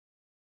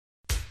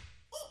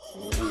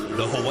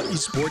The Hawaii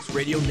Sports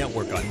Radio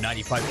Network on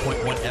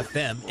 95.1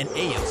 FM and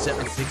AM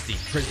 760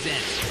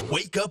 presents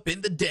Wake Up in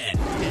the Den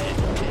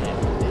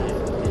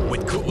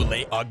with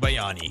Ku'ule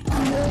Agbayani.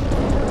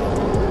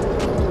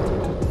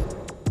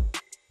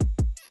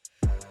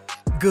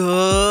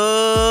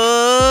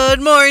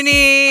 Good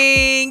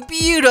morning,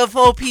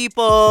 beautiful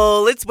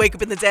people. Let's wake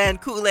up in the den.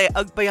 Ku'ule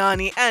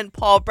Agbayani and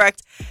Paul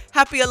Brecht.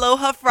 Happy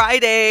Aloha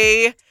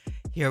Friday.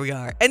 Here we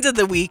are, end of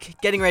the week,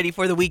 getting ready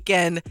for the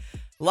weekend.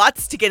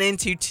 Lots to get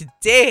into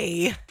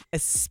today,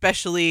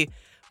 especially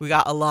we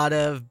got a lot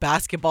of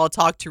basketball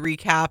talk to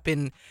recap,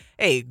 and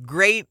a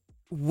great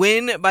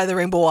win by the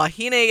Rainbow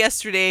Wahine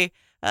yesterday.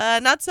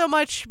 Not so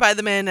much by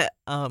the men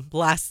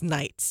last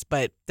night,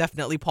 but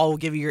definitely Paul will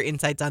give you your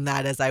insights on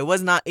that, as I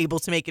was not able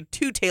to make it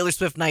to Taylor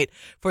Swift night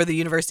for the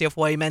University of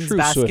Hawaii men's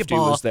basketball.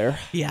 Swiftie was there.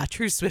 Yeah,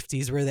 true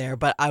Swifties were there,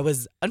 but I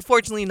was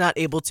unfortunately not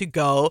able to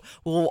go.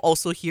 We'll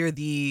also hear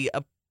the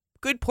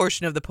good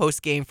portion of the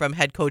post game from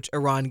head coach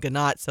Eran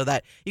Ganot, so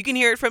that you can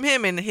hear it from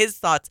him and his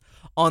thoughts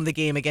on the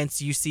game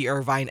against UC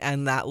Irvine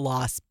and that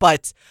loss.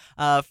 But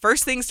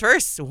first things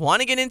first, want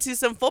to get into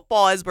some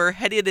football as we're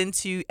headed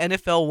into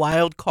NFL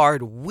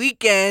wildcard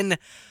weekend.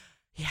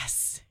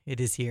 Yes, it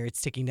is here. It's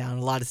ticking down.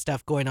 A lot of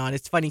stuff going on.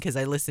 It's funny because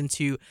I listen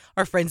to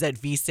our friends at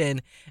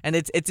VSiN, and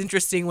it's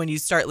interesting when you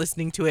start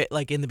listening to it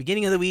like in the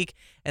beginning of the week,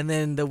 and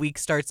then the week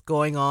starts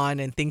going on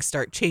and things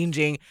start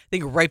changing. I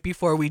think right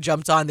before we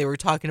jumped on, they were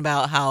talking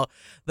about how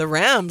the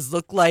Rams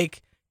look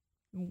like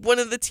one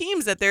of the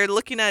teams that they're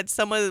looking at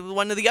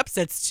one of the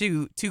upsets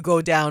to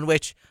go down,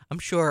 which I'm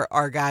sure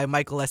our guy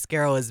Michael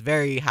Esquero is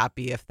very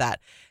happy if that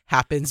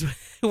happens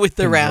with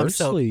the Rams.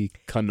 So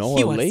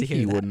Kanoa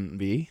Leahy wouldn't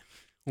be.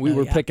 We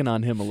were picking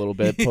on him a little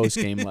bit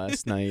post-game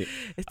last night,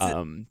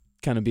 kind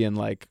of being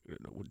like,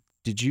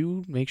 did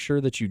you make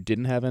sure that you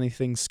didn't have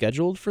anything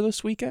scheduled for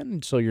this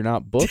weekend so you're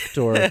not booked?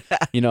 Or,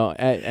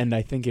 and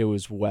I think it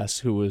was Wes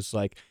who was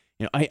like,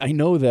 I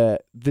know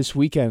that this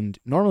weekend,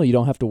 normally you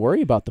don't have to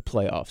worry about the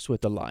playoffs with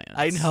the Lions.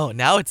 I know.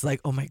 Now it's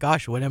like, oh my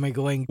gosh, what am I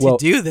going to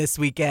do this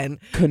weekend?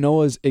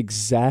 Kanoa's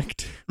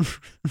exact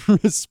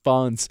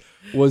response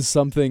was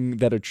something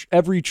that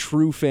every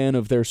true fan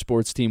of their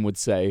sports team would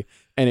say.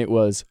 And it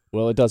was,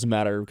 well, it doesn't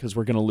matter because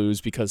we're going to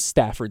lose because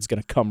Stafford's going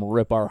to come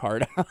rip our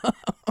heart out.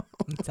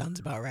 That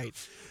sounds about right.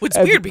 Which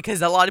is weird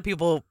because a lot of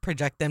people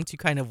project them to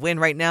kind of win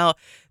right now.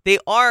 They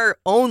are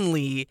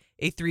only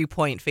a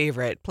 3-point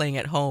favorite playing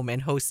at home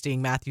and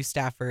hosting Matthew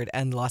Stafford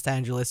and the Los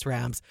Angeles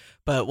Rams.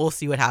 But we'll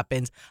see what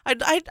happens.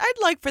 I'd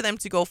like for them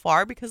to go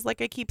far because,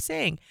 like I keep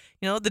saying,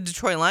 the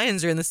Detroit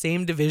Lions are in the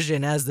same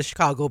division as the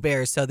Chicago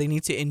Bears. So they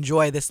need to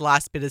enjoy this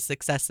last bit of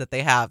success that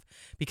they have,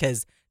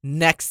 because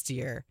next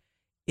year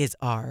is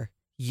our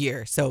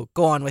year. So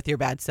go on with your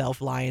bad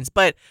self, Lions.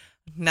 But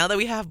now that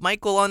we have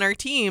Michael on our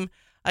team,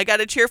 I got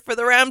to cheer for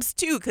the Rams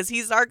too, because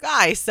he's our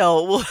guy.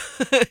 So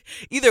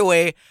either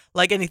way,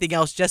 like anything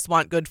else, just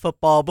want good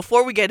football.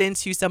 Before we get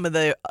into some of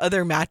the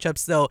other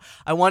matchups, though,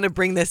 I want to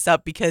bring this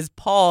up because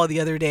Paul the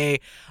other day,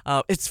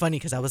 it's funny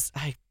because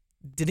I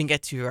didn't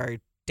get to our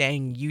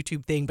dang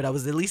YouTube thing, but I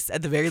was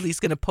at the very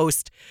least going to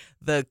post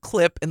the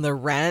clip and the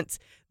rant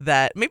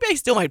that maybe I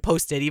still might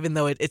post it, even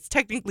though it's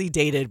technically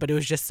dated, but it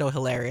was just so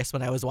hilarious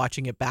when I was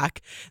watching it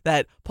back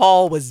that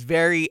Paul was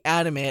very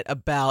adamant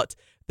about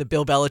the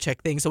Bill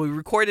Belichick thing. So we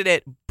recorded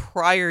it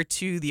prior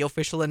to the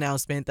official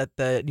announcement that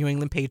the New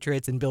England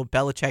Patriots and Bill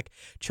Belichick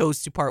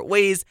chose to part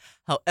ways.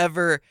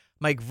 However,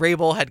 Mike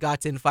Vrabel had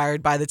gotten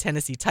fired by the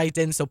Tennessee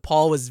Titans. So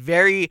Paul was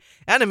very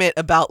adamant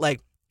about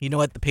you know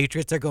what, the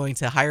Patriots are going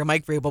to hire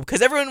Mike Vrabel,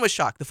 because everyone was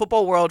shocked. The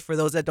football world, for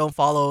those that don't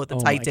follow the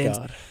Titans,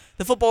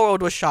 the football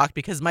world was shocked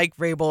because Mike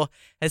Vrabel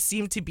has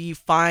seemed to be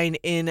fine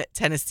in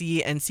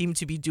Tennessee and seemed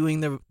to be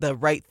doing the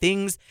right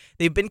things.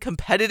 They've been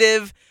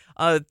competitive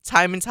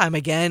time and time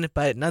again,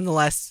 but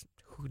nonetheless,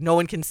 no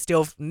one can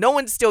figure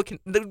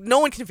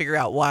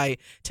out why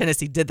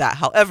Tennessee did that.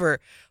 However,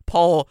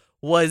 Paul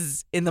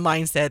was in the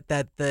mindset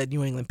that the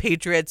New England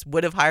Patriots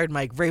would have hired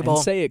Mike Vrabel.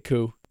 And say it,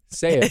 Koo.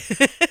 Say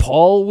it.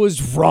 Paul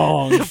was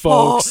wrong,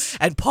 folks.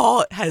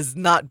 Paul has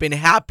not been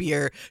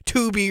happier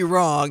to be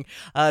wrong.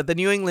 The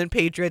New England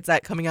Patriots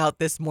coming out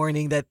this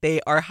morning that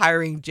they are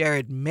hiring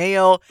Jared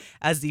Mayo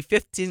as the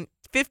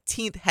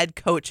 15th head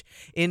coach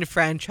in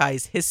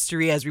franchise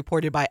history, as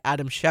reported by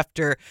Adam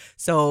Schefter.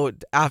 So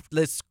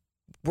let's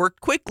work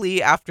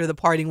quickly after the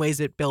parting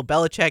ways with Bill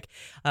Belichick.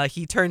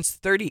 He turns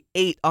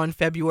 38 on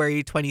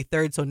February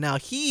 23rd. So now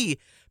he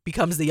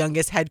becomes the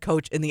youngest head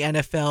coach in the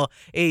NFL,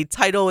 a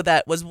title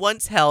that was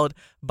once held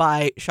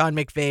by Sean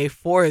McVay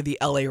for the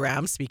LA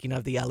Rams, speaking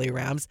of the LA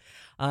Rams.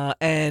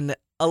 And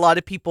a lot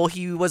of people,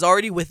 he was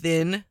already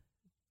within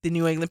the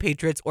New England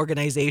Patriots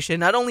organization,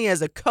 not only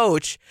as a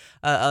coach,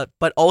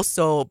 but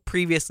also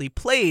previously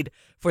played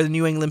for the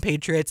New England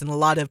Patriots. And a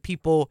lot of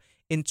people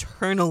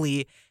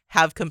internally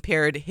have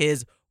compared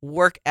his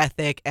work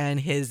ethic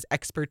and his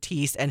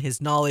expertise and his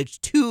knowledge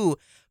to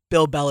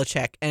Bill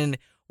Belichick. And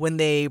when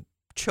they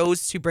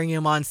chose to bring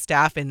him on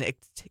staff and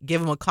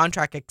give him a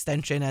contract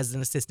extension as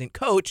an assistant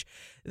coach,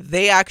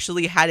 they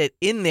actually had it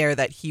in there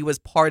that he was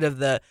part of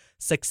the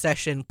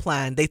succession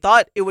plan. They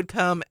thought it would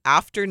come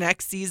after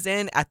next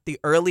season at the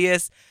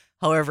earliest.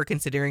 However,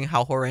 considering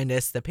how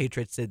horrendous the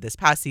Patriots did this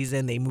past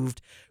season, they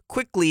moved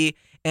quickly,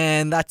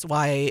 and that's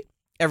why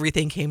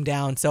everything came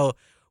down. So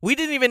we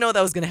didn't even know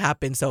that was going to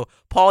happen. So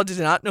Paul did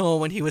not know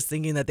when he was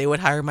thinking that they would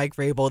hire Mike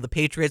Vrabel. The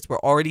Patriots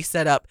were already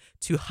set up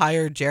to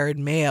hire Jared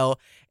Mayo,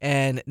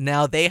 and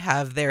now they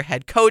have their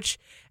head coach,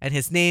 and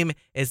his name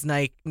is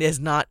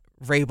not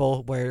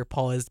Vrabel where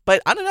Paul is.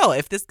 But I don't know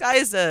if this guy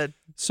is a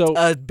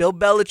Bill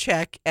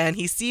Belichick, and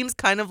he seems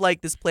kind of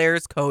like this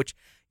player's coach,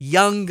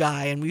 young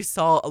guy, and we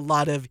saw a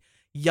lot of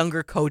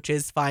younger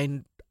coaches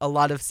find a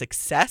lot of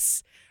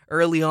success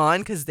early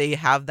on because they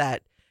have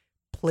that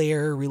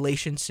player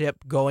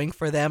relationship going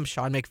for them.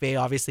 Sean McVay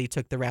obviously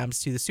took the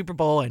Rams to the Super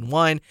Bowl and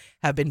won,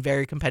 have been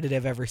very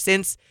competitive ever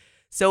since.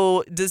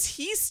 So does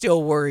he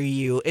still worry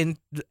you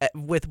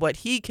with what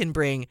he can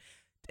bring?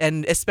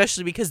 And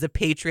especially because the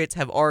Patriots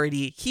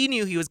he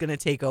knew he was going to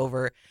take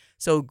over.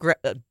 So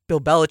Bill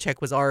Belichick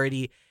was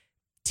already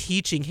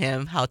teaching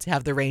him how to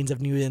have the reins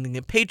of New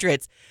England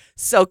Patriots.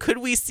 So could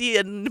we see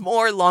a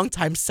more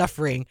long-time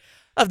suffering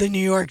of the New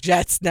York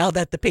Jets now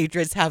that the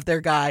Patriots have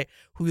their guy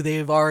who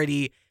they've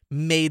already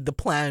made the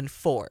plan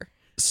for?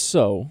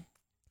 So,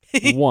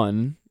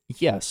 one,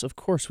 yes, of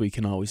course we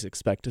can always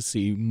expect to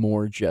see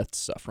more Jets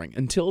suffering.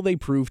 Until they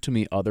prove to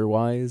me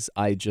otherwise,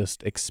 I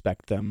just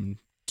expect them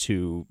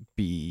to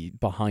be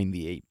behind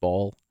the 8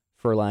 ball,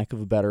 for lack of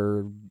a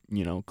better,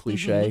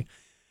 cliche.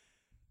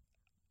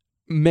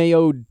 Mm-hmm.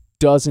 Mayo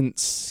doesn't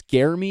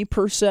scare me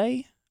per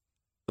se.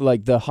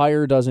 Like, the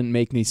hire doesn't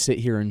make me sit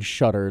here and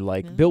shudder.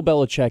 Like, Bill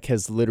Belichick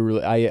has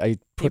literally, I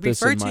put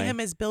this in my... They refer to him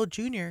as Bill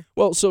Jr.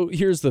 Well, so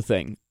here's the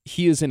thing.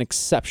 He is an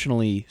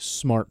exceptionally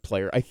smart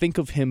player. I think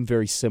of him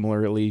very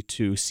similarly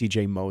to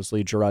C.J.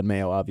 Mosley. Gerard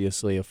Mayo,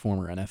 obviously, a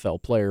former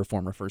NFL player,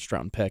 former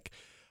first-round pick.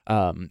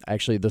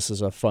 Actually, this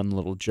is a fun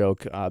little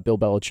joke. Bill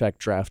Belichick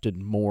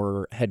drafted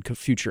more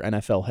future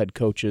NFL head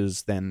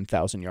coaches than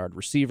 1,000-yard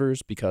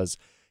receivers because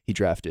he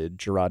drafted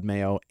Gerard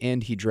Mayo,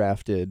 and he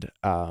drafted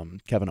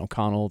Kevin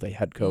O'Connell, the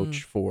head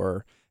coach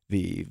for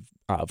the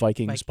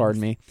Vikings,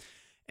 pardon me.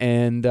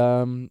 And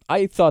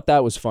I thought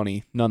that was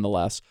funny,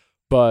 nonetheless.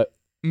 But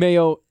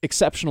Mayo,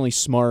 exceptionally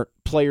smart,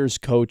 players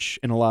coach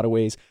in a lot of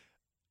ways.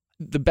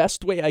 The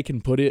best way I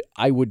can put it,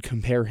 I would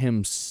compare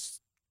him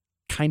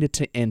kind of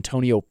to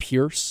Antonio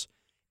Pierce,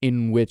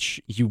 in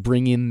which you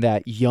bring in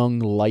that young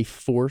life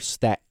force,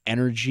 that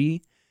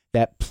energy,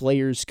 that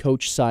players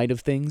coach side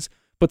of things,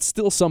 but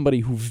still somebody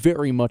who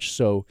very much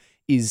so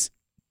is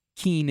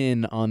keen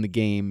in on the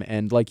game.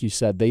 And like you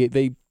said,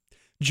 they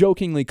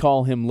jokingly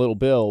call him Little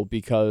Bill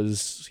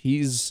because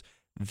he's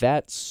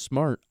that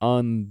smart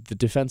on the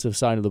defensive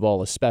side of the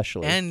ball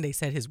especially. And they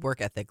said his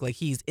work ethic, like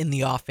he's in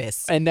the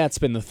office. And that's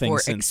been the thing for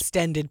since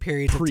extended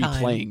periods of time.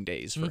 Pre-playing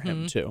days for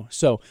him too.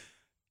 So,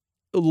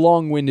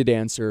 long-winded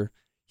answer.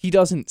 He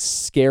doesn't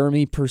scare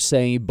me per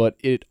se, but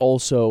it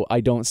also,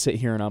 I don't sit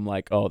here and I'm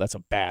like, oh, that's a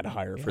bad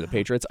hire for the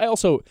Patriots. I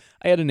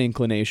had an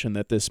inclination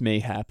that this may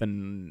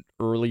happen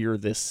earlier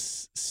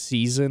this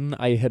season.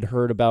 I had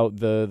heard about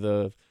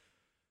the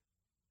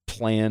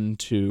plan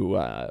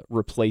to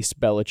replace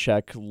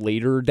Belichick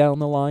later down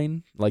the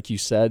line. Like you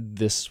said,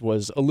 this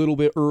was a little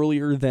bit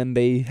earlier than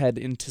they had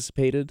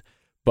anticipated,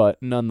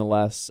 but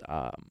nonetheless,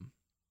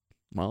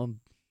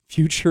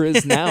 future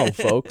is now,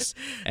 folks.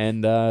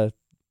 And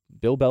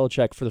Bill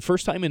Belichick, for the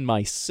first time in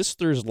my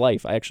sister's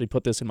life, I actually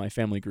put this in my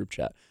family group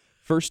chat.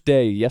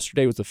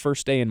 Yesterday was the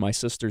first day in my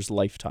sister's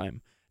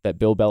lifetime that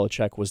Bill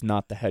Belichick was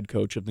not the head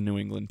coach of the New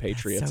England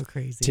Patriots. That's so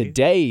crazy.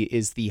 Today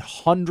is the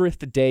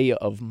 100th day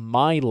of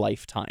my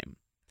lifetime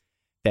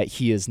that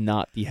he is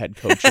not the head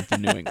coach of the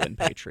New England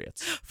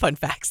Patriots. Fun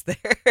facts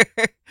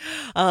there.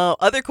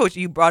 Other coach,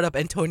 you brought up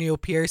Antonio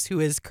Pierce, who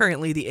is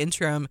currently the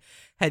interim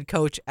head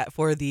coach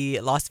for the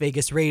Las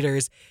Vegas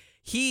Raiders.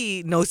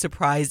 He, no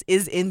surprise,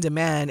 is in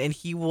demand, and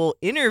he will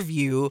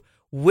interview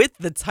with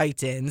the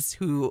Titans,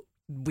 who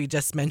we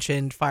just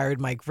mentioned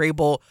fired Mike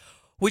Vrabel,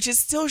 which is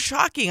still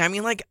shocking. I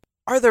mean, like,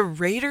 are the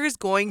Raiders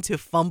going to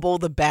fumble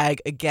the bag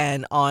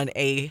again on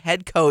a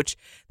head coach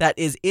that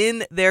is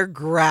in their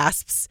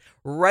grasps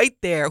right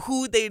there,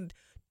 who they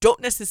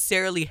don't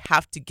necessarily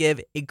have to give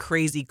a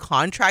crazy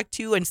contract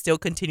to and still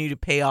continue to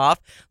pay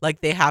off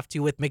like they have to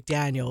with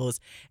McDaniels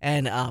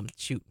and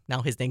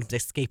now his name's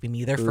escaping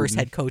me, their first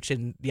head coach,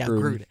 and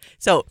Gruden.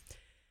 So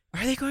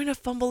are they going to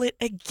fumble it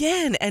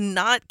again and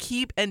not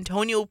keep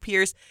Antonio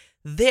Pierce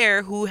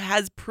there, who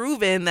has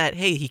proven that,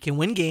 hey, he can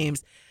win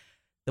games?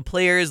 The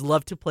players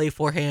love to play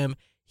for him.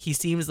 He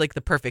seems like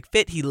the perfect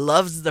fit. He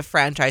loves the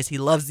franchise. He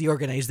loves the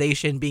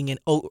organization, being an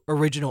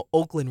original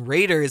Oakland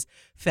Raiders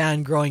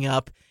fan growing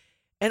up.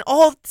 And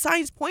all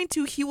signs point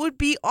to he would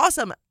be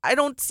awesome. I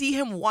don't see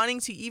him wanting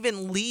to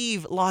even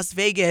leave Las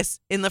Vegas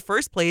in the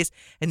first place.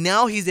 And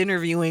now he's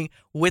interviewing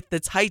with the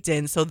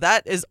Titans. So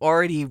that is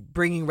already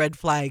bringing red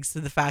flags to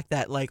the fact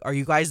that, like, are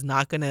you guys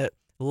not going to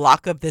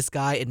lock up this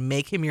guy and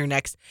make him your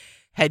next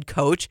head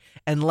coach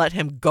and let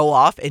him go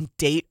off and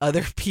date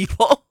other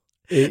people.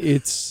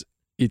 It's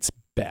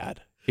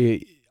bad.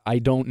 I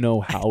don't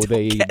know how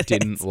they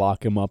didn't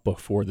lock him up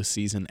before the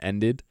season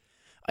ended.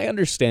 I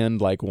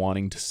understand like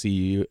wanting to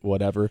see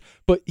whatever,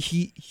 but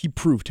he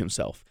proved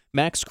himself.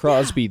 Max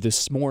Crosby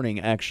this morning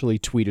actually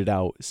tweeted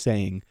out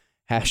saying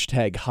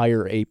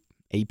 #hire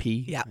AP,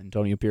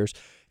 Antonio Pierce.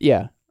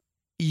 Yeah,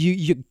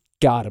 you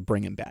gotta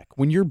bring him back.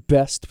 When your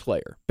best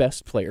player,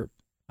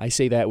 I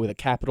say that with a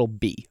capital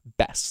B,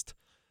 best,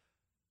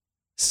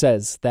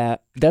 says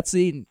that's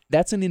an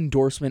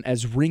endorsement,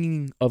 as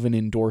ringing of an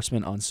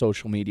endorsement on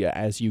social media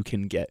as you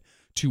can get,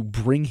 to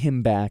bring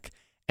him back.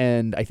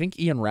 And I think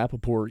Ian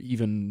Rappaport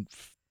even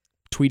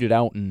tweeted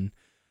out and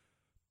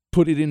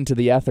put it into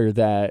the ether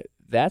that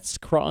that's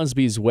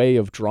Crosby's way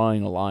of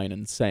drawing a line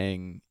and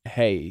saying,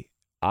 hey,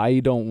 I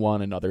don't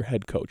want another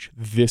head coach.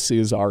 This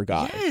is our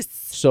guy. Yes.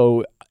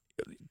 So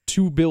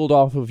to build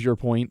off of your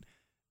point,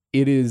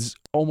 it is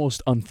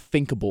almost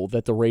unthinkable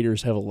that the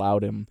Raiders have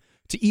allowed him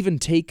to even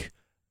take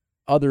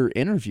other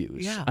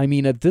interviews. Yeah. I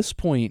mean, at this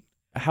point,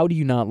 how do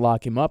you not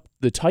lock him up?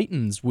 The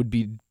Titans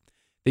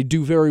they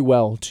do very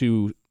well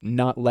to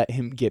not let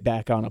him get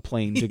back on a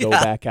plane to go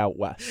back out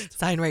west.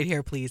 Sign right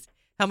here, please.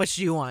 How much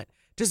do you want?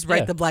 Just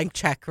write the blank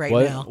check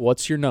now.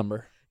 What's your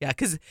number? Yeah,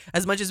 because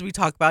as much as we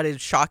talk about it,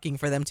 it's shocking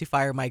for them to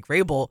fire Mike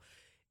Vrabel.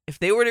 If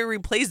they were to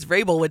replace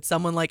Vrabel with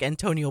someone like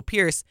Antonio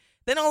Pierce,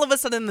 then all of a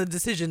sudden the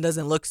decision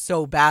doesn't look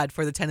so bad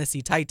for the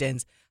Tennessee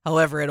Titans.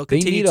 However, it'll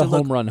continue to look... They need a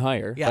home run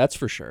hire, that's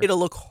for sure. It'll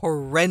look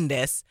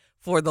horrendous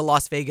for the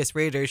Las Vegas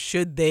Raiders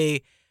should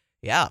they,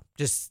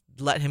 just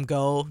let him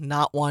go,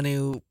 not want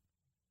to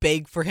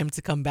beg for him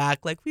to come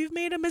back. Like, we've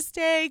made a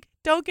mistake.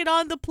 Don't get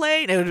on the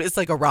plane. And it's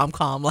like a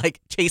rom-com,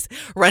 like Chase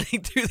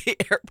running through the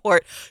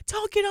airport.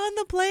 Don't get on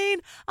the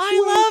plane.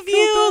 I love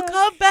you.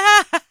 Come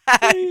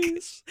back.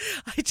 Please.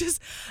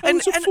 I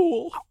was a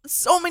fool.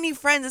 So many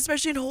friends,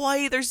 especially in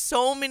Hawaii. There's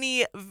so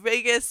many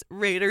Vegas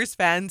Raiders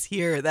fans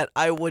here that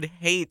I would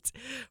hate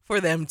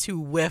for them to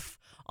whiff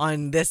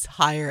on this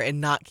hire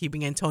and not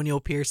keeping Antonio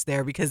Pierce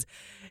there because,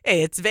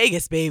 hey, it's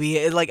Vegas, baby.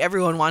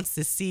 Everyone wants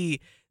to see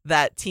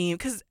that team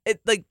because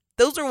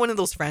those are one of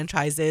those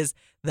franchises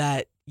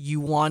that you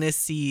want to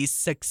see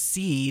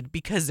succeed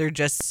because they're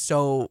just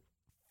so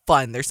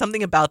fun. There's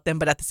something about them,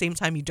 but at the same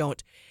time, you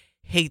don't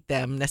hate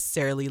them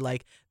necessarily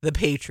like the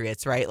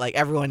Patriots, right? Like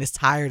everyone is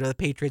tired of the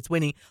Patriots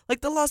winning. Like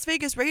the Las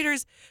Vegas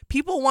Raiders,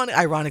 people want,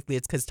 ironically,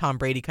 it's because Tom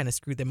Brady kind of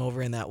screwed them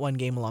over in that one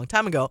game a long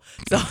time ago.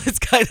 So it's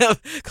kind of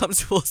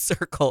comes full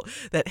circle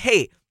that,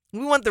 hey,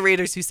 we want the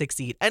Raiders to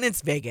succeed, and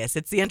it's Vegas.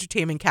 It's the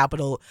entertainment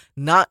capital,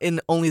 not in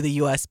only the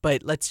U.S.,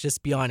 but let's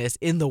just be honest,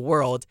 in the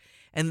world.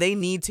 And they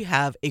need to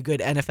have a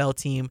good NFL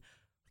team,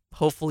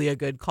 hopefully a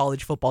good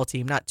college football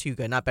team, not too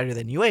good, not better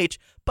than UH,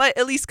 but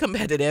at least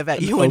competitive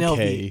at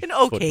UNLV. An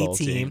okay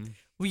team.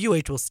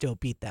 UH will still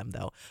beat them,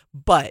 though.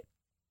 But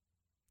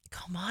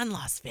come on,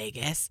 Las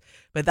Vegas.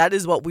 But that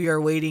is what we are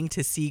waiting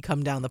to see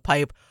come down the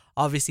pipe.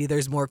 Obviously,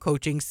 there's more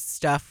coaching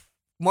stuff.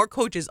 More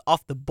coaches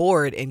off the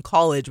board in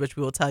college, which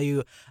we will tell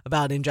you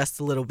about in just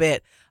a little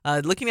bit.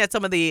 Looking at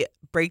some of the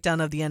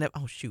breakdown of the NFL.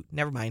 Oh, shoot.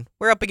 Never mind.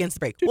 We're up against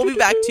the break. We'll be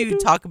back to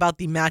talk about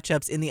the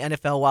matchups in the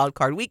NFL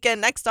wildcard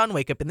weekend next on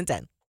Wake Up in the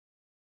Den.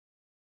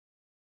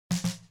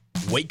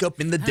 Wake Up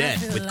in the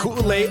Den with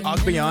Kulale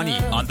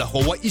Agbayani on the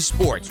Hawaii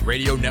Sports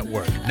Radio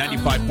Network,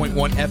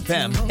 95.1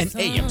 FM and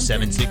AM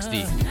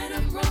 760.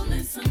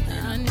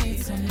 I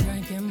need some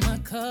drink in my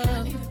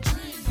cup.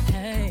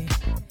 Hey,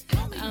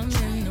 I'm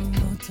in the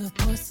mood to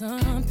pour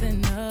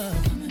something up.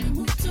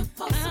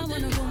 I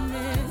wanna go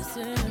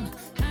missing.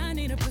 I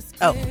need a prescription.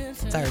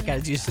 Oh, sorry,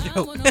 gotta use the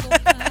joke.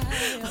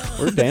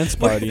 We're dance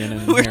partying in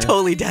here. We're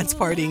totally dance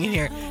partying in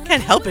here.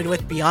 Can't help it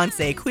with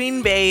Beyonce.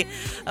 Queen Bey,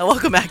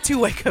 welcome back to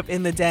Wake Up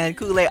in the Den.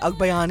 Kulale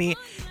Agbayani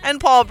and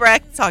Paul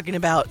Brecht talking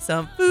about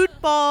some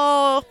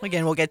football.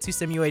 Again, we'll get to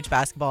some UH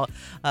basketball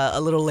a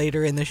little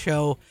later in the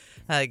show.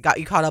 Got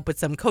you caught up with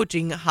some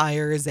coaching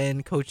hires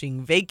and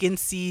coaching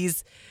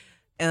vacancies.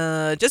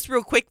 Just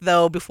real quick,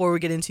 though, before we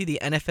get into the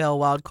NFL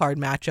wildcard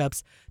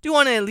matchups, do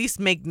want to at least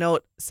make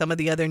note some of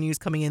the other news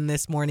coming in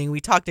this morning. We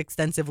talked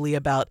extensively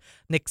about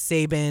Nick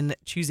Saban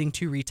choosing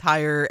to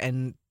retire,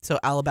 and so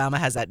Alabama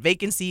has that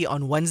vacancy.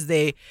 On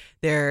Wednesday,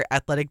 their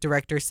athletic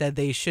director said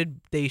they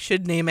should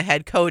name a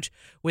head coach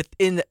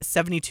within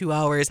 72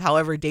 hours.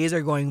 However, days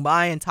are going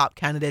by and top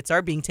candidates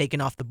are being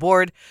taken off the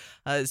board.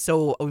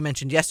 So we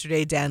mentioned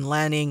yesterday, Dan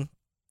Lanning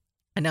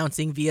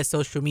announcing via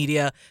social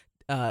media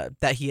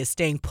that he is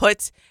staying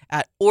put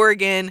at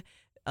Oregon.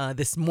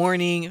 This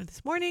morning,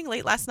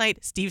 late last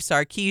night, Steve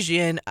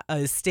Sarkisian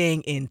is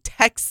staying in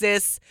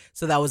Texas.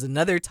 So that was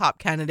another top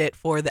candidate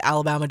for the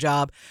Alabama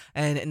job.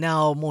 And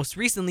now, most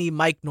recently,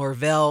 Mike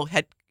Norvell,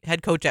 head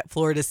coach at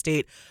Florida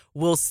State,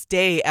 will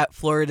stay at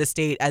Florida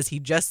State as he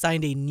just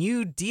signed a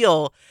new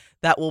deal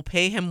that will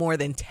pay him more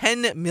than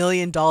 $10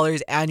 million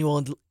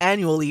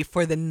annually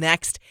for the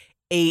next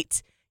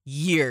 8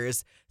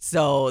 years.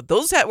 So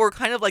those that were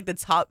kind of like the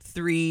top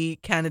 3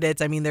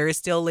 candidates. I mean, there is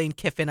still Lane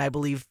Kiffin, I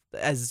believe,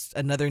 as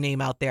another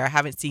name out there. I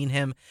haven't seen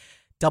him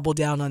double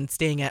down on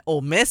staying at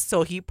Ole Miss,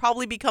 so he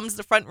probably becomes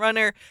the front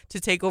runner to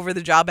take over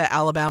the job at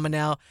Alabama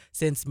now,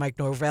 since Mike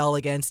Norvell,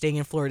 again, staying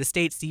in Florida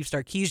State, Steve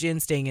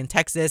Sarkisian staying in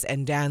Texas,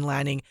 and Dan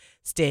Lanning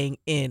staying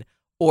in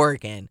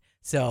Oregon.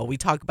 So we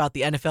talk about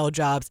the NFL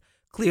jobs.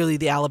 Clearly,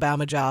 the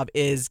Alabama job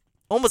is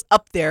almost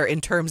up there in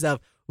terms of,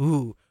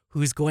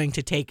 who's going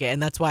to take it?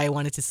 And that's why I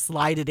wanted to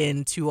slide it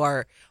into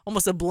our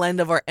almost a blend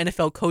of our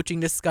NFL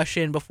coaching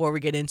discussion before we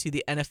get into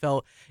the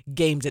NFL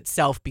games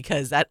itself,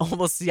 because that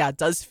almost,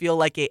 does feel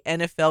like a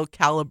NFL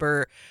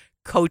caliber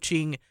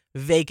coaching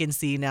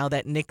vacancy now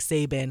that Nick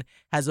Saban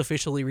has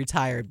officially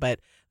retired. But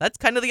that's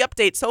kind of the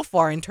update so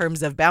far in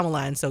terms of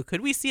Bamaland. So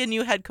could we see a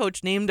new head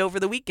coach named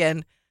over the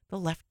weekend?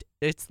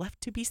 It's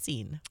left to be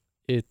seen.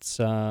 It's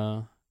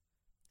going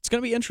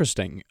to be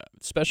interesting,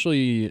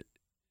 especially,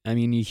 I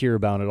mean, you hear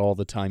about it all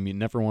the time. You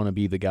never want to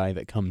be the guy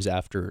that comes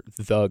after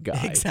the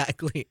guy.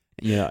 Exactly.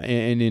 Yeah,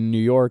 and in New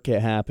York,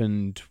 it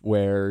happened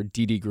where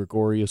Didi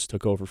Gregorius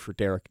took over for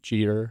Derek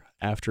Jeter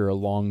after a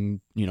long,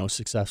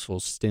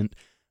 successful stint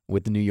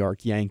with the New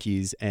York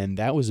Yankees, and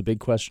that was a big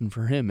question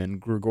for him,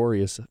 and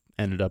Gregorius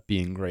ended up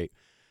being great.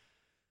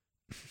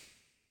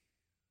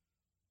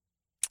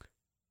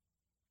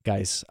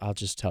 Guys, I'll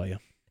just tell you,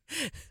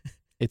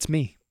 it's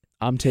me.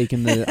 I'm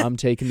taking the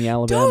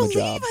Alabama Don't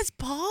job. Leave us,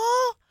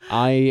 Paul.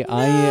 I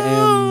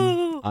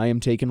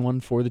am taking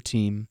one for the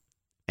team,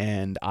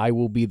 and I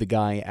will be the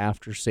guy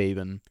after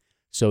Saban,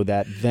 so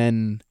that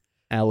then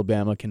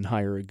Alabama can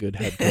hire a good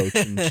head coach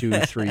in 2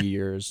 or 3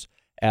 years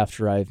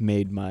after I've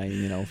made my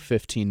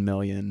 $15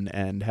 million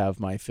and have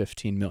my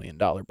 $15 million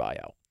buyout.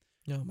 Oh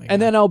my God. And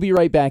then I'll be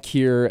right back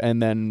here,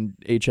 and then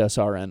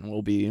HSRN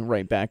will be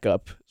right back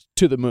up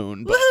to the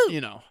moon. But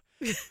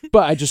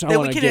But I then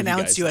want we to can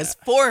announce you as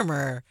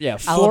former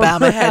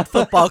Alabama head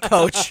football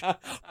coach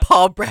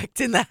Paul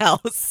Brecht in the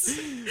house.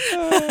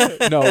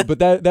 No, but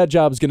that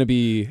job's going to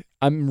be,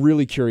 I'm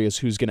really curious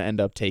who's going to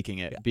end up taking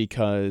it,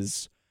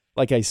 because,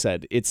 like I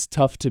said, it's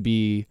tough to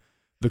be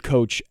the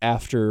coach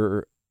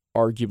after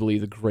arguably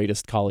the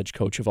greatest college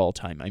coach of all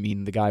time. I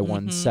mean, the guy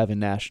won 7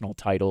 national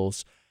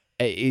titles.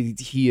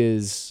 He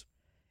is...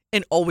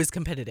 And always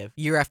competitive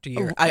year after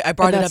year. I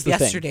brought it up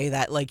yesterday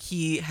that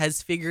he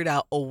has figured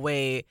out a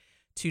way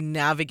to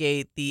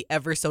navigate the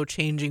ever so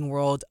changing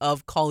world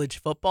of college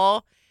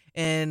football,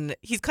 and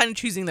he's kind of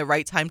choosing the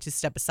right time to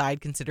step aside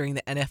considering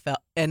the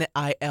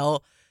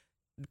NIL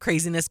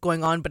craziness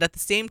going on. But at the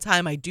same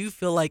time, I do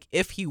feel like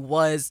if he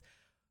was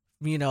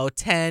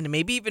 10,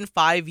 maybe even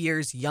 5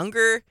 years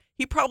younger,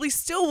 he probably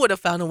still would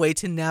have found a way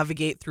to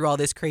navigate through all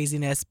this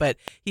craziness. But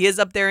he is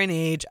up there in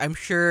age. I'm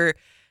sure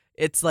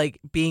it's like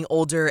being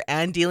older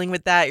and dealing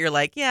with that. You're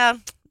like,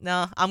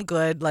 no, I'm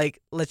good.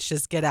 Let's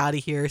just get out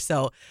of here.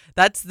 So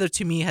that's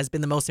to me has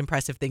been the most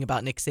impressive thing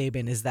about Nick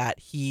Saban, is that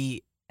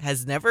he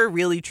has never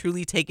really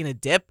truly taken a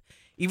dip.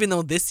 Even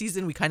though this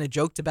season we kind of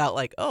joked about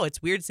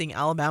it's weird seeing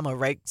Alabama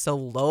ranked so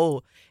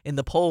low in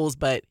the polls,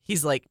 but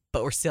he's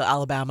but we're still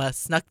Alabama.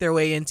 Snuck their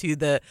way into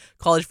the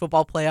college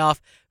football playoff,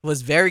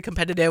 was very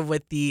competitive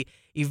with the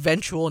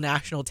eventual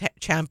national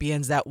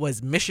champions that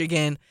was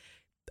Michigan.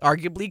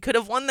 Arguably could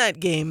have won that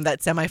game, that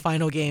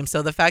semifinal game.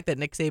 So the fact that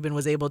Nick Saban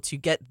was able to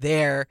get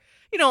there,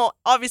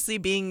 obviously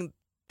being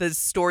the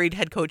storied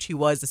head coach he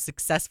was, the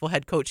successful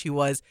head coach he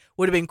was,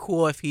 would have been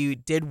cool if he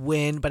did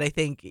win. But I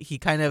think he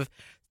kind of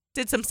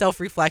did some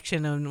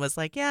self-reflection and was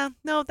like, that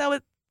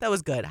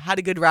was good. I had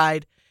a good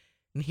ride,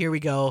 and here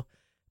we go.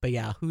 But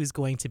who's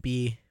going to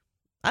be?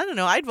 I don't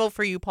know. I'd vote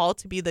for you, Paul,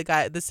 to be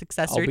the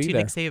successor to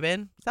Nick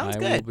Saban. Sounds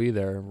good. I will be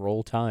there.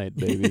 Roll Tide,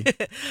 baby.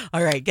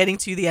 All right, getting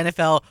to the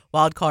NFL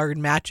wildcard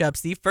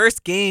matchups. The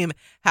first game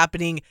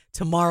happening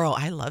tomorrow.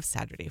 I love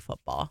Saturday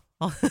football.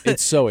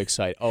 It's so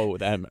exciting. Oh,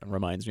 that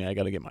reminds me. I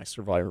got to get my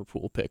Survivor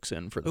Pool picks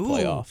in for the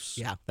playoffs.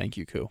 Yeah. Thank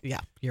you, Koo. Yeah,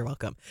 you're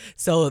welcome.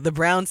 So the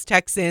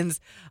Browns-Texans,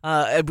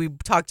 we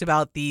talked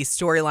about the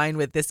storyline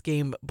with this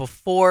game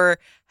before,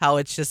 how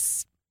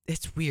it's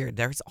weird.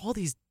 There's all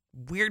these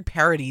weird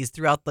parodies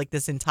throughout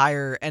this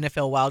entire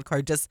NFL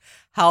wildcard, just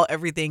how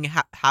everything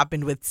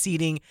happened with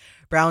seeding.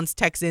 Browns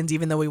Texans,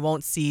 even though we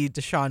won't see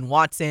Deshaun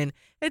Watson,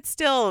 it's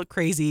still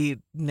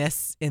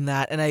craziness in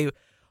that. And I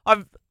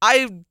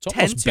it's tend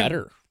almost to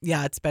better.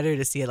 Yeah, it's better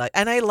to see it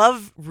and I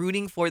love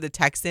rooting for the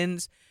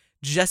Texans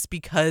just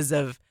because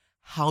of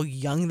how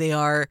young they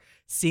are,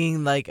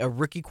 seeing a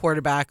rookie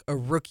quarterback, a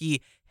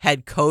rookie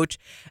head coach,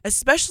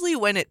 especially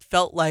when it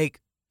felt like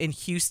in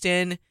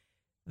Houston,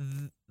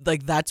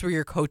 that's where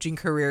your coaching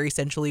career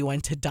essentially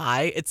went to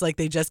die. It's like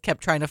they just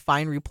kept trying to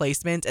find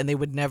replacements and they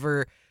would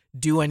never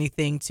do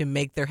anything to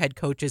make their head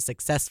coaches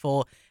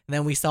successful. And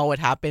then we saw what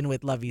happened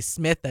with Lovie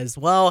Smith as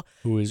well.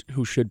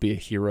 Who should be a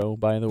hero,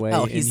 by the way,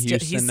 he's in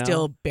Houston now.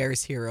 Still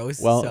Bears heroes.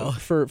 Well,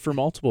 for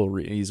multiple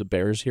reasons, he's a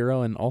Bears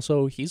hero, and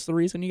also he's the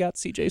reason you got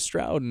C.J.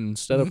 Stroud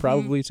instead of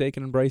probably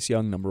taking Bryce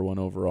Young number 1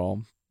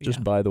 overall,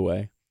 just by the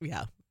way.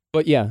 Yeah.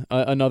 But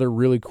another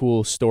really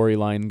cool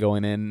storyline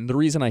going in. The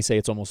reason I say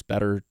it's almost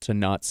better to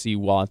not see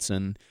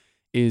Watson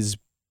is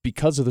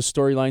because of the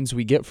storylines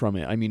we get from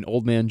it. I mean,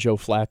 old man Joe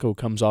Flacco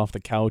comes off the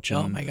couch and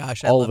oh my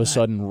gosh, all of a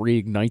sudden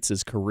reignites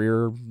his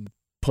career.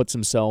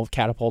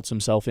 catapults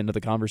himself into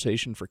the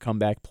conversation for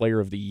comeback player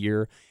of the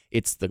year.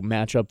 It's the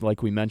matchup,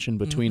 like we mentioned,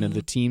 between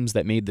the teams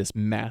that made this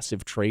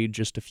massive trade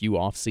just a few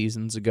off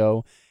seasons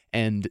ago.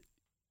 And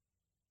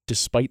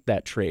despite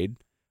that trade,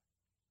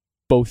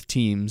 both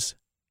teams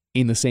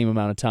in the same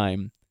amount of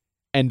time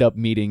end up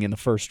meeting in the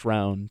first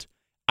round.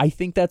 I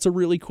think that's a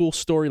really cool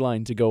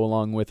storyline to go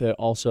along with it.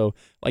 Also,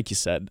 like you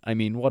said, I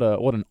mean, what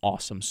an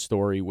awesome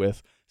story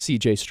with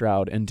CJ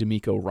Stroud and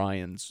D'Amico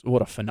Ryans.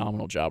 What a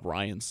phenomenal job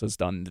Ryans has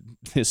done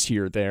this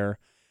year there.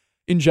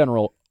 In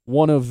general,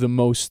 one of the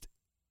most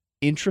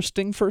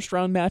interesting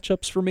first-round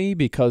matchups for me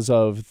because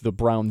of the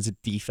Browns'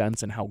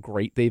 defense and how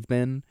great they've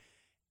been.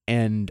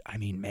 And, I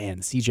mean, man,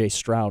 CJ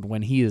Stroud,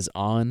 when he is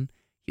on,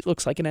 he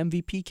looks like an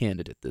MVP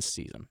candidate this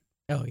season.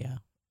 Oh, yeah.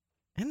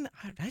 And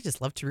I just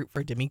love to root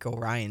for D'Amico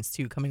Ryans,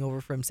 too, coming over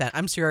from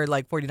I'm sure,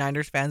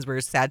 49ers fans were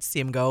sad to see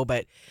him go,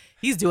 but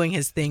he's doing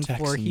his thing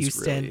for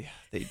Houston. Really,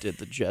 they did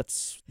the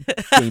Jets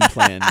game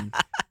plan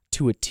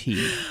to a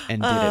T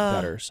and did it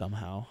better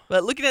somehow.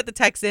 But looking at the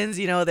Texans,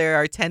 they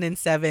are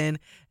 10-7,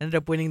 ended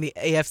up winning the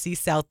AFC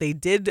South.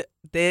 The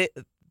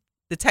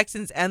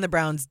Texans and the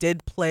Browns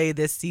did play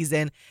this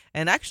season,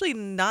 and actually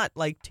not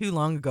too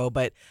long ago,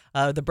 but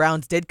the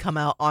Browns did come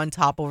out on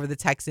top over the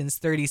Texans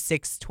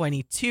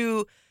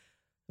 36-22.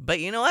 But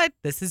you know what?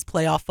 This is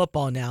playoff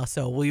football now,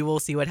 so we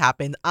will see what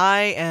happens.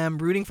 I am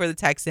rooting for the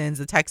Texans.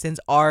 The Texans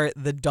are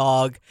the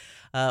dog,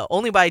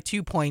 only by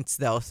 2 points,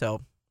 though.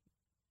 So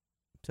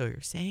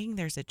you're saying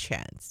there's a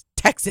chance.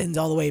 Texans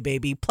all the way,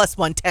 baby. Plus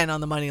 110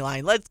 on the money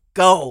line. Let's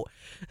go.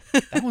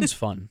 That one's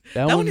fun.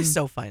 That one is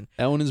so fun.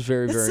 That one is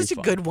very, very fun. It's such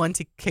a good one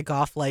to kick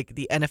off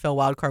the NFL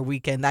wildcard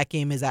weekend. That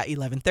game is at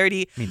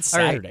 11:30. I mean,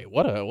 Saturday. Right.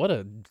 What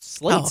a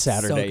slate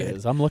Saturday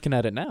is. I'm looking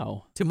at it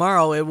now.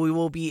 Tomorrow we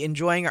will be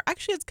enjoying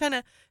actually it's kind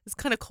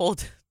of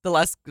cold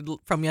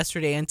from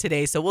yesterday and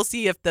today. So we'll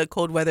see if the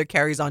cold weather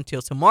carries on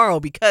till tomorrow,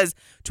 because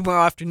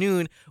tomorrow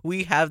afternoon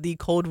we have the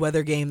cold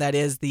weather game that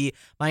is the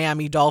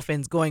Miami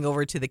Dolphins going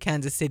over to the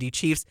Kansas City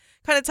Chiefs.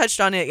 Kind of touched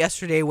on it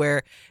yesterday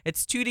where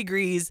it's 2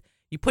 degrees.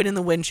 You put in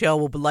the wind chill,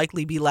 will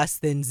likely be less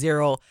than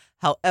 0.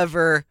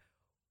 However,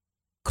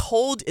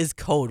 cold is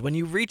cold. When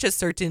you reach a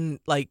certain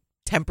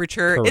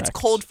temperature, Correct. It's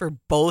cold for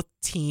both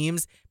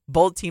teams.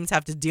 Both teams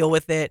have to deal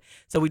with it.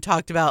 So we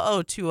talked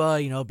about,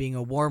 Tua, being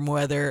a warm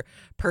weather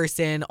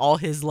person all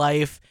his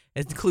life,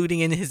 including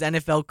in his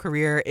NFL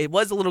career. It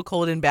was a little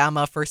cold in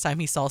Bama. First time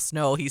he saw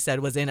snow, he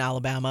said, was in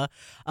Alabama.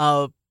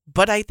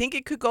 But I think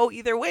it could go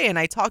either way. And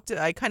I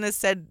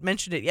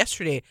mentioned it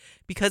yesterday,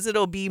 because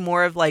it'll be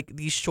more of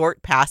these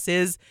short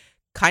passes,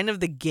 kind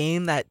of the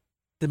game that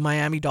the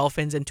Miami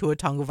Dolphins and Tua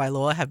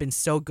Tagovailoa have been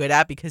so good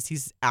at, because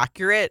he's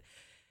accurate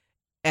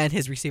and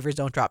his receivers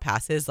don't drop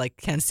passes like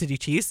Kansas City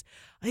Chiefs.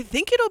 I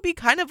think it'll be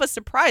kind of a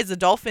surprise. The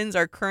Dolphins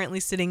are currently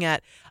sitting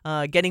at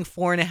getting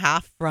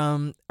 4.5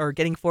 from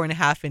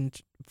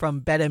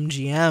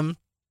BetMGM,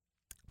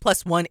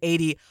 plus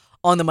 180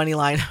 on the money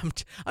line.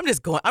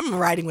 I'm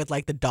riding with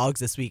the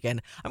dogs this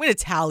weekend. I'm going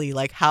to tally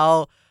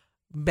how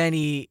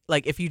many,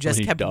 if you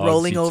just kept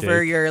rolling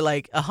over your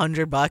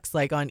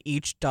 $100 on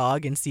each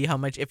dog and see how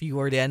much, if you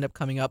were to end up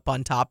coming up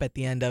on top at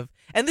the end of,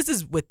 and this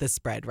is with the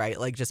spread, right?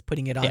 Just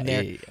putting it on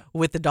there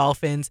with the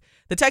Dolphins.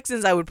 The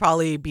Texans, I would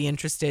probably be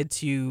interested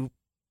to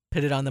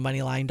put it on the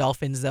money line.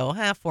 Dolphins, though,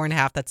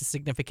 4.5, that's a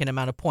significant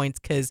amount of points,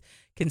 because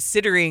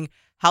considering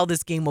how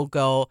this game will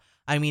go,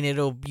 I mean,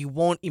 you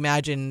won't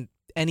imagine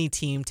any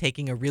team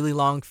taking a really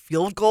long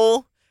field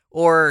goal,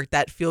 or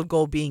that field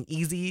goal being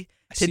easy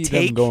to see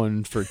take. Them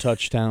going for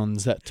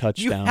touchdowns.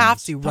 You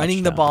have to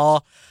running the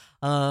ball.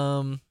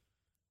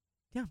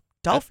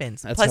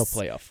 Dolphins. That's how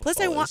playoff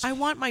football plus, I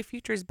want my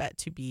futures bet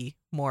to be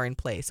more in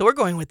play, so we're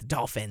going with the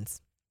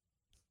Dolphins.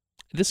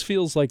 This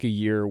feels like a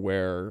year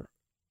where,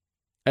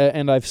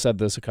 and I've said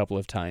this a couple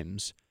of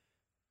times,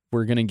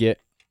 we're gonna get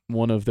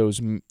one of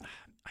those.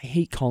 I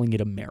hate calling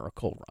it a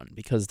miracle run,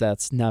 because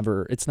it's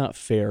not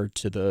fair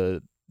to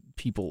the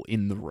people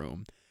in the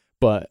room.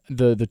 But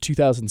the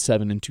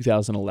 2007 and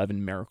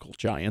 2011 Miracle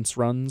Giants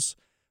runs,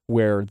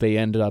 where they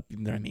ended up,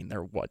 they're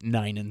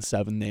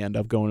 9-7. They end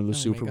up going to the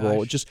Super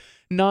Bowl. Just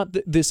not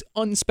this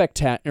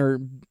non-spectacular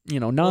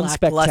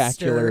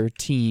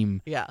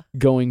team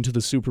going to the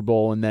Super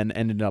Bowl and then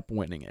ended up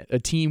winning it. A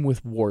team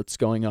with warts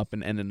going up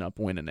and ended up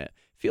winning it.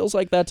 Feels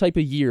like that type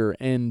of year.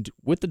 And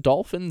with the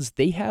Dolphins,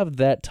 they have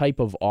that type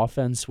of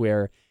offense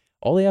where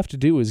all they have to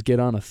do is get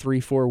on a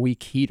 3-4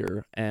 week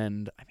heater,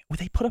 and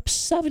they put up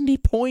 70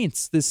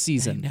 points this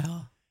season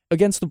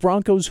against the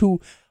Broncos,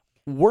 who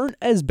weren't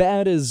as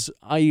bad as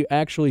I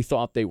actually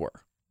thought they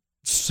were.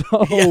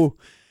 So,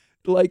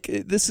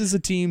 this is a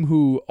team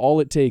who all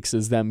it takes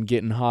is them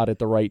getting hot at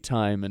the right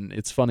time. And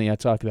it's funny, I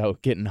talk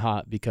about getting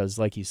hot because,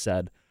 like you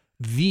said,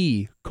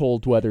 the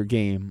cold weather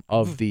game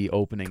of the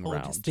opening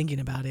round. Just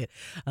thinking about it.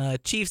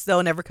 Chiefs, though,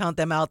 never count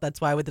them out.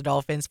 That's why with the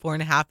Dolphins,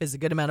 4.5 is a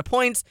good amount of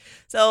points.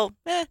 So,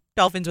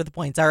 Dolphins with the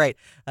points. All right,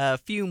 a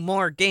few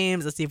more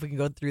games. Let's see if we can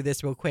go through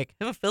this real quick.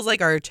 It feels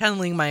like our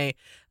channeling my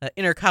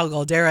inner Kyle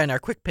Galdera in our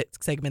quick pit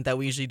segment that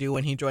we usually do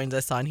when he joins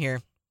us on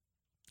here.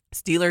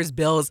 Steelers,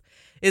 Bills.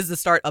 is the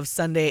start of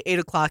Sunday, 8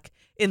 o'clock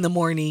in the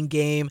morning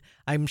game.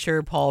 I'm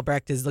sure Paul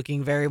Brecht is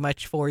looking very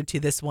much forward to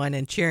this one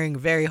and cheering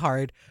very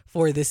hard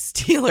for the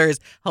Steelers.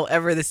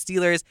 However, the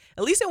Steelers,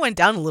 at least it went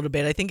down a little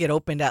bit. I think it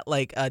opened at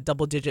like a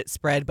double-digit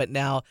spread, but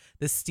now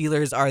the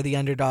Steelers are the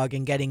underdog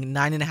and getting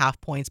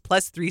 9.5 points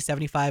plus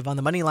 375 on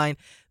the money line.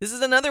 This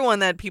is another one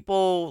that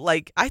people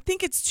like. I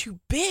think it's too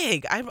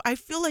big. I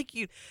feel like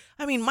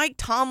Mike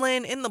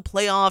Tomlin in the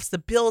playoffs, the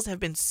Bills have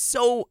been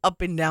so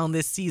up and down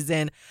this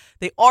season.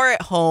 They are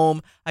at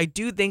home. I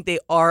do think they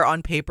are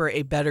on paper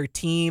a better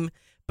team,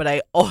 but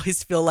I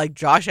always feel like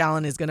Josh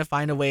Allen is going to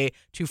find a way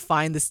to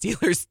find the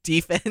Steelers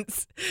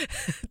defense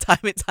time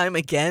and time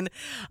again.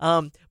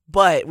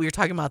 But we were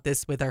talking about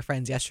this with our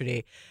friends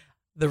yesterday.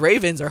 The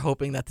Ravens are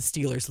hoping that the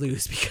Steelers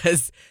lose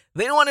because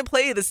they don't want to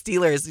play the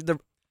Steelers.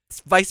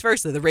 Vice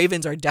versa. The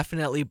Ravens are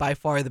definitely by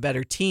far the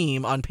better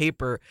team on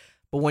paper.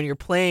 But when you're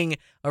playing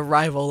a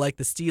rival like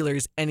the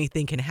Steelers,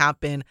 anything can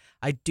happen.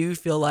 I do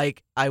feel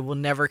like I will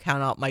never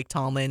count out Mike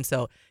Tomlin.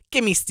 So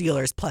give me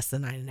Steelers plus the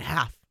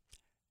 9.5.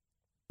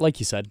 Like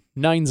you said,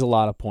 9's a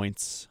lot of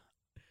points.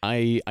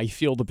 I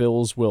feel the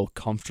Bills will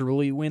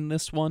comfortably win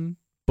this one,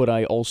 but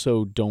I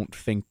also don't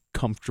think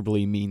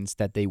comfortably means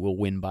that they will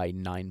win by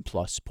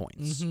 9+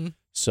 points. Mm-hmm.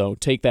 So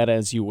take that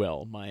as you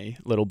will, my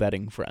little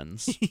betting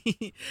friends.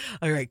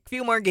 All right, a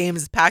few more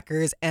games,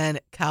 Packers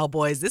and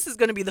Cowboys. This is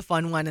going to be the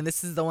fun one, and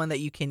this is the one that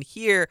you can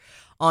hear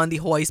on the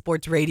Hawaii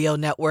Sports Radio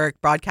Network.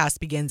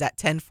 Broadcast begins at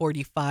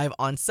 10:45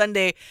 on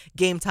Sunday.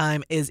 Game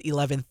time is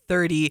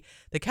 11:30.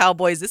 The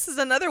Cowboys, this is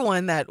another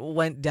one that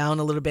went down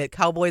a little bit.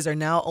 Cowboys are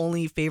now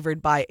only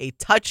favored by a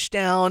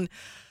touchdown.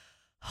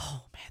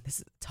 Oh, man, this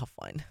is a tough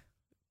one.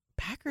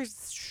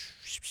 Packers...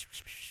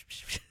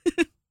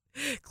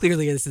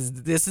 Clearly, this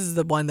is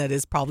the one that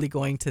is probably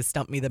going to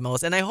stump me the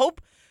most. And I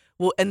hope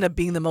will end up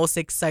being the most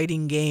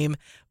exciting game.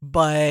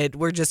 But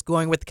we're just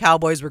going with the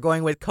Cowboys. We're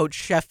going with Coach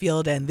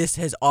Sheffield, and this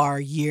is our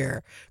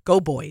year. Go,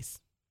 boys.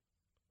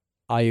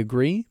 I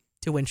agree.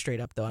 To win straight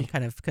up, though. I'm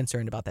kind of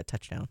concerned about that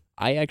touchdown.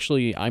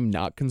 I'm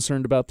not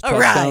concerned about the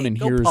touchdown, and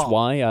here's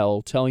why.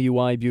 I'll tell you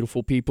why,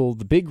 beautiful people.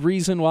 The big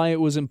reason why it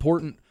was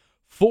important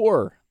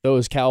for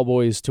those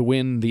Cowboys to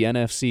win the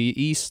NFC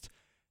East,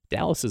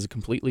 Dallas is a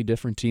completely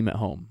different team at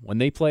home. When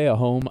they play at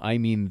home, I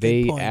mean,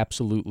 they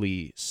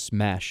absolutely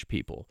smash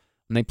people.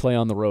 When they play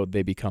on the road,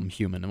 they become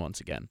human once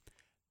again.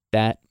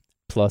 That,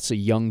 plus a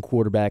young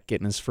quarterback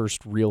getting his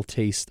first real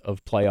taste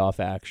of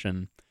playoff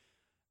action,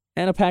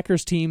 and a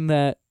Packers team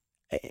that,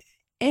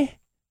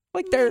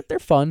 they're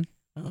fun,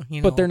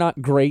 but they're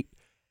not great.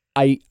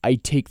 I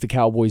take the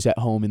Cowboys at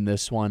home in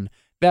this one.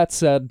 That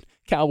said,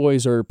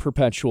 Cowboys are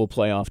perpetual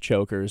playoff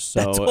chokers,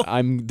 so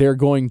they're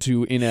going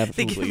to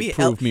inevitably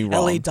prove me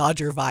wrong. LA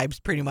Dodger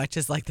vibes pretty much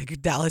is like the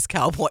Dallas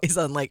Cowboys.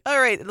 I'm like, all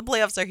right, the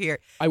playoffs are here.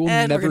 I will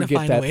never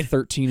get that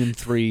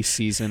 13-3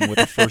 season with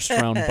a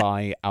first-round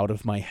bye out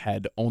of my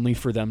head, only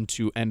for them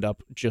to end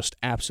up just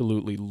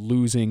absolutely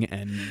losing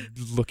and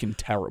looking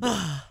terrible.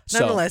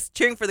 Nonetheless,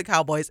 cheering for the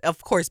Cowboys,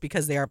 of course,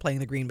 because they are playing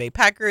the Green Bay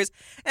Packers.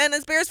 And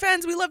as Bears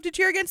fans, we love to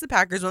cheer against the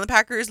Packers. When the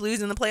Packers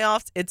lose in the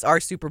playoffs, it's our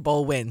Super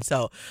Bowl win.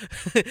 So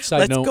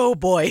let's go,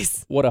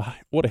 boys. What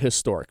a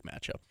historic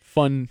matchup.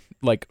 Fun,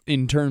 like,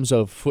 in terms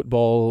of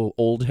football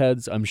old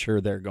heads, I'm sure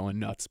they're going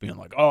nuts, being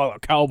like, oh, the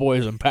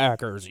Cowboys and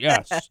Packers,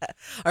 yes.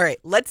 All right,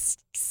 let's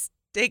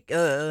put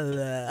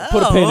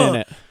a pin in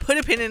it. Put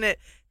a pin in it,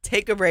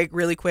 take a break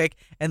really quick,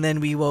 and then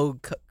we will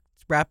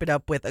wrap it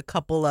up with a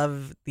couple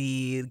of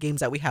the games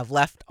that we have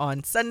left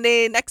on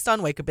Sunday, next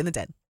on Wake Up in the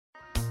Den.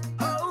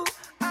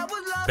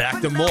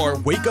 Back to more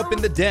Wake Up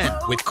in the Den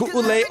with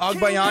Ku'ulei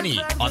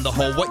Agbayani on the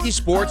Hawaii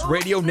Sports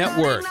Radio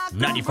Network,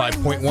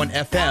 95.1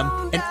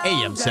 FM and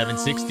AM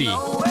 760.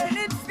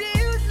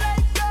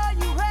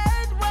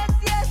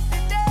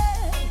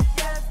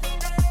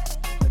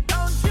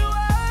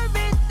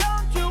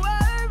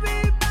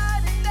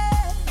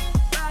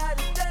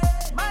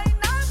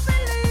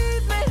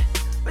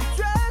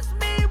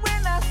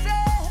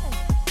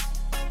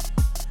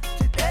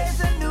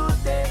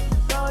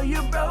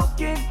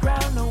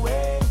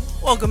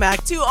 Welcome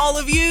back to all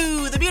of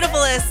you, the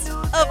beautifulest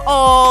of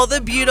all the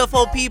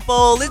beautiful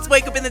people. Let's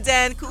wake up in the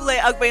den. Ku'ulei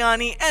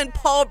Agbayani and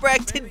Paul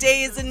Brecht.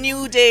 Today is a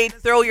new day.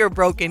 Throw your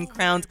broken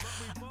crowns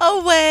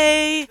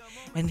away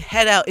and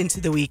head out into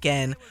the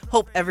weekend.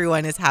 Hope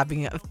everyone is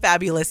having a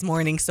fabulous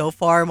morning so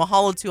far.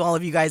 Mahalo to all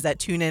of you guys that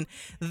tune in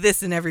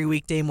this and every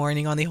weekday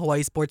morning on the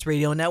Hawaii Sports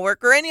Radio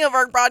Network or any of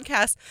our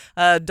broadcasts.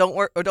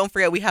 Don't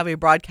forget we have a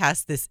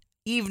broadcast this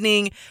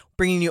evening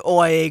bringing you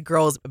OIA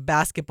girls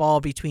basketball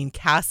between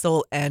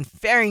Castle and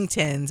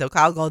Farrington. So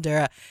Kyle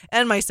Galdera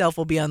and myself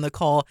will be on the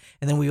call,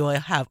 and then we will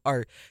have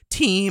our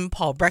team,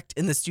 Paul Brecht,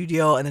 in the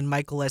studio, and then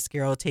Michael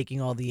Esquero taking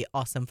all the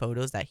awesome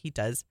photos that he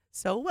does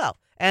so well.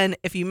 And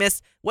if you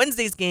miss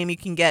Wednesday's game, you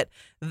can get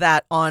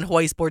that on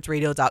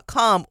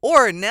hawaiisportsradio.com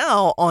or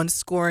now on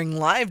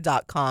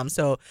scoringlive.com.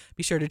 So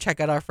be sure to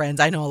check out our friends.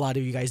 I know a lot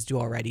of you guys do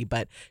already,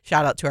 but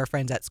shout out to our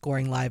friends at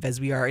Scoring Live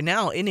as we are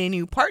now in a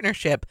new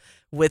partnership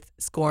with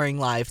Scoring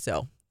Live.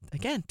 So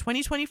again,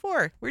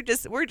 2024. We're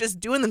just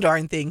doing the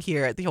darn thing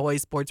here at the Hawaii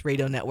Sports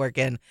Radio Network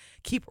and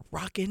keep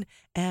rocking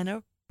and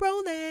a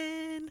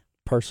rolling.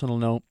 Personal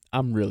note,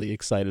 I'm really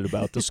excited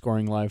about the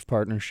Scoring Live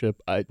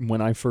partnership.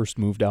 When I first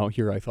moved out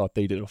here, I thought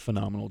they did a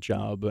phenomenal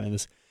job and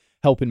it's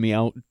helping me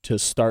out to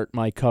start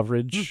my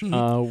coverage.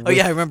 Oh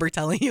yeah, I remember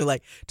telling you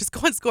like just go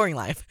on Scoring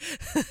Live.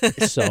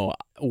 So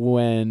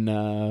when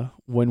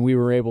we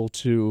were able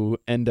to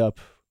end up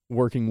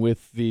working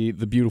with the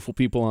beautiful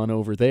people on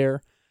over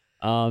there,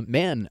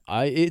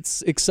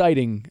 it's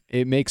exciting.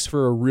 It makes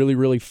for a really,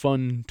 really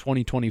fun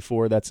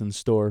 2024 that's in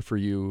store for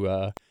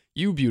you,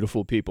 you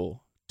beautiful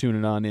people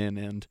tuning on in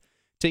and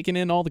taking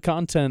in all the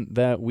content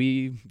that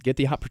we get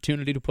the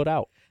opportunity to put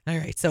out. All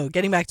right, so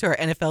getting back to our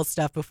NFL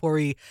stuff before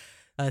we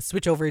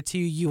switch over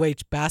to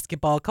UH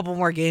basketball. A couple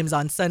more games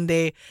on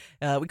Sunday.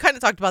 We kind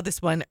of talked about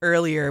this one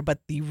earlier, but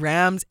the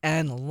Rams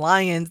and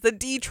Lions, the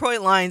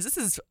Detroit Lions, this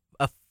is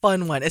a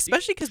fun one,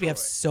 especially because we have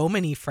so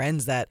many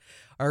friends that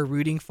are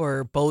rooting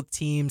for both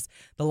teams.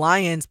 The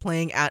Lions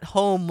playing at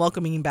home,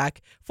 welcoming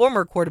back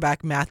former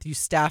quarterback Matthew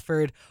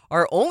Stafford,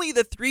 are only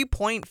the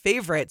 3-point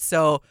favorite.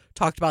 So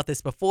talked about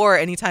this before.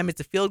 Anytime it's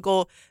a field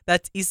goal,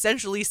 that's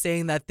essentially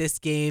saying that this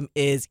game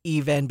is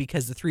even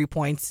because the 3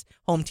 points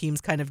home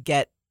teams kind of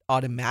get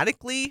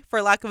automatically,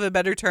 for lack of a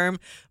better term,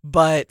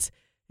 but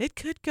it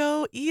could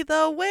go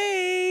either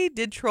way.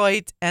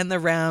 Detroit and the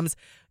Rams.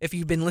 If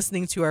you've been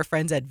listening to our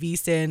friends at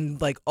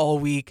VSiN like all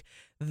week,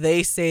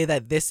 they say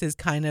that this is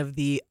kind of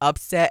the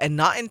upset, and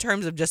not in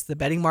terms of just the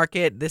betting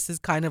market. This is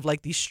kind of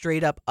like the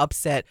straight up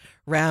upset.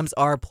 Rams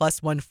are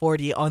plus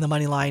 140 on the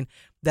money line.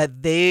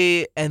 That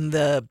they and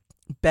the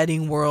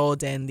betting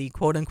world and the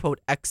quote unquote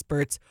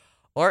experts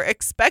are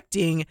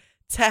expecting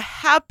to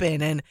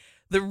happen. And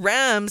the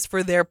Rams,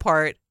 for their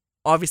part,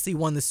 obviously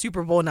won the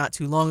Super Bowl not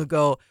too long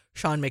ago.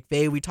 Sean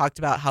McVay, we talked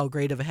about how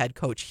great of a head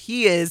coach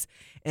he is.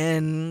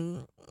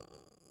 And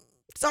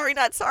sorry,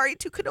 not sorry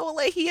to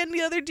Kanole and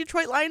the other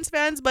Detroit Lions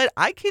fans, but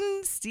I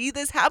can see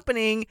this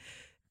happening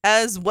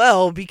as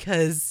well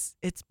because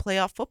it's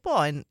playoff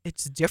football and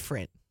it's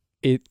different.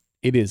 It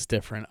is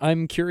different.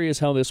 I'm curious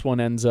how this one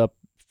ends up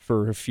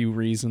for a few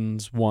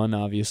reasons. One,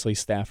 obviously,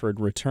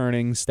 Stafford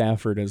returning.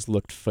 Stafford has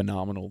looked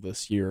phenomenal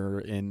this year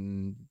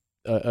in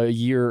a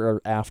year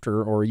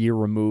after or a year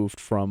removed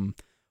from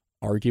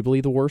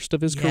arguably the worst of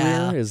his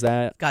career. Is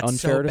that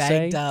unfair to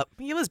say? Up.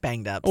 He was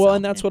banged up. Well,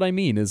 and that's what I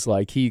mean is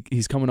like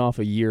he's coming off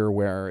a year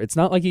where it's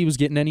not like he was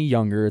getting any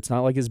younger. It's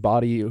not like his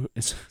body,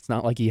 it's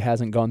not like he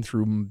hasn't gone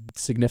through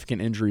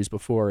significant injuries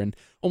before, and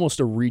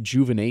almost a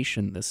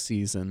rejuvenation this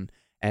season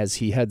as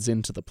he heads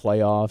into the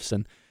playoffs.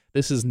 And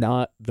this is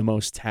not the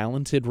most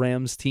talented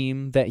Rams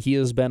team that he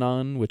has been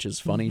on, which is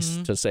funny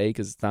to say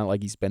because it's not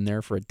like he's been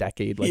there for a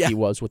decade like he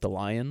was with the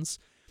Lions.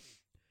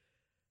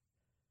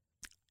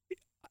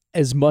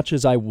 As much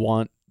as I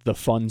want the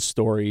fun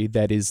story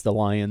that is the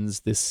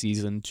Lions this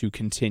season to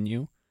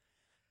continue,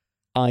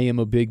 I am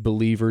a big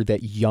believer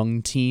that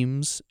young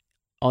teams,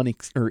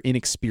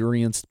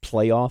 inexperienced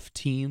playoff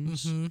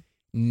teams,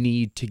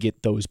 need to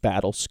get those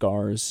battle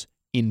scars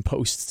in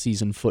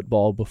postseason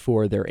football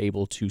before they're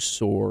able to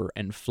soar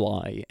and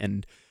fly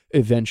and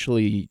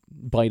eventually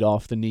bite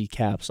off the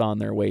kneecaps on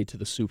their way to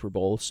the Super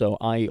Bowl. So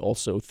I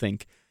also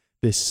think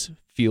this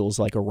feels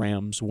like a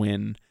Rams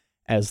win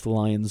as the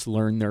Lions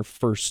learn their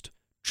first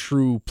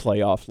true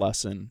playoff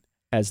lesson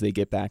as they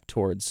get back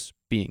towards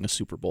being a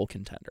Super Bowl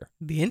contender.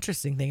 The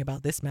interesting thing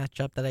about this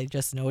matchup that I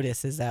just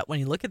noticed is that when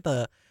you look at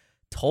the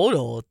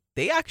total,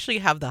 they actually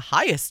have the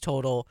highest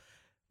total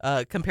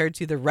compared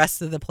to the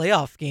rest of the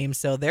playoff games.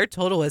 So their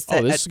total is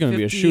set this is going to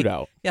be a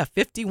shootout. Yeah,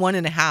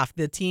 51.5.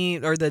 The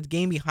team or the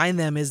game behind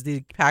them is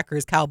the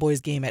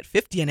Packers-Cowboys game at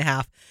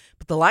 50.5.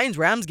 But the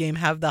Lions-Rams game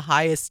have the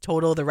highest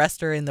total. The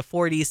rest are in the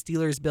 40s.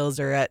 Steelers-Bills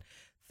are at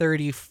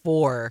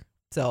 34.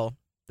 So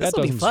this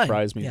will be fun. That doesn't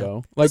surprise me,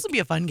 though. This will be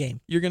a fun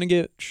game. You're going to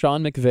get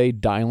Sean McVay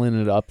dialing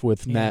it up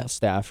with Matt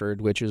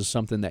Stafford, which is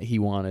something that he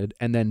wanted.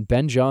 And then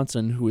Ben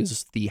Johnson, who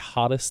is the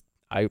hottest,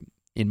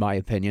 in my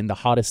opinion, the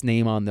hottest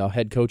name on the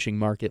head coaching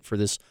market for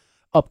this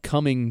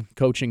upcoming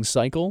coaching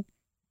cycle.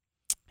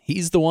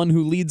 He's the one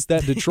who leads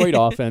that Detroit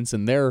offense,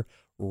 and they're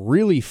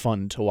really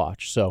fun to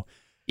watch. So,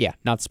 yeah,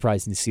 not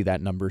surprising to see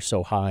that number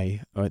so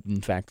high.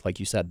 In fact,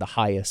 like you said, the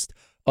highest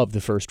of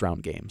the first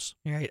round games.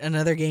 All right,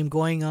 another game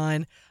going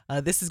on.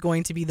 This is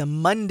going to be the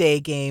Monday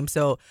game.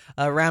 So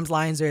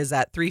Rams-Lions is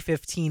at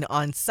 3:15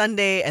 on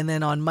Sunday, and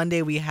then on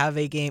Monday we have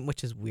a game,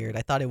 which is weird.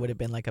 I thought it would have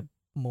been like a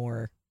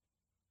more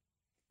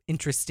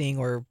interesting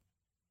or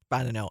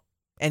I don't know.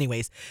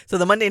 Anyways, so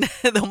the Monday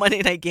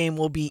night game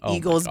will be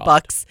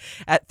Eagles-Bucks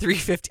at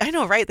 3:50. I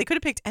know, right? They could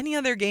have picked any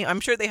other game.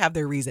 I'm sure they have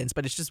their reasons,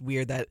 but it's just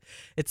weird that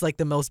it's like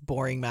the most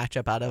boring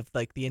matchup out of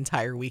like the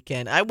entire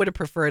weekend. I would have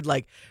preferred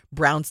like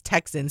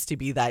Browns-Texans to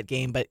be that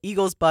game, but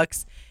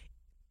Eagles-Bucks,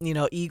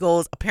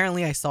 Eagles,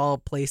 apparently I saw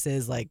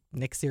places like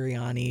Nick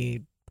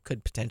Sirianni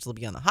could potentially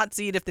be on the hot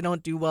seat if they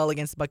don't do well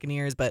against the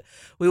Buccaneers, but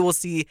we will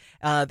see.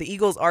 The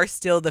Eagles are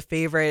still the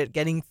favorite,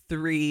 giving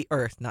 3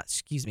 to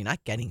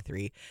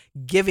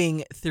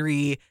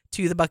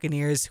the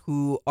Buccaneers,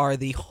 who are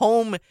the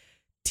home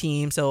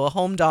team. So a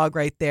home dog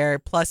right there,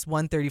 plus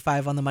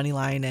 135 on the money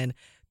line, and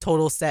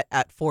total set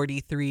at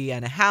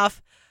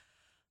 43.5.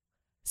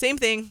 Same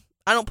thing.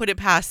 I don't put it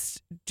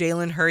past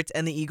Jalen Hurts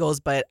and the Eagles,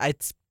 but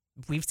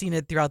we've seen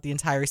it throughout the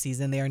entire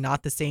season. They are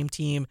not the same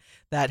team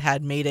that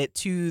had made it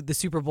to the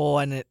Super Bowl,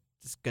 and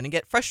it's going to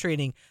get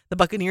frustrating. The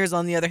Buccaneers,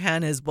 on the other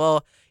hand, as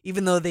well,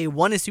 even though they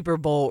won a Super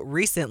Bowl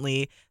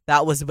recently,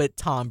 that was with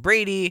Tom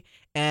Brady,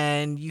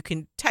 and you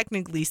can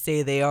technically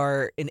say they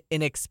are an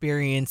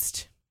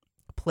inexperienced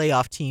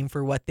playoff team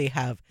for what they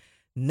have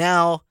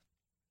now.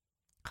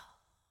 Oh,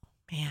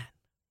 man.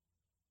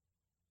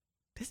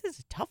 This is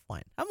a tough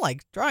one. I'm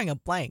like drawing a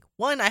blank.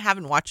 One, I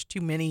haven't watched too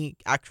many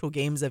actual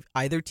games of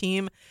either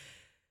team.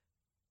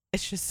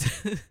 It's just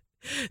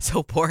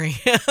so boring.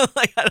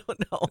 Like, I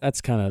don't know.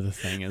 That's kind of the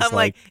thing. It's I'm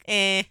like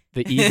eh.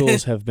 The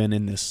Eagles have been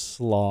in this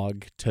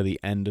slog to the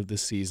end of the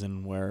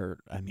season where,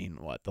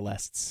 the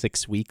last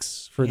 6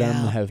 weeks for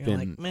them have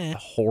been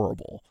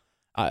horrible.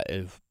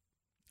 I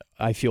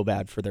feel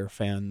bad for their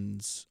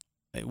fans,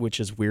 which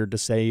is weird to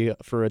say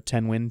for a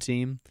 10-win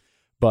team.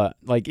 But,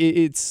 like,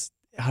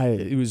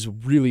 it was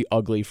really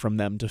ugly from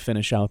them to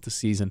finish out the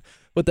season.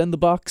 But then the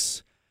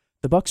Bucs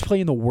play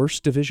in the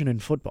worst division in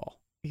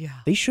football. Yeah.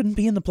 They shouldn't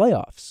be in the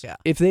playoffs. Yeah.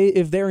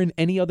 If they're in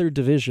any other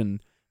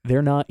division,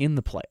 they're not in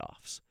the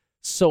playoffs.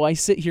 So I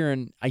sit here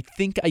and I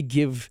think I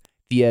give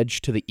the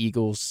edge to the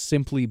Eagles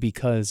simply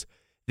because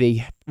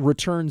they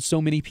returned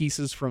so many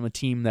pieces from a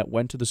team that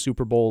went to the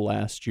Super Bowl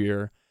last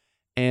year.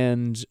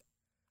 And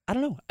I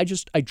don't know.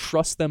 I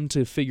trust them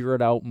to figure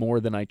it out more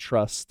than I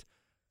trust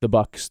the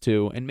Bucs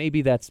too, and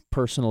maybe that's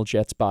personal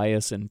Jets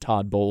bias and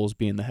Todd Bowles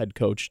being the head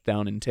coach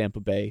down in Tampa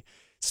Bay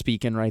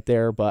speaking right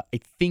there, but I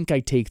think I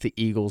take the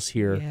Eagles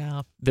here.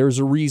 Yeah. There's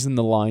a reason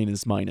the line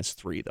is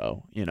 -3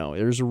 though.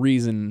 There's a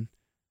reason.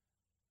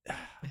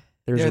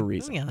 There's a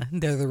reason. Yeah,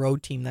 they're the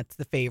road team that's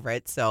the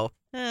favorite, so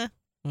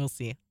we'll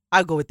see.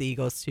 I'll go with the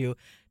Eagles too,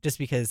 just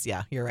because,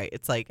 yeah, you're right.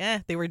 It's like,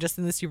 they were just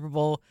in the Super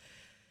Bowl.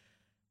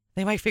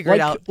 They might figure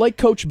it out. Like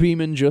Coach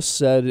Beeman just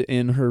said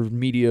in her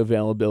media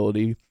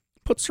availability,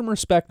 put some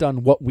respect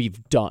on what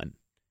we've done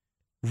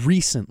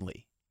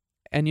recently.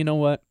 And you know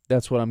what?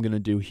 That's what I'm going to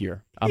do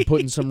here. I'm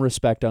putting some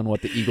respect on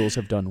what the Eagles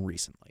have done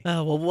recently.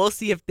 Well, we'll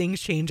see if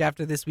things change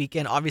after this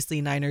weekend. Obviously,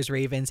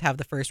 Niners-Ravens have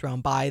the first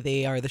round bye.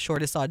 They are the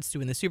shortest odds to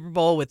win the Super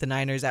Bowl, with the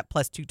Niners at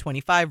plus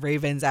 225,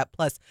 Ravens at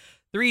plus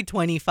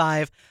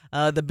 325.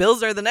 The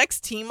Bills are the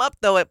next team up,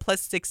 though, at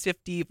plus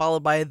 650,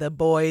 followed by the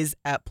Boys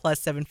at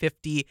plus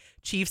 750,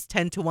 Chiefs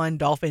 10-1,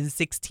 Dolphins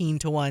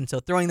 16-1. So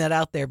throwing that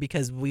out there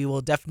because we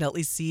will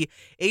definitely see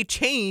a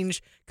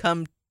change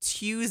come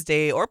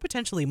Tuesday or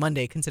potentially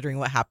Monday, considering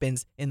what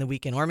happens in the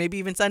weekend, or maybe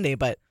even Sunday.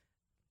 But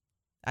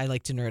I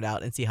like to nerd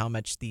out and see how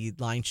much the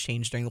lines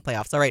change during the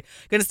playoffs. All right,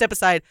 going to step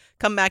aside,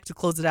 come back to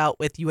close it out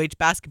with UH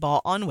basketball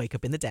on Wake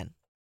Up in the Den.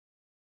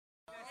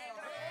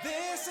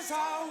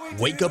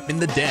 Wake Up in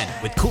the Den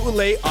with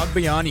Ku'ulei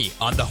Agbayani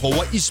on the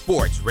Hawaii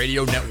Sports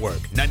Radio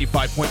Network,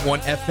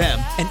 95.1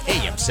 FM and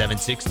AM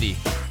 760.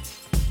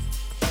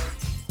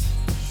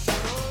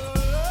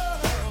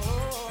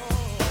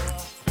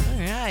 All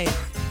right.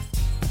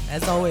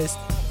 As always,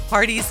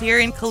 parties here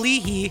in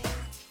Kalihi,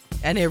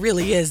 and it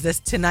really is this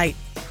tonight.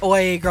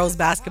 OIA girls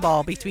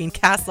basketball between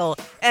Castle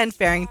and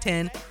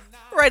Farrington,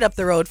 right up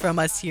the road from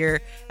us here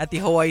at the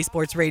Hawaii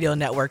Sports Radio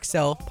Network.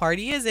 So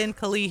party is in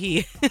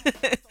Kalihi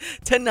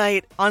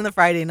tonight on the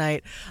Friday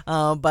night.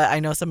 But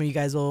I know some of you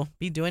guys will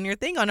be doing your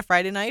thing on a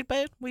Friday night,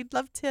 but we'd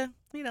love to,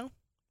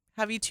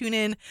 have you tune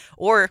in,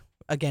 or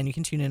again, you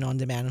can tune in on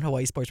demand on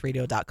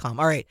hawaiisportsradio.com.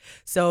 All right.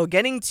 So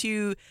getting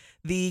to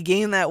the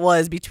game that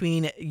was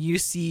between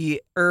UC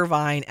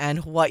Irvine and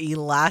Hawaii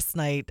last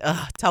night.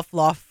 Tough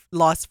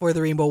loss for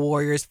the Rainbow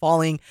Warriors,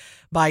 falling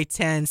by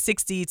 10,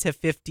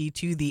 60-50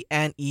 to the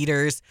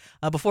Anteaters.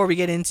 Before we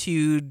get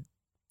into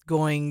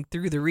going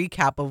through the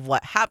recap of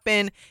what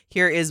happened,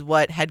 here is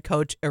what head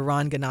coach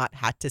Eran Ganat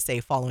had to say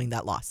following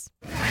that loss.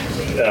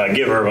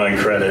 Give Irvine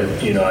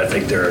credit. I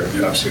think they're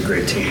obviously a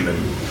great team, and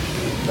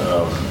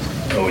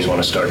always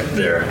want to start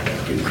there.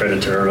 Give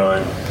credit to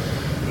Irvine.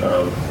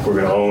 We're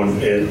going to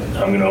own it.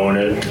 I'm going to own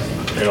it.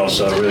 And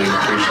also, I really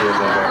appreciate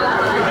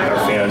our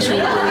fans who are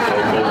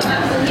very vocal.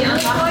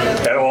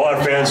 And all our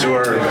fans who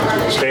are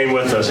staying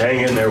with us,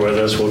 hang in there with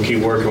us. We'll keep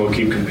working. We'll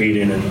keep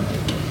competing. And,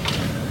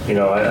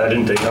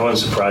 I wasn't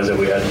surprised that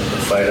we had a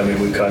fight. I mean,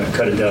 we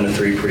cut it down to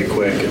 3 pretty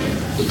quick, and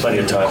with plenty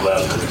of time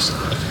left.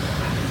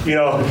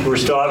 We're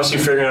still obviously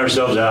figuring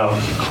ourselves out.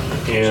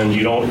 And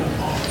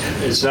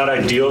it's not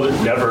ideal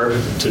never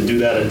to do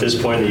that at this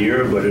point in the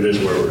year, but it is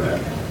where we're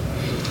at.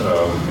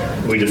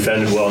 We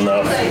defended well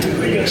enough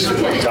against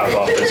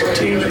top offensive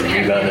teams.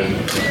 We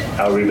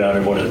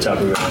out-rebounded one of the top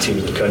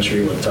teams in the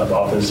country, one of the top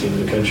offensive teams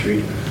in the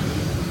country.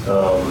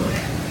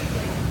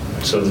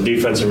 So the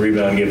defensive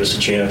rebound gave us a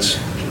chance.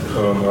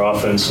 Our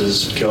offense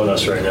is killing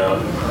us right now.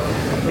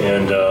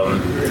 And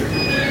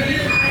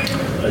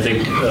I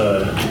think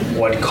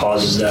what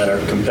causes that, our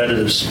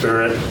competitive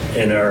spirit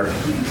and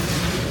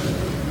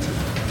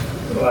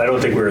I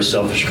don't think we're a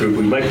selfish group.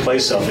 We might play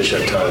selfish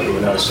at times, but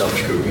we're not a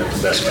selfish group. We got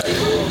the best guys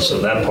in the world. So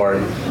that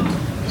part,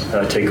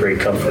 I take great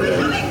comfort in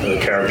the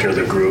character of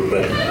the group.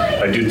 But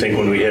I do think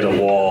when we hit a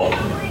wall,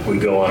 we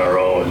go on our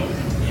own.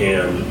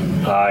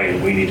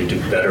 And we need to do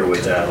better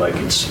with that. Like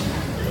it's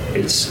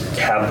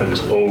happens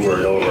over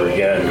and over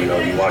again. You know,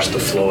 you watch the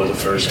flow of the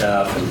first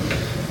half and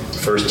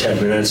first 10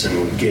 minutes and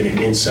we're getting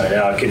inside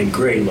out, getting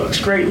great looks.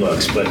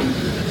 But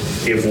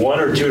if one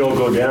or two don't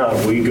go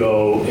down, we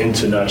go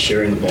into not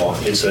sharing the ball.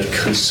 It's a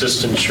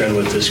consistent trend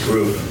with this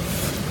group,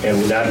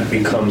 and that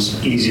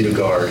becomes easy to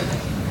guard.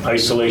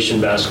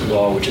 Isolation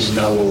basketball, which is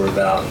not what we're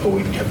about, but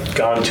we have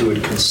gone to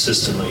it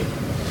consistently.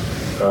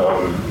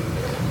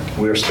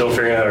 We're still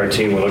figuring out our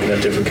team. We're looking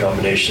at different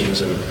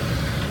combinations, and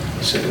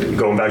so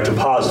going back to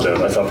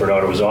positive, I thought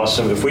Bernardo was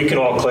awesome. If we can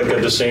all click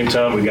at the same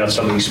time, we got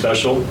something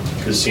special,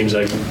 because it seems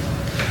like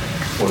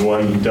when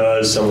one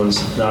does,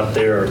 someone's not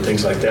there or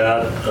things like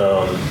that.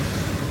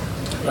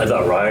 I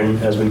thought Ryan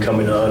has been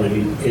coming on, and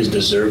he is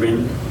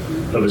deserving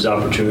of his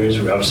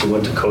opportunities. We obviously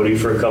went to Cody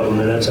for a couple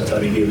minutes. I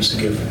thought he gave us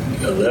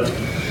a lift.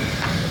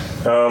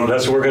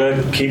 That's what we're going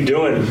to keep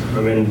doing.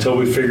 I mean, until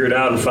we figure it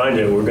out and find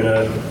it, we're going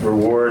to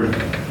reward,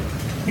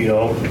 you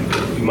know,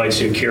 you might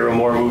see Akira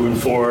more moving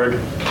forward.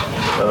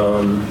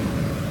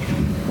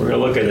 We're going to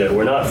look at it.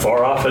 We're not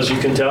far off, as you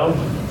can tell,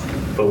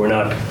 but we're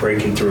not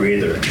breaking through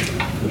either.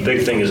 The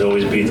big thing is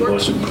always be the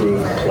most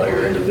improved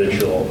player,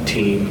 individual,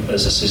 team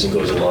as the season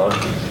goes along.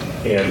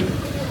 And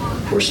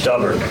we're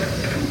stubborn,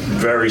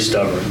 very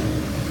stubborn.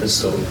 It's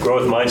the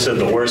growth mindset.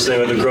 The worst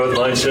thing with the growth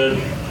mindset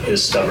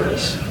is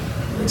stubbornness.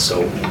 And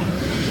so,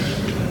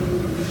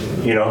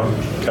 you know,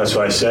 that's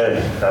why I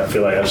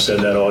feel like I've said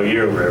that all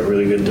year. We're a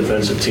really good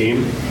defensive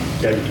team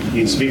that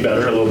needs to be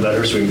better, a little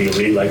better, so we can be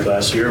elite like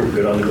last year. We're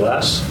good on the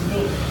glass.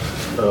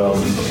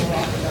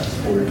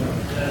 We're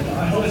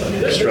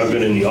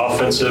struggling in the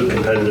offensive,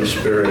 competitive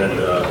spirit, and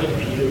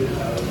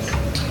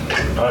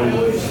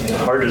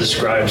hard to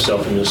describe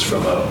selfishness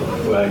from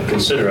what I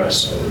consider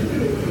us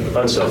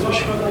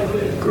unselfish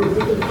group.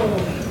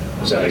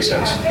 Does that make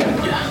sense?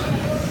 Yeah.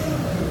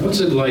 What's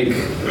it like?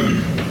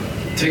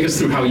 Take us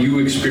through how you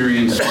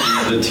experienced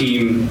the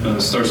team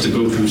starts to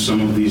go through some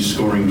of these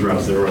scoring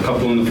droughts. There were a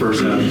couple in the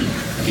first half.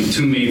 I think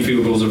 2 made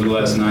field goals over the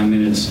last 9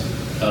 minutes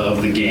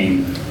of the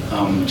game.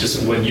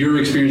 Just what you're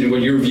experiencing,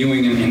 what you're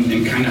viewing,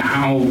 and kind of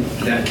how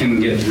that can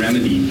get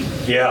remedied.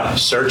 Yeah,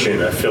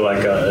 searching. I feel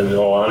like, in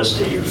all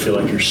honesty, you feel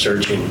like you're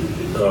searching.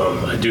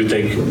 I do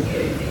think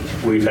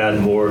we've had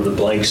more of the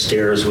blank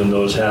stares when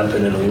those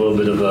happen, and a little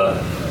bit of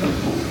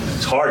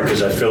it's hard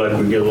because I feel like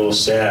we get a little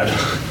sad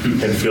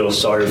and feel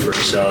sorry for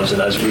ourselves,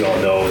 and as we all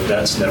know,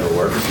 that's never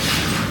worked.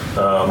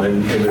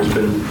 And there's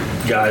been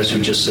guys who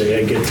just say,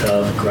 hey, get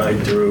tough,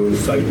 grind through,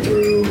 fight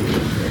through.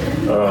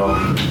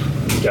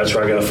 That's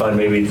where I got to find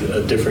maybe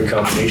a different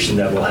combination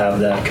that will have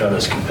that kind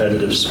of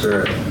competitive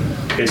spirit.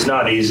 It's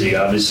not easy,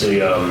 obviously.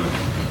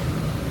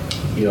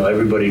 You know,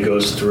 everybody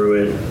goes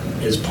through it.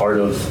 It's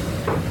part of,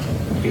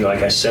 you know,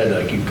 like I said,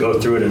 like you go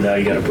through it and now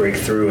you got to break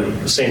through. And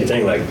the same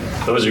thing, like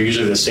those are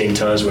usually the same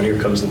times when here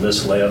comes the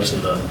missed layups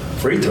and the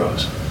free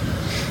throws.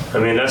 I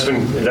mean,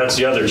 that's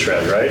the other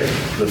trend, right?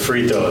 The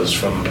free throws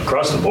from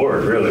across the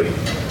board, really.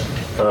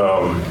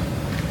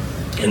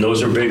 And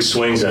those are big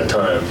swings at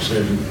times.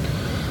 And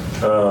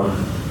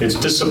it's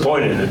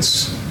disappointing.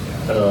 It's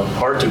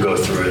hard to go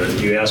through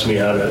it. You ask me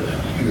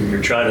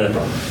you're trying to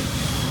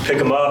pick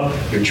them up.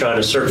 You're trying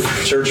to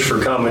search for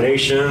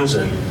combinations,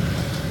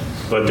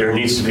 but there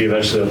needs to be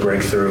eventually a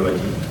breakthrough.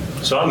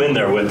 And so I'm in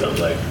there with them.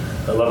 Like,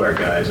 I love our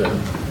guys. And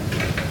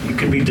you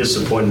can be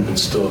disappointed and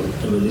still,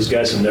 I mean, these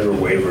guys have never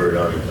wavered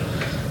on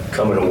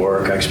coming to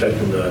work. I expect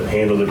them to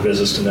handle their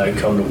business tonight,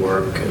 come to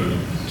work and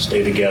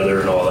stay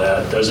together and all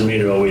that. Doesn't mean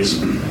it always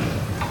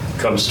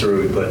comes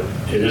through, but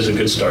it is a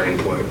good starting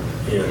point.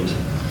 And,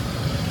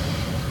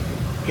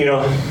 you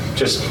know,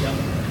 just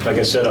like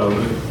I said,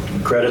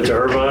 credit to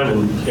Irvine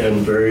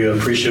and very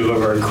appreciative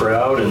of our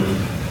crowd. And,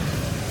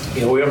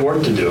 you know, we have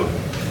work to do,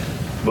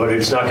 but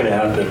it's not going to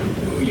happen.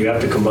 You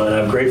have to combine. I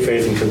have great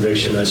faith and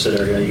conviction. I said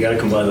earlier, you got to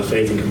combine the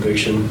faith and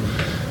conviction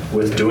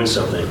with doing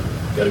something.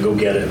 You got to go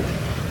get it,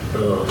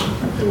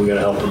 and we got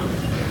to help them.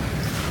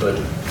 But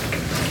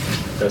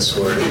that's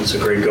where it's a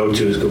great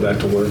go-to is go back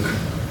to work.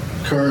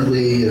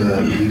 Currently,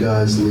 you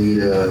guys lead,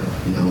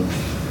 you know,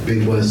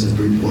 Big West in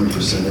three-point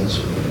percentage,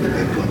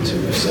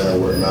 8.2% or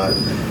whatnot.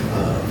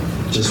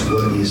 Just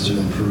what needs to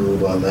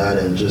improve on that,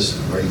 and just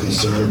are you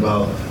concerned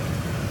about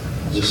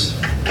just?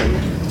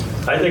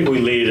 I think we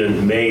lead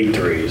in made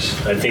threes.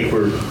 I think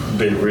we've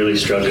been really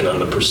struggling on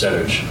the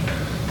percentage.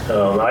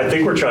 I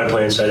think we're trying to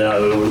play inside out.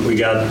 We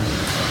got,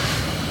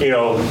 you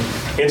know,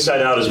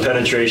 inside out is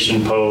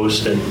penetration,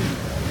 post, and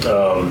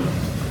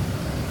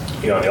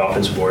you know, on the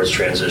offensive boards,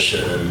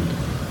 transition. And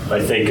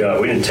I think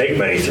we didn't take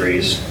many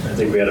threes. I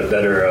think we had a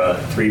better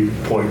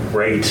three-point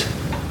rate.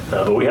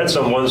 But we had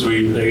some ones I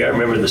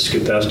remember the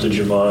skip pass to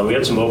Javon. We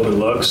had some open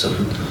looks, and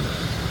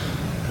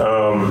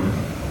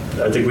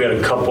I think we had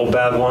a couple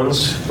bad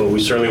ones, but we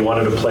certainly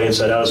wanted to play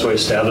inside out. That's why we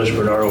established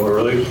Bernardo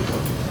early.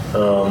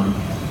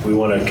 We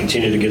want to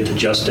continue to get to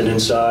Justin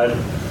inside.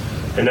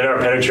 And then our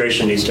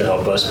penetration needs to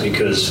help us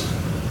because,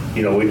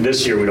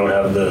 this year we don't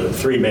have the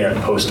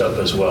 3-man post up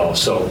as well.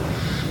 So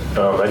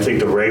I think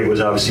the rate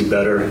was obviously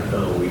better.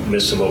 We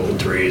missed some open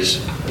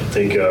threes. I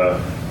think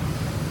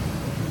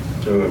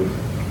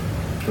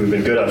we've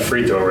been good on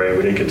free throw rate.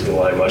 We didn't get to the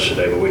line much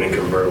today, but we didn't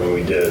convert when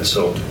we did.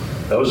 So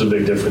that was a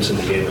big difference in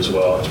the game as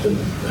well. It's been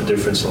a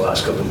difference in the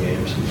last couple of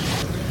games.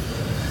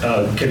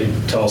 Can you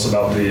tell us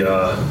about the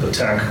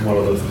attack, one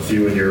of the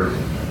few in your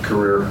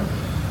career,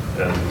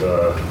 and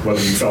whether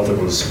you felt it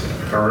was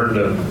earned,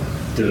 and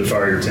did it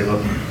fire your team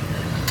up?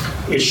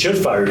 It should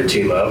fire your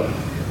team up.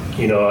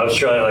 I was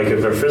trying,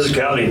 if our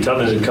physicality and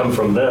toughness had come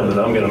from them, then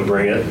I'm going to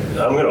bring it.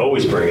 I'm going to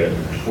always bring it.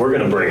 We're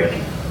going to bring it.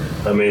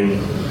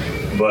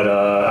 But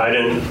I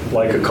didn't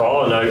like a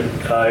call, and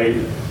I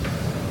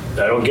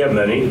don't get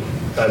many.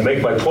 I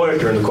make my point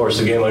during the course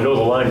of the game. I know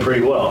the line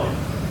pretty well.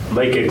 I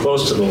might get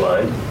close to the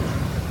line,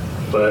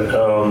 but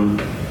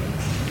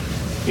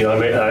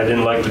I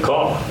didn't like the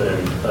call,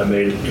 and I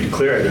made it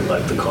clear I didn't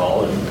like the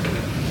call, and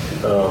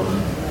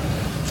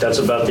that's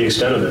about the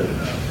extent of it.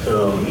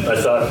 I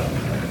thought,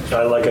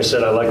 like I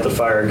said, I liked the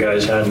fire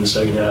guys had in the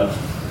second half.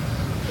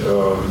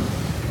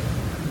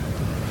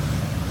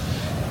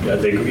 I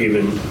think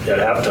even at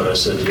halftime I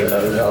said,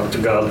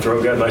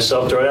 I'll get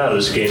myself thrown out of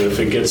this game if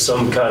it gets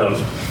some kind of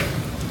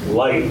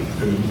light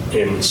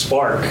and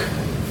spark.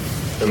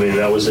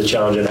 That was the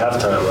challenge at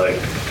halftime.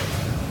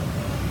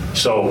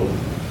 So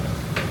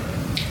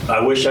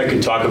I wish I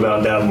could talk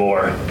about that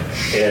more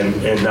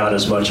and not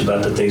as much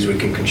about the things we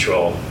can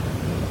control.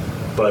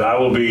 But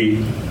I'll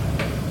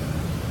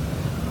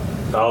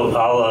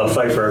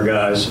fight for our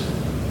guys.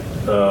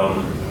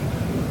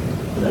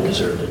 And I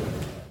deserved it.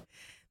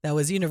 That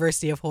was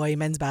University of Hawaii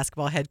men's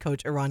basketball head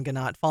coach Eran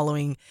Ganot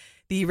following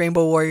the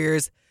Rainbow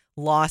Warriors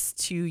loss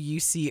to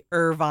UC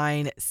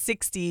Irvine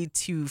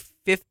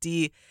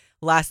 60-50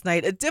 last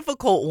night. A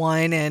difficult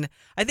one, and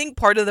I think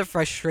part of the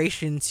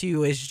frustration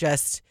too is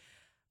just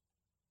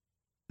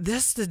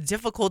the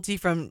difficulty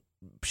from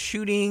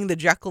shooting the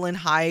Jekyll and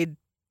Hyde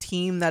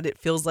team that it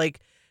feels like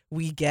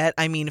we get.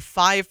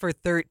 5 for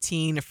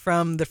 13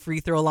 from the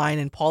free throw line,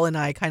 and Paul and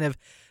I kind of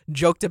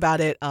joked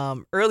about it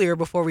earlier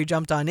before we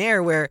jumped on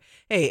air where,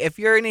 hey, if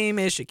your name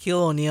is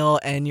Shaquille O'Neal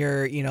and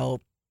you're,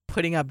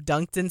 putting up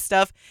dunks and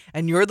stuff,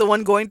 and you're the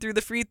one going through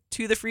the free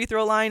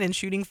throw line and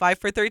shooting 5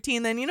 for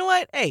 13, then you know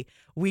what? Hey,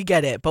 we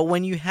get it. But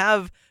when you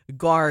have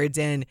guards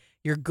and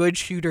your good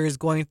shooters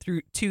going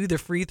through to the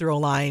free throw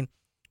line,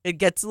 it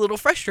gets a little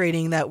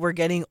frustrating that we're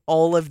getting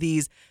all of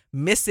these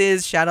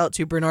misses. Shout out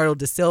to Bernardo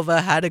da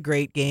Silva, had a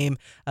great game,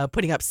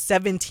 putting up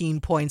 17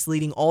 points,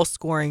 leading all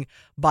scoring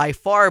by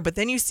far. But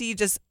then you see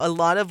just a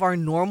lot of our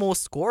normal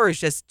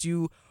scorers just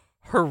do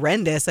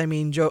horrendous.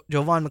 Jovan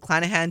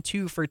McClanahan,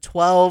 2 for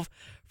 12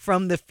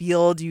 from the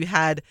field. You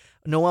had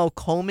Noel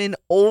Coleman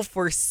 0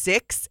 for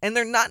 6, and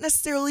they're not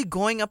necessarily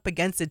going up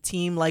against a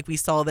team like we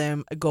saw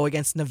them go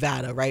against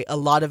Nevada, right? A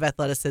lot of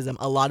athleticism,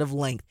 a lot of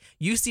length.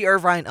 UC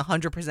Irvine,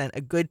 100%,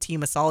 a good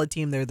team, a solid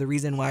team. They're the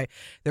reason why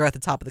they're at the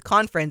top of the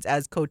conference,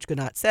 as Coach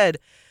Ganot said,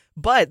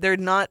 but they're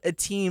not a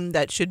team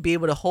that should be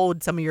able to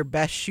hold some of your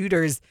best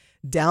shooters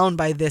down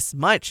by this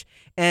much.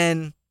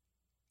 And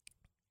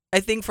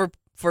I think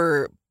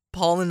for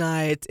Paul and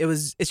I,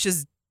 it's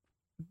just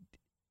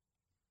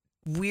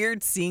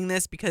weird seeing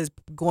this because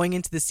going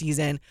into the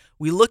season,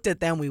 we looked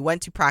at them, we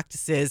went to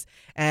practices,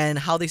 and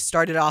how they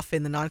started off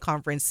in the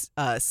non-conference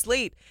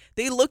slate.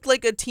 They looked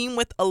like a team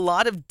with a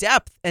lot of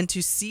depth, and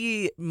to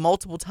see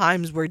multiple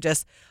times where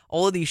just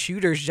all of these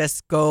shooters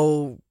just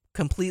go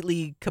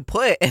completely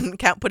kaput and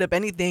can't put up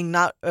anything,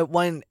 not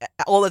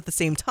all at the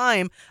same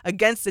time,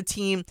 against a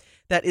team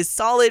that is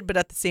solid, but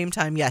at the same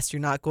time, yes,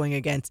 you're not going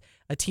against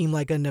a team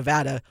like a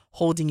Nevada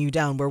holding you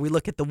down. Where we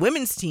look at the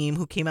women's team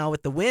who came out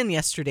with the win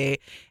yesterday,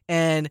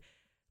 and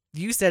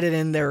you said it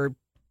in the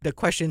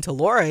question to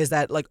Laura, is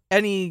that at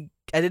any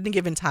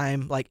given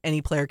time,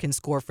 any player can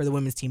score for the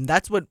women's team.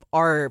 That's what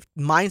our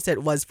mindset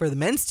was for the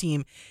men's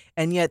team,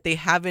 and yet they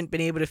haven't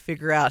been able to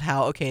figure out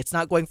how, okay, it's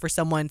not going for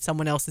someone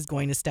else is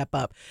going to step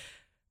up.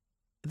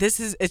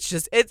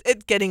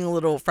 It's getting a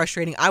little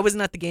frustrating. I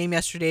wasn't at the game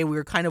yesterday. We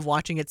were kind of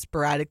watching it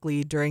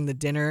sporadically during the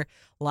dinner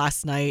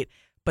last night,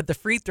 but the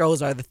free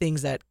throws are the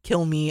things that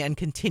kill me and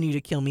continue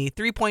to kill me.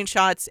 3-point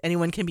shots,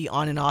 anyone can be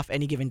on and off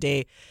any given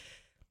day,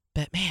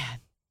 but man,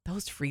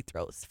 those free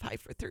throws,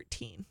 5 for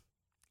 13.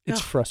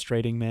 It's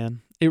frustrating,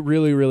 man. It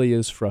really, really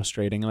is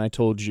frustrating. And I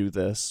told you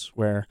this,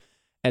 where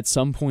at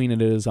some point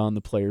it is on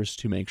the players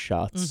to make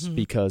shots,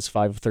 because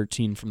 5 of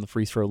 13 from the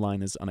free throw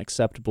line is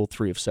unacceptable.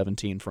 3 of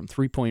 17 from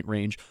 3-point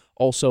range,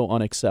 also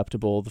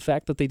unacceptable. The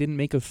fact that they didn't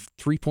make a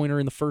 3-pointer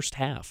in the first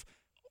half,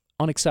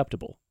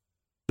 unacceptable.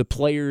 The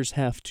players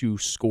have to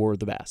score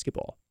the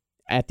basketball.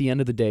 At the end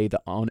of the day, the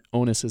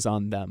onus is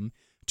on them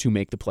to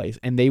make the plays,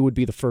 and they would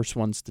be the first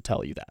ones to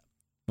tell you that.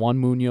 Juan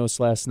Munoz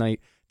last night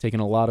taking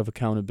a lot of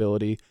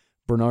accountability.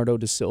 Bernardo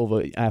da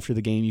Silva, after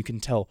the game, you can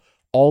tell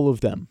All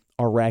of them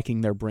are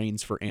racking their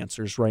brains for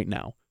answers right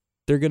now.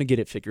 They're going to get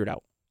it figured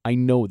out. I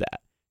know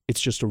that.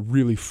 It's just a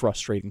really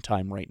frustrating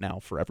time right now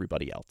for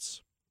everybody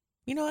else.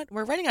 You know what?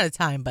 We're running out of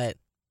time, but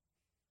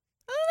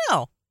I don't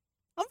know.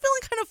 I'm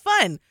feeling kind of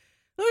fun.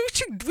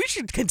 We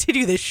should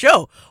continue this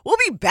show. We'll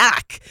be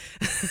back.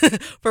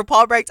 For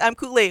Paul Brecht, I'm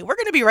Kool-Aid. We're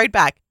going to be right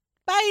back.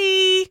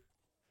 Bye.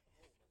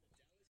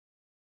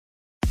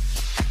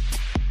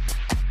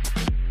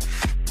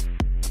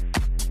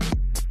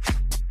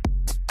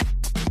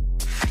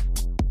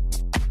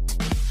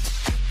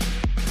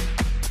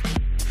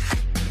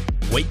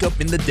 Wake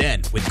up in the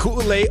den with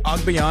Kool-Aid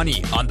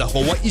Agbayani on the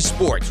Hawaii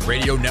Sports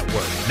Radio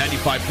Network,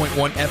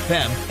 95.1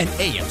 FM and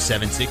AM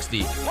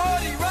 760.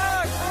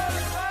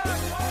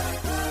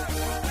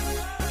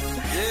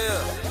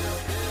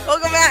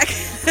 Welcome back.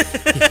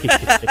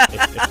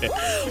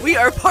 We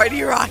are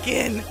party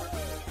rocking.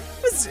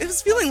 It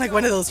was feeling like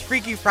one of those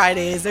Freaky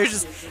Fridays. There's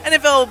just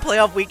NFL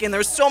playoff weekend.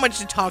 There's so much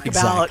to talk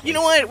about. You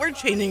know what? We're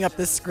changing up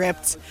the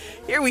script.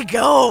 Here we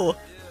go.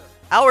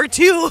 Hour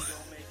 2.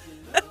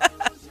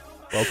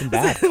 Welcome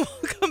back.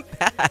 Welcome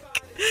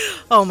back.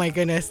 Oh my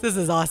goodness. This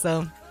is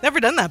awesome. Never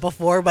done that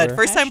before, but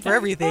first time for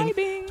everything.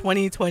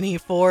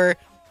 2024.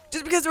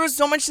 Just because there was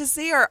so much to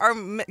say, our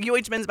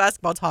UH men's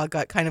basketball talk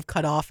got kind of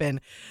cut off,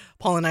 and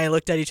Paul and I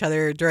looked at each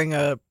other during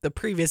the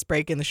previous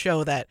break in the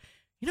show that,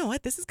 you know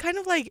what, this is kind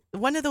of like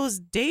one of those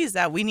days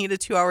that we need a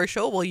 2-hour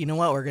show. Well, you know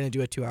what, we're going to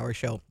do a 2-hour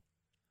show.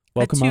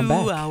 Welcome on back.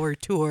 A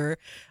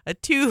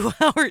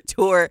 2-hour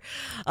tour.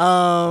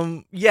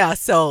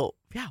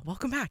 Yeah,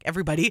 welcome back,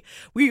 everybody.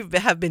 We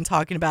have been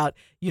talking about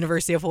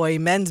University of Hawaii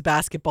men's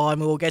basketball, and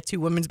we will get to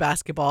women's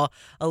basketball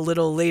a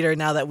little later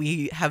now that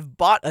we have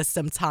bought us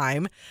some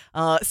time.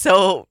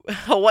 So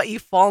Hawaii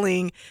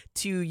falling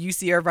to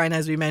UC Irvine,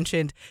 as we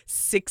mentioned,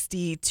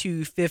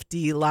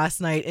 60-50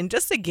 last night, and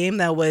just a game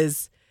that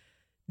was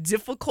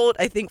difficult,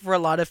 I think, for a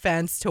lot of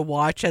fans to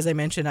watch. As I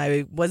mentioned,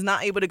 I was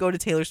not able to go to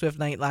Taylor Swift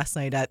night last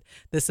night at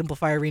the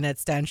Simplify Arena at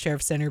Stan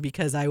Sheriff Center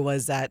because I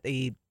was at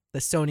the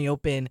Sony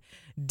Open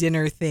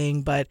dinner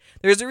thing, but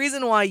there's a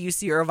reason why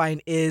UC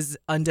Irvine is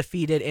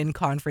undefeated in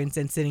conference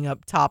and sitting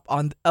up top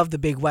of the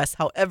Big West.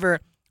 However,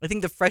 I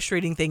think the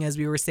frustrating thing, as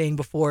we were saying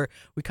before,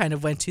 we kind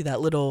of went to that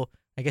little,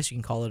 I guess you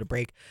can call it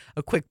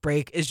a quick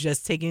break, is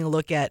just taking a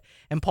look at,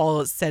 and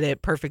Paul said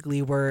it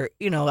perfectly, where,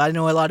 you know, I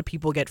know a lot of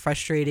people get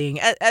frustrating,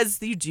 as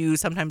you do,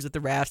 sometimes with the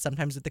refs,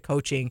 sometimes with the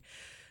coaching,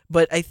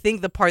 but I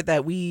think the part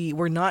that we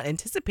were not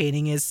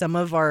anticipating is some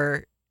of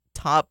our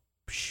top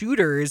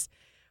shooters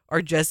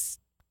are just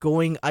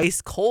going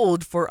ice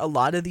cold for a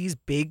lot of these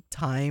big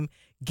time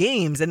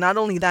games. And not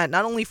only that,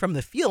 not only from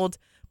the field,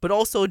 but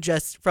also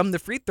just from the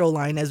free throw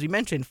line, as we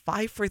mentioned,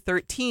 5 for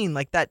 13.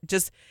 Like, that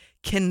just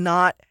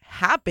cannot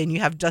happen.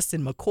 You have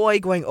Justin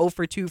McCoy going 0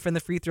 for 2 from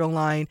the free throw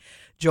line,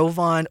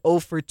 Jovan 0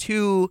 for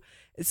 2.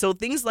 So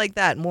things like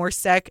that.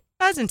 Morsek,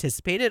 as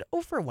anticipated,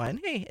 0 for 1.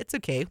 Hey, it's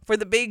okay. For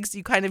the bigs,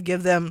 you kind of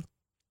give them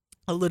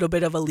a little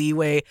bit of a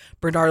leeway.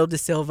 Bernardo da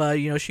Silva,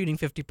 you know, shooting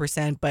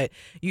 50%, but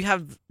you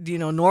have, you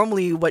know,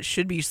 normally what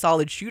should be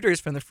solid shooters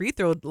from the free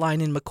throw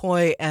line in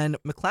McCoy and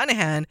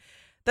McClanahan.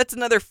 That's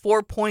another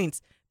 4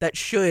 points that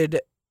should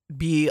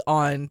be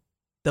on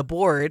the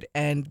board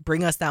and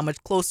bring us that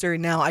much closer.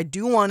 Now, I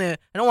don't want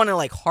to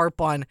like harp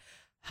on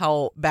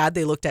how bad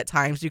they looked at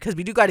times, because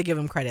we do got to give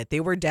them credit. They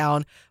were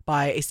down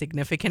by a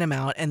significant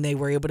amount and they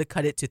were able to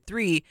cut it to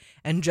 3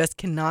 and just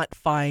cannot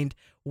find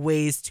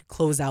ways to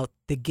close out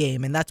the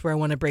game. And that's where I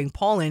want to bring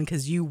Paul in,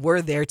 because you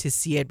were there to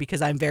see it,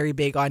 because I'm very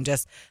big on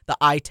just the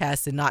eye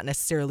test and not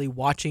necessarily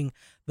watching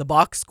the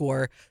box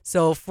score.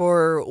 So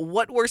for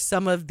what were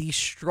some of the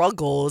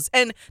struggles,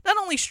 and not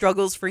only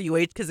struggles for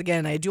UH, because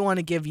again, I do want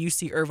to give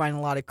UC Irvine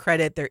a lot of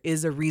credit. There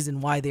is a reason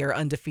why they are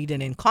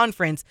undefeated in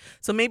conference.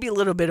 So maybe a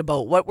little bit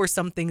about what were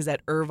some things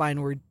that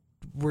Irvine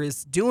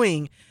was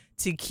doing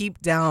to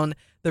keep down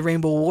the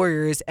Rainbow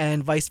Warriors,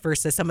 and vice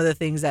versa, some of the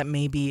things that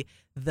maybe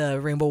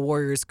the Rainbow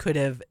Warriors could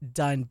have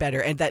done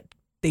better and that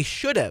they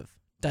should have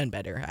done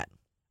better at.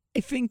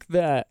 I think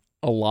that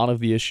a lot of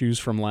the issues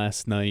from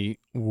last night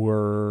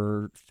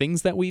were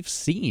things that we've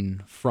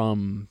seen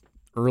from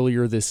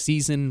earlier this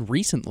season,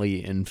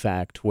 recently, in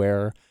fact,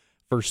 where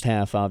first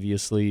half,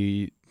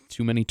 obviously,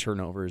 too many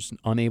turnovers,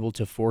 unable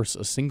to force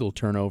a single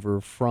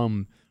turnover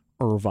from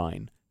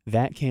Irvine.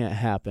 That can't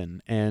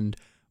happen. And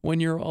when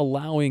you're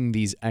allowing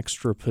these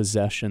extra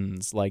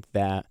possessions like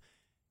that,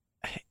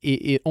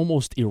 it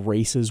almost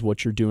erases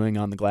what you're doing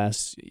on the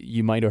glass.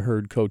 You might have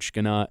heard Coach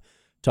Ganot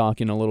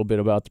talking a little bit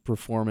about the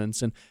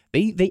performance, and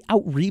they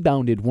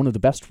out-rebounded one of the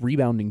best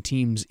rebounding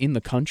teams in the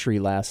country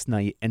last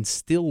night and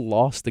still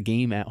lost the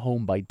game at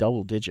home by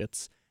double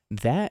digits.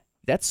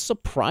 That's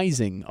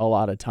surprising a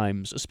lot of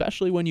times,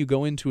 especially when you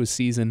go into a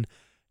season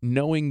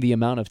knowing the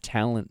amount of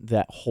talent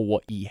that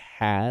Hawaii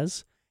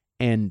has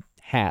and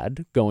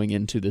had going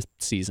into the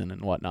season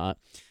and whatnot.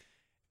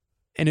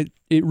 And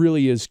it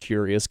really is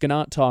curious.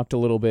 Ganot talked a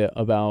little bit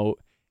about,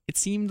 it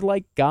seemed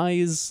like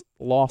guys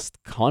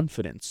lost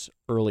confidence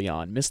early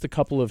on, missed a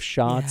couple of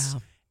shots,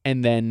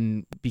 and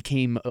then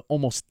became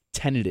almost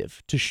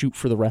tentative to shoot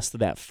for the rest of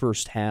that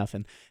first half.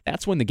 And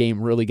that's when the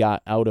game really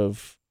got out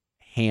of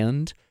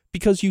hand,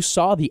 because you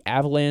saw the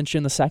avalanche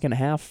in the second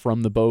half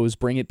from the Bows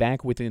bring it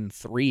back within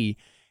 3,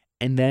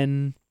 and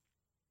then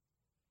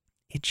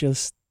it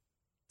just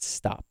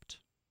stopped,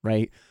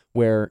 right?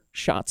 Where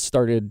shots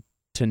started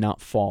to not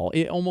fall.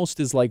 It almost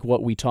is like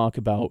what we talk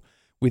about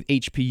with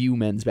HPU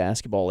men's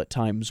basketball at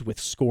times with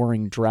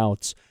scoring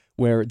droughts,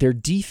 where their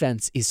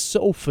defense is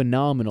so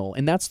phenomenal,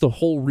 and that's the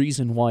whole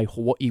reason why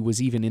Hawaii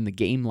was even in the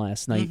game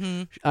last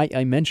night.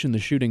 I mentioned the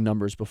shooting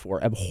numbers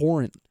before.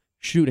 Abhorrent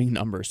shooting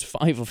numbers.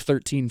 5 of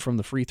 13 from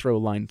the free throw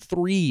line.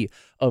 3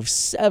 of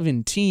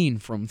 17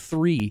 from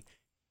 3.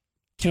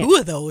 2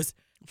 of those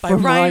by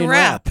Ryan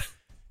Rapp.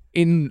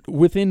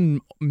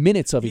 Within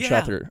minutes of each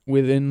other.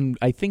 Within,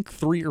 I think,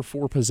 3 or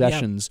 4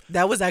 possessions. Yeah,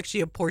 that was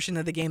actually a portion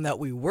of the game that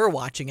we were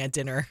watching at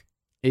dinner.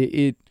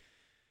 A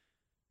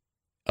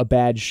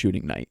bad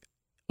shooting night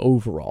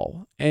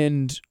overall.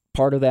 And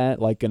part of that,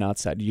 like Ganat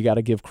said, you got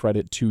to give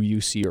credit to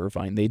UC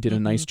Irvine. They did a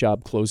nice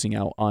job closing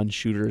out on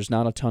shooters.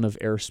 Not a ton of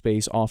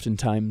airspace.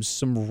 Oftentimes,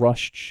 some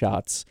rushed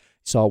shots.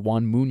 Saw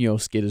Juan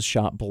Munoz get his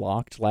shot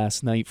blocked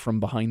last night from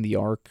behind the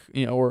arc,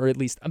 or at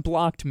least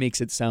blocked makes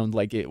it sound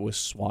like it was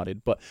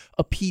swatted, but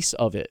a piece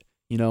of it,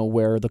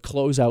 where the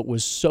closeout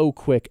was so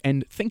quick.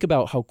 And think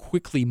about how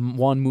quickly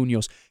Juan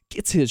Munoz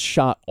gets his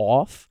shot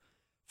off.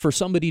 For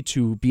somebody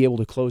to be able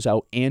to close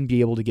out and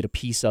be able to get a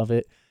piece of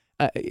it,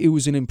 it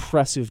was an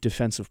impressive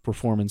defensive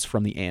performance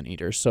from the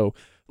Anteaters. So,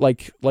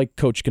 like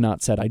Coach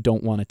Ganat said, I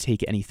don't want to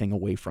take anything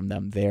away from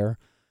them there,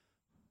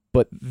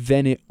 but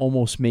then it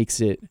almost makes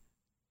it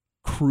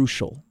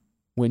crucial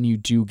when you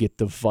do get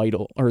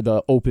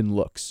the open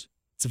looks.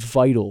 It's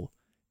vital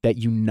that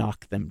you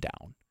knock them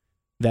down,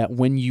 that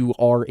when you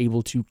are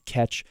able to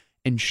catch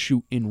and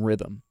shoot in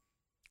rhythm,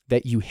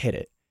 that you hit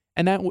it.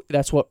 And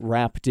that's what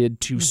Rapp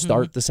did to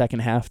start the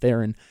second half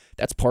there, and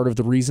that's part of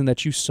the reason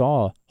that you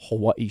saw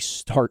Hawaii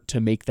start to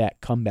make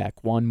that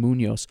comeback. Juan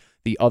Munoz,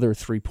 the other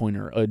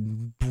three-pointer, a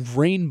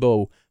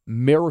rainbow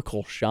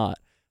miracle shot.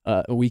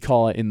 We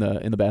call it in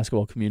the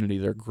basketball community,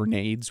 they're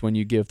grenades when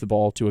you give the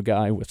ball to a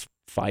guy with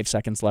 5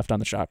 seconds left on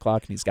the shot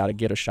clock and he's got to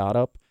get a shot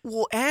up.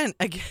 Well, and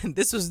again,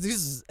 this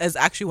is as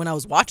actually when I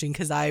was watching,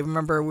 because I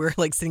remember we were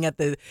like sitting at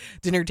the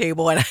dinner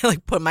table and I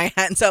like put my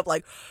hands up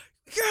like,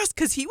 yes,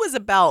 because he was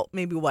about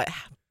maybe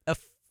a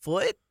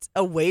foot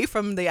away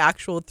from the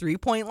actual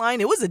 3-point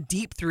line. It was a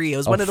deep 3. It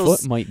was one of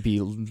those. You might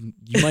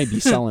be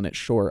selling it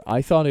short.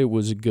 I thought it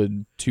was a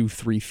good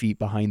 2-3 feet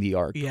behind the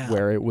arc,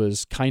 where it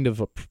was kind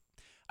of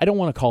I don't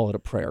want to call it a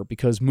prayer,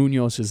 because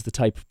Munoz is the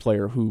type of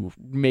player who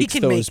makes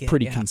those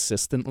pretty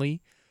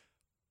consistently,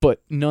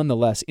 but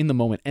nonetheless in the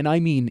moment, and I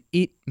mean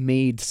it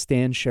made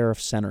Stan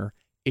Sheriff Center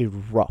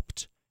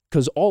erupt.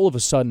 Because all of a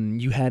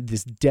sudden, you had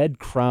this dead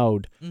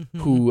crowd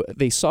who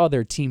they saw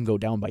their team go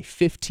down by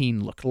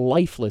 15, look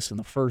lifeless in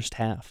the first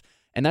half.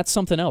 And that's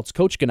something else.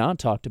 Coach Ganat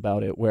talked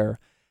about it, where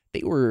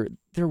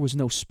there was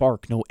no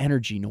spark, no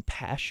energy, no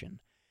passion.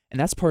 And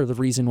that's part of the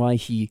reason why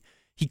he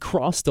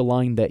crossed a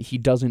line that he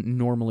doesn't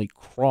normally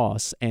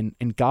cross and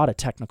got a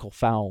technical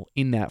foul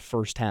in that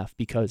first half,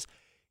 because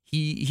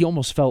he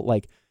almost felt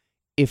like,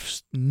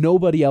 if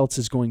nobody else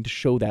is going to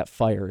show that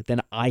fire, then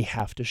I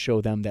have to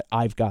show them that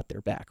I've got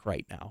their back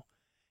right now.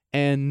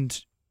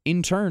 And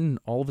in turn,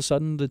 all of a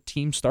sudden, the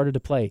team started to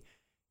play.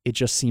 It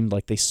just seemed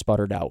like they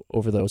sputtered out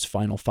over those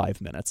final 5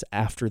 minutes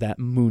after that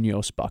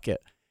Munoz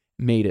bucket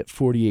made it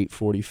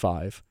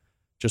 48-45.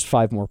 Just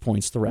 5 more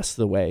points the rest of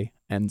the way,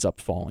 ends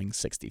up falling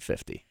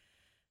 60-50.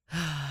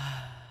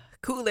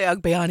 Ku'ulei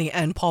Agbayani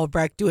and Paul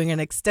Breck doing an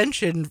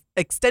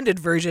extended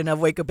version of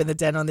Wake Up in the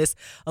Den on this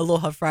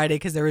Aloha Friday,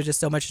 because there was just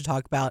so much to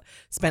talk about.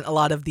 Spent a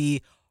lot of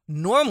the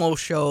normal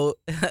show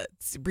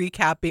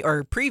recapping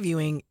or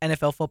previewing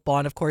NFL football,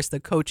 and of course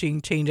the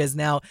coaching changes,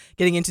 now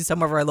getting into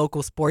some of our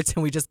local sports,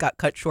 and we just got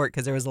cut short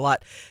because there was a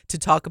lot to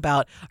talk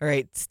about. All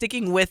right,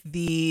 sticking with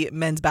the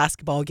men's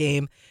basketball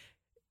game.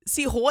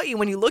 See, Hawaii,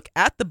 when you look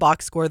at the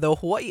box score, though,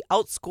 Hawaii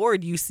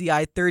outscored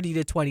UCI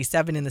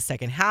 30-27 in the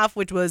second half,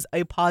 which was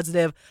a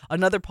positive.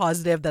 Another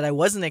positive that I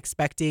wasn't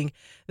expecting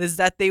is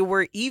that they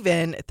were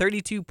even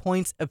 32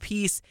 points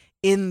apiece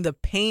in the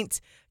paint.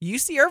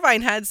 UC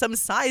Irvine had some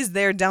size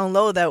there down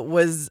low that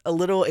was a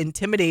little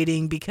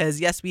intimidating,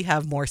 because, yes, we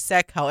have more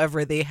sec.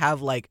 However, they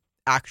have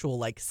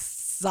actual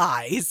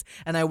size,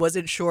 and I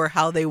wasn't sure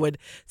how they would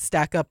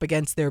stack up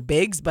against their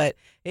bigs, but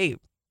hey,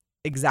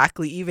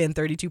 exactly even,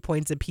 32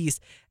 points apiece.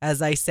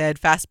 As I said,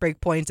 fast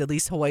break points, at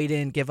least Hawaii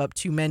didn't give up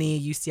too many.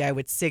 UCI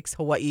with 6,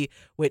 Hawaii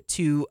with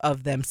 2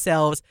 of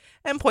themselves,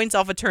 and points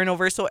off a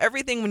turnover. So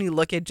everything, when you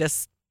look at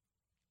just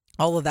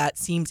all of that,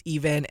 seems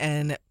even,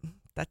 and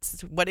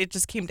that's what it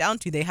just came down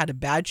to. They had a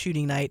bad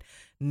shooting night.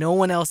 No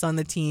one else on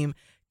the team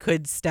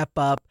could step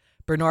up.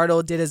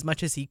 Bernardo did as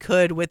much as he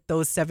could with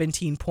those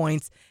 17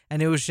 points, and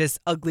it was just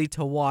ugly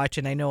to watch.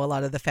 And I know a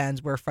lot of the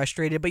fans were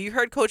frustrated, but you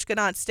heard Coach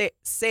Ganot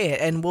say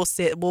it, and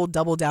we'll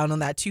double down on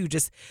that too.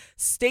 Just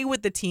stay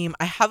with the team.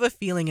 I have a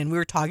feeling, and we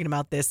were talking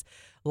about this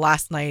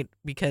last night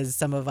because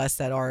some of us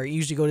that are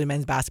usually go to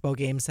men's basketball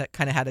games that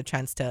kind of had a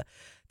chance to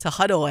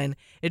huddle, and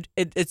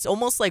it's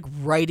almost like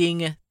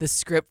writing the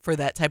script for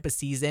that type of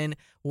season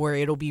where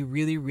it'll be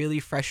really, really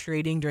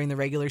frustrating during the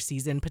regular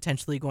season,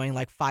 potentially going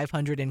like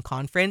 500 in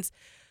conference.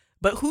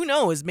 But who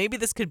knows? Maybe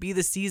this could be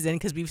the season,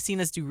 because we've seen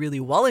us do really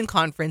well in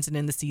conference and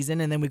in the season,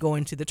 and then we go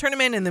into the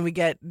tournament and then we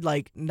get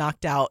like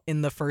knocked out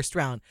in the first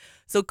round.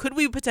 So could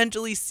we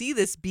potentially see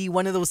this be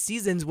one of those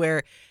seasons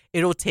where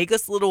it'll take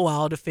us a little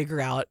while to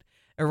figure out?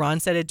 Iran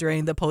said it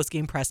during the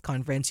post-game press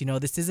conference.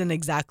 This isn't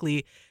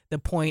exactly the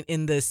point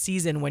in the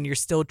season when you're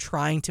still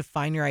trying to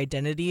find your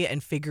identity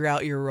and figure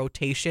out your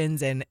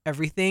rotations and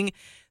everything.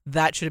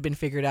 That should have been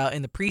figured out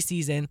in the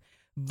preseason.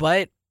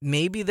 But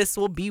maybe this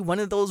will be one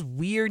of those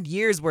weird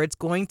years where it's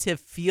going to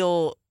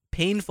feel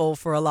painful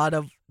for a lot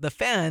of the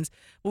fans.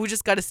 But we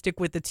just got to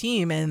stick with the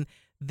team, and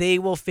they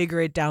will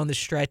figure it down the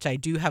stretch. I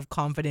do have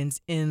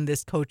confidence in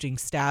this coaching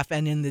staff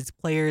and in these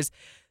players.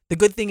 The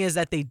good thing is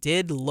that they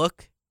did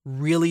look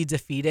really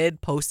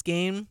defeated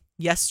post-game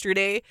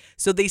yesterday.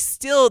 So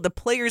the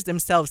players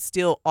themselves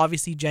still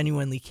obviously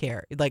genuinely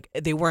care. Like,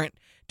 they weren't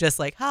just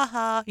like,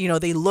 haha,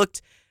 they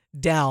looked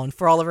down.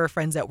 For all of our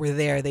friends that were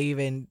there, they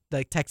even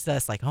like texted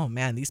us like, oh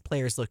man, these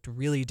players looked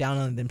really down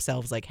on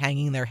themselves, like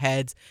hanging their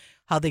heads,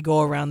 how they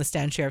go around the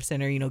Stan Sheriff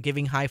Center,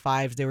 giving high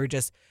fives. They were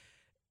just,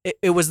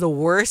 it was the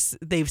worst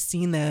they've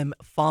seen them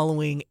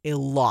following a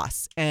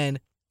loss. And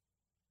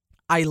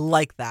I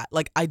like that.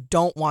 Like, I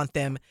want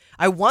them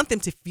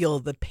to feel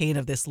the pain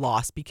of this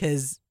loss,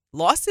 because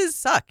losses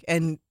suck.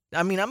 And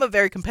I mean, I'm a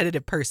very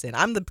competitive person.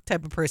 I'm the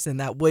type of person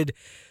that would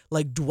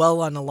like dwell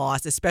on a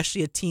loss,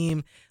 especially a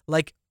team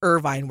like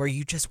Irvine, where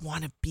you just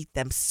want to beat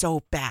them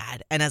so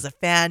bad. And as a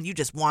fan, you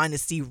just want to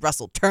see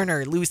Russell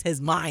Turner lose his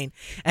mind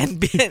and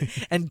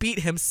beat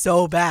him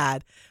so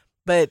bad.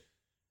 But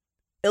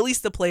at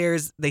least the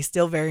players, they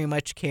still very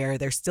much care.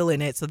 They're still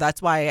in it. So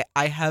that's why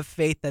I have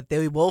faith that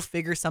they will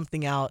figure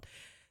something out.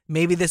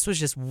 Maybe this was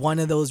just one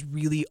of those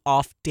really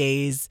off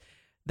days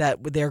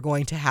that they're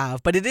going to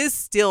have. But it is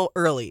still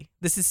early.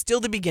 This is still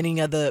the beginning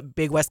of the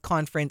Big West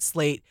Conference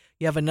slate.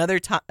 You have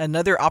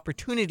another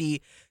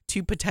opportunity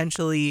to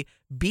potentially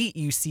beat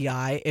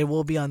UCI. It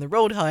will be on the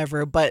road,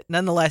 however. But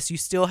nonetheless, you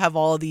still have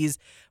all of these,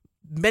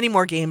 many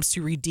more games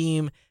to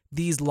redeem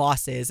these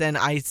losses. And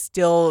I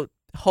still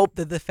hope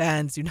that the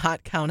fans do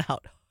not count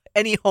out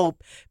any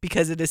hope,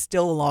 because it is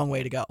still a long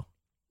way to go.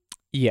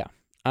 Yeah,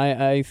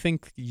 I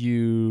think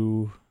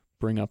you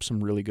bring up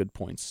some really good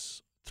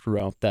points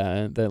throughout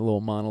that little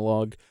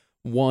monologue.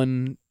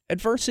 One,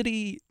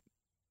 adversity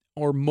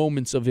or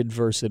moments of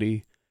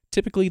adversity,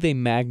 typically they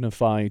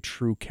magnify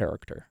true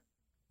character,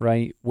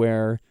 right?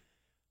 Where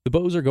the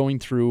Bows are going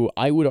through,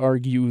 I would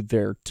argue,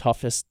 their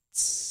toughest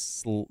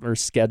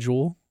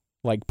schedule,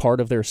 like part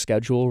of their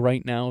schedule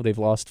right now. They've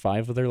lost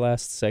 5 of their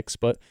last 6,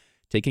 but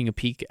taking a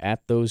peek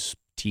at those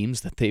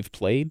teams that they've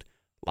played,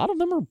 a lot of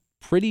them are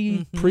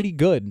pretty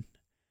good.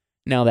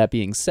 Now, that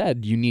being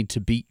said, you need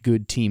to beat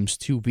good teams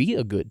to be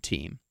a good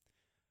team.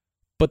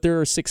 But there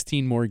are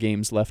 16 more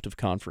games left of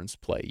conference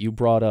play. You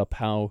brought up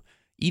how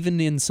even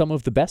in some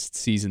of the best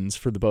seasons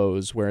for the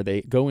Bows, where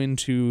they go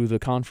into the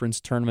conference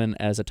tournament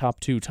as a top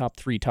 2, top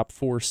 3, top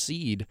 4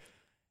 seed,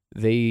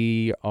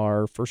 they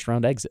are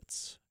first-round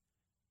exits.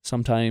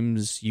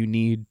 Sometimes you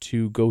need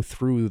to go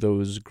through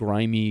those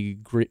grimy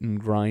grit and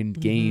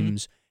grind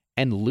games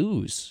and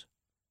lose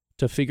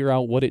to figure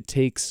out what it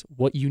takes,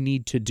 what you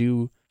need to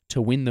do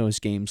to win those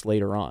games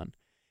later on.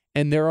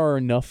 And there are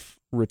enough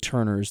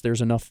returners,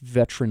 there's enough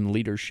veteran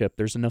leadership,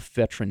 there's enough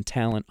veteran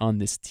talent on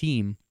this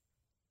team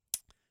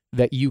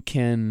that you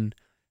can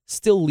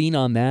still lean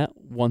on that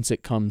once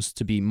it comes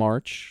to be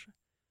March.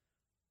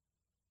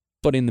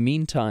 But in the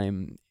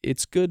meantime,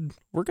 it's good.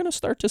 We're going to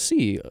start to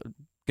see,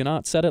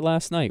 Ganot said it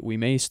last night, we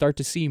may start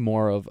to see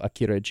more of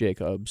Akira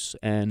Jacobs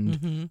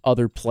and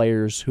other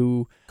players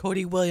who...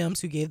 Cody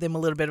Williams, who gave them a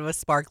little bit of a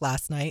spark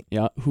last night.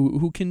 Yeah,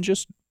 who can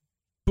just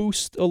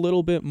boost a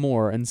little bit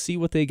more and see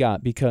what they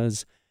got,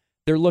 because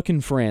they're looking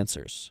for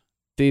answers.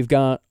 They've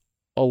got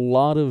a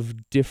lot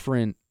of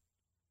different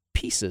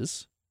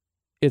pieces.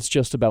 It's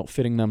just about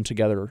fitting them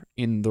together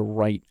in the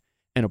right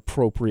and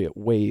appropriate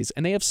ways.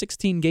 And they have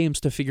 16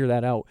 games to figure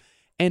that out.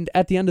 And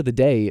at the end of the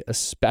day,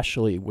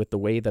 especially with the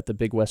way that the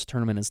Big West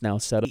tournament is now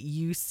set up.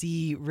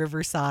 UC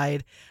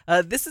Riverside.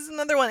 This is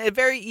another one, a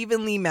very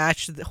evenly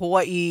matched.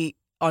 Hawaii,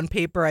 on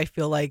paper, I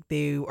feel like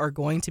they are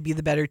going to be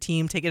the better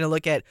team. Taking a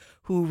look at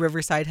who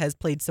Riverside has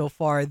played so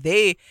far,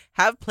 they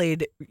have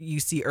played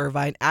UC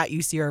Irvine. At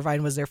UC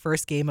Irvine was their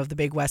first game of the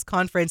Big West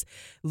Conference,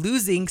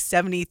 losing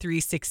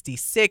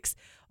 73-66.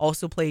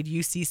 Also played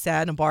UC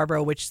Santa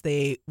Barbara, which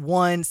they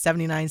won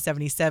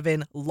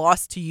 79-77.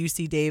 Lost to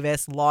UC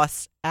Davis,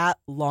 lost at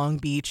Long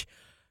Beach.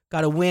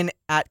 Got a win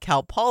at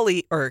Cal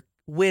Poly, or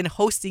win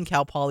hosting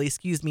Cal Poly,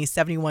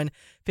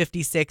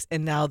 71-56,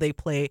 and now they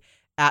play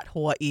at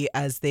Hawaii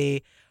as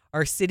they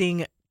are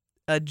sitting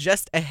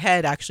just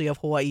ahead actually of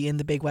Hawaii in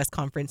the Big West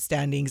Conference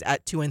standings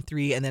at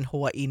 2-3, and then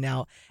Hawaii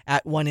now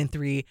at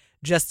 1-3,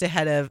 just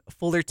ahead of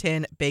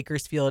Fullerton,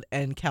 Bakersfield,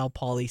 and Cal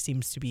Poly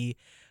seems to be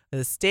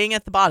staying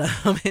at the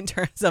bottom in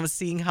terms of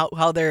seeing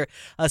how their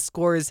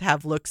scores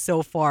have looked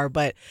so far.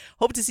 But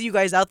hope to see you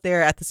guys out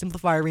there at the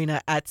Simplify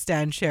Arena at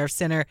Stan Sheriff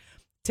Center.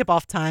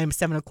 Tip-off time,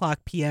 7 o'clock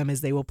p.m.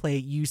 as they will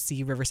play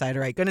UC Riverside.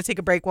 All right, going to take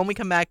a break. When we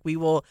come back, we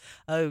will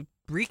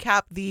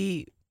recap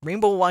the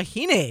Rainbow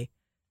Wahine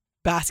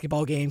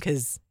basketball game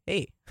because,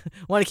 hey,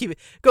 want to keep it.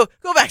 Go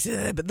back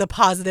to the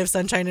positive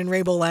sunshine and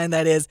rainbow land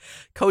that is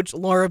Coach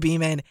Laura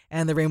Beeman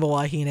and the Rainbow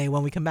Wahine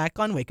when we come back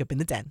on Wake Up in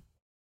the Den.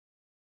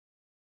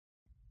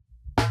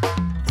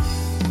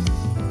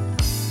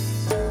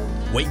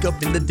 Wake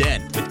Up in the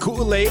Den with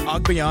Ku'ulei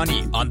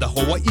Agbayani on the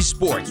Hawaii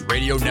Sports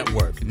Radio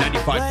Network,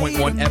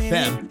 95.1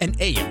 FM and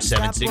AM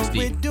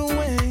 760.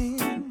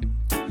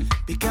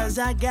 Because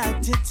I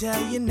got to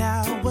tell you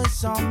now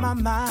what's on my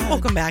mind.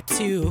 Welcome back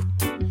to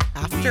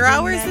After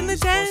Hours in the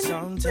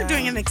Den. We're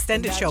doing an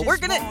extended show.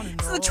 This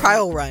is a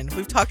trial run.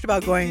 We've talked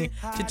about going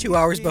to 2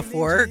 hours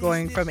before,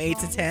 going from 8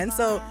 to 10.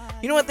 So,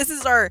 you know what? This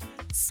is our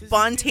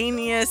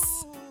spontaneous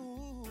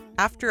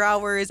After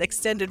Hours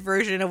extended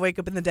version of Wake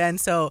Up in the Den.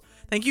 So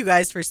thank you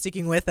guys for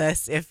sticking with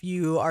us if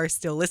you are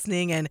still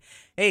listening. And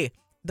hey,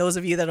 those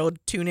of you that will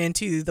tune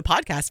into the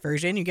podcast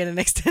version, you get an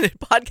extended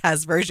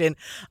podcast version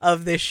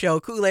of this show.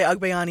 Ku'ulei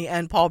Agbayani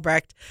and Paul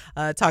Brecht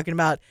talking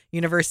about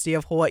University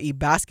of Hawaii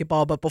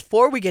basketball. But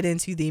before we get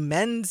into the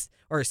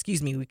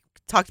we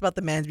talked about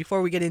the men's.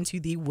 Before we get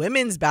into the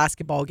women's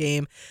basketball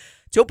game,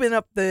 to open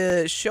up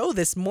the show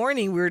this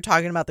morning, we were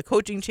talking about the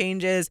coaching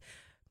changes,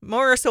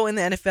 more so in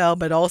the NFL,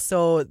 but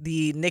also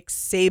the Nick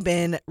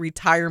Saban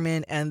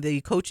retirement and the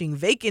coaching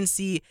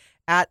vacancy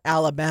at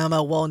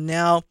Alabama. Well,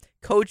 now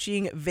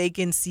coaching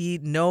vacancy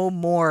no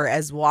more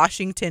as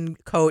Washington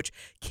coach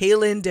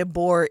Kalen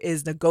DeBoer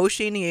is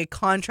negotiating a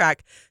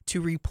contract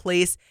to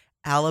replace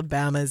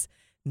Alabama's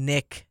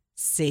Nick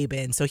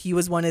Saban. So he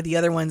was one of the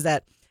other ones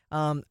that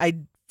I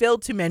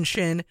failed to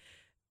mention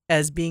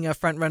as being a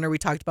front runner. We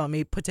talked about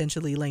maybe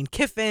potentially Lane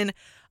Kiffin,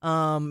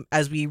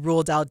 as we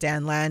ruled out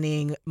Dan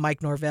Lanning,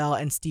 Mike Norvell,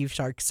 and Steve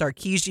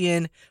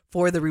Sarkisian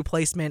for the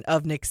replacement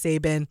of Nick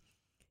Saban.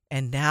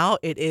 And now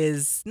it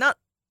is not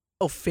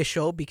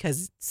official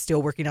because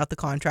still working out the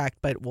contract,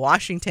 but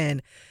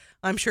Washington,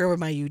 I'm sure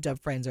my UW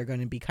friends are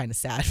going to be kind of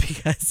sad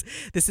because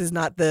this is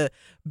not the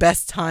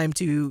best time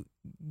to,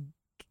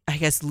 I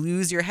guess,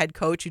 lose your head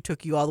coach who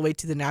took you all the way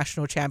to the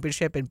national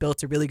championship and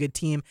built a really good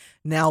team.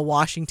 Now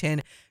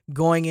Washington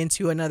going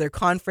into another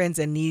conference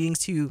and needing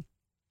to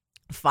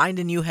find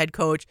a new head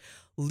coach,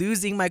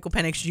 losing Michael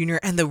Penix Jr.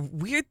 And the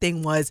weird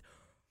thing was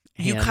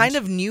you kind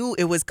of knew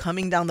it was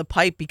coming down the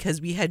pipe because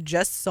we had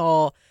just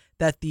saw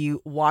that the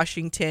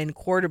Washington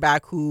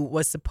quarterback who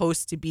was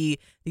supposed to be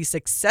the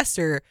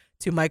successor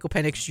to Michael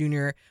Penix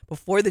Jr.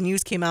 before the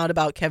news came out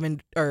about Kalen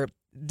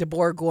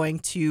DeBoer going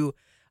to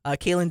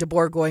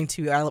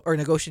or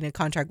negotiating a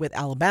contract with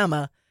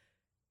Alabama,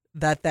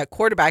 that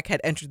quarterback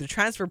had entered the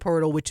transfer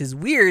portal, which is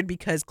weird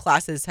because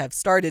classes have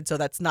started. So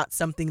that's not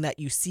something that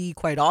you see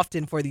quite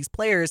often for these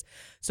players.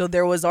 So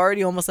there was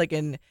already almost like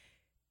an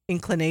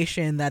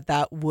inclination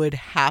that would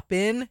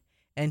happen.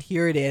 And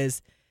here it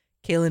is,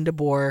 Kalen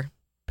DeBoer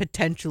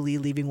potentially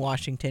leaving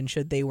Washington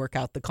should they work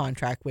out the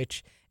contract,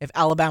 which if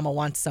Alabama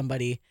wants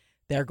somebody,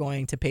 they're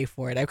going to pay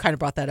for it. I kind of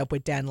brought that up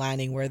with Dan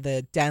Lanning, where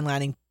the Dan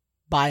Lanning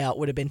buyout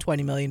would have been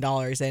 $20 million.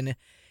 And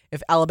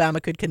if Alabama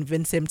could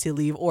convince him to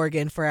leave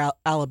Oregon for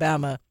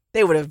Alabama,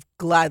 they would have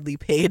gladly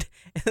paid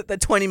the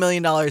 $20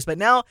 million. But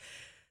now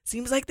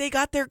seems like they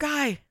got their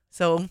guy.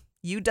 So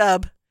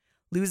UW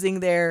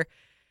losing their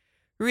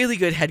really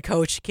good head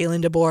coach,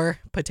 Kalen DeBoer,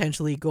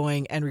 potentially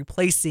going and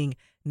replacing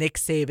Nick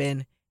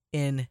Saban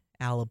in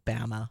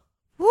Alabama.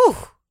 Whew.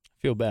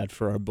 Feel bad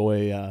for our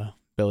boy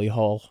Billy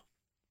Hall.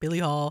 Billy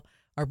Hall,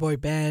 our boy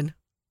Ben,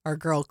 our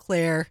girl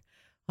Claire.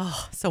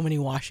 Oh, so many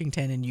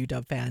Washington and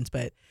UW fans,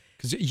 but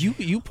because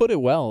you put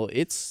it well,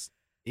 it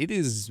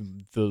is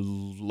the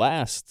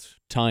last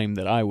time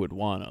that I would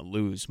want to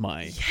lose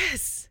my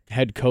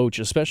head coach,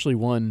 especially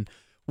one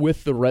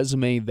with the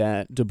resume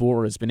that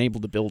DeBoer has been able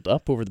to build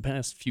up over the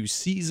past few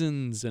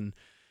seasons, and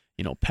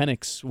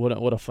Penix,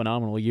 what a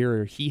phenomenal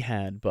year he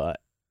had, but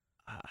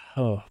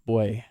oh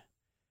boy,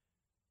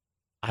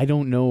 I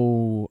don't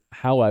know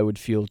how I would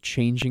feel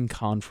changing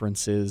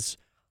conferences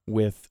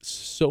with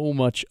so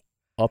much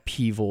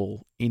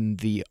upheaval in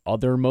the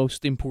other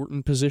most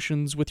important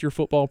positions with your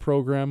football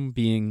program,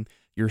 being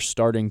your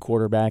starting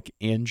quarterback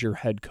and your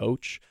head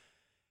coach.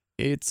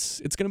 It's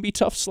going to be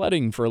tough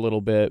sledding for a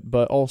little bit,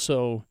 but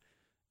also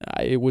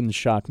it wouldn't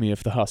shock me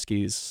if the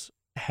Huskies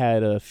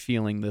had a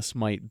feeling this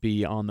might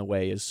be on the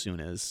way as soon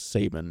as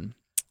Saban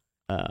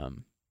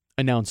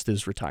announced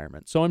his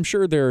retirement. So I'm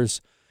sure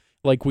there's,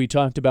 like we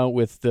talked about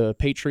with the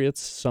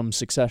Patriots, some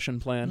succession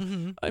plan.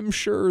 Mm-hmm. I'm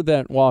sure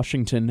that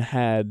Washington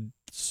had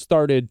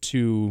started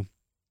to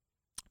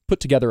put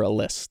together a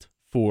list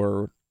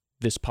for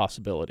this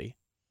possibility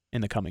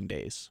in the coming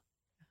days.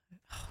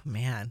 Oh,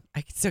 man, I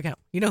can still count.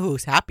 You know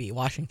who's happy?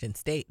 Washington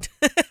State.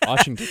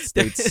 Washington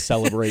State's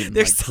celebrating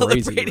They're like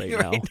celebrating crazy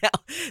right now.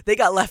 They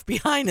got left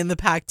behind in the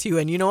Pac-2,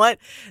 and you know what?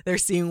 They're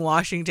seeing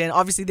Washington.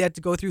 Obviously, they had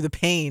to go through the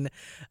pain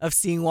of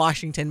seeing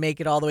Washington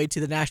make it all the way to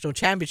the national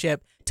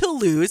championship to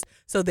lose,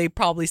 so they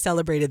probably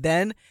celebrated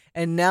then.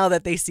 And now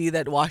that they see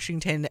that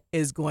Washington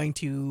is going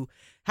to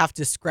have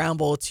to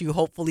scramble to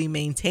hopefully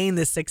maintain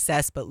this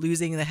success, but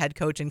losing the head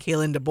coach and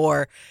Kalen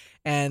DeBoer,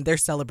 and they're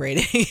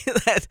celebrating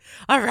that,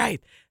 all right,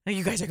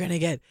 you guys are going to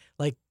get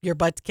like your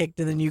butt kicked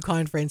in the new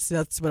conference.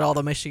 That's what all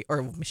the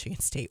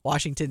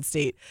Washington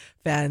State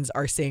fans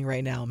are saying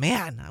right now.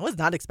 Man, I was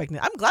not expecting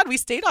it. I'm glad we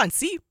stayed on.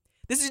 See,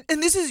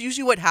 this is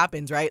usually what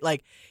happens, right?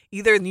 Like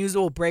either news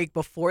will break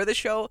before the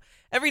show.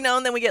 Every now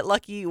and then we get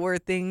lucky where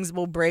things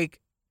will break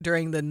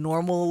during the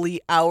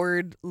normally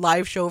houred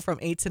live show from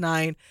 8 to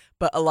 9.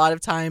 But a lot of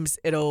times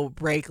it'll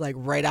break like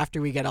right after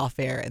we get off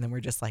air. And then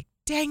we're just like,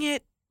 dang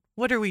it.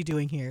 What are we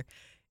doing here?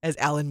 As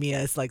Alan Mia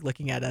is like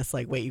looking at us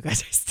like, wait, you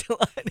guys are still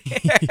on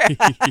here.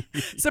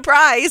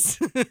 Surprise.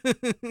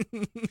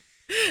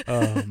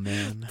 Oh,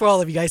 man. For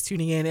all of you guys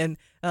tuning in.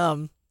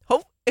 And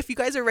hope if you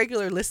guys are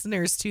regular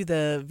listeners to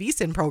the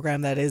VSiN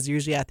program that is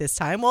usually at this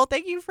time, well,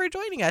 thank you for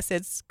joining us.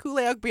 It's Kule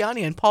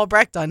Agbayani and Paul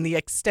Brecht on the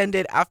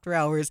extended after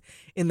hours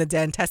in the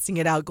den, testing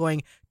it out,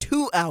 going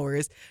 2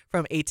 hours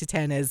from 8 to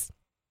 10. As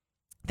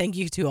thank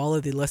you to all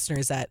of the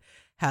listeners that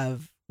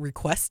have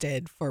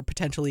requested for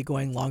potentially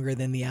going longer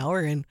than the hour.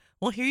 And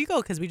well, here you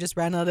go, because we just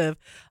ran out of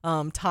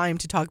time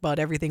to talk about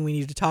everything we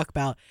needed to talk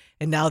about.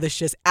 And now this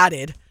just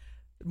added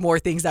more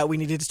things that we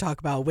needed to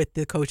talk about with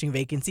the coaching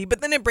vacancy.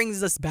 But then it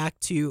brings us back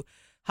to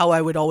how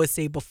I would always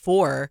say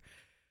before,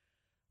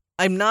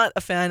 I'm not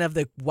a fan of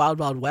the Wild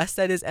Wild West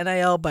that is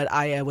NIL, but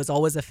I was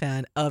always a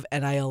fan of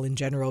NIL in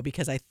general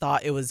because I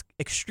thought it was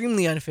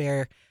extremely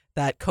unfair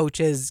that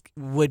coaches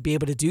would be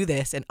able to do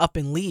this and up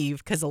and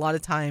leave, because a lot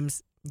of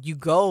times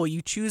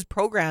you choose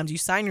programs, you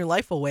sign your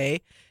life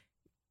away.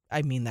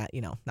 I mean that,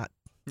 not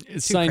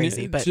too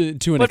crazy, but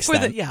to an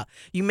extent.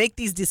 You make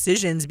these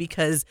decisions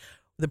because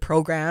the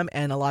program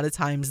and a lot of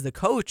times the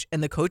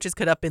coaches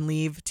could up and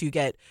leave to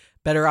get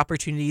better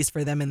opportunities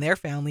for them and their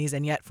families.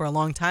 And yet for a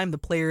long time, the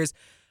players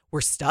were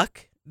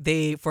stuck.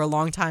 For a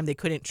long time, they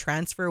couldn't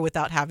transfer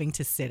without having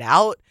to sit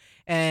out.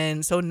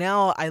 And so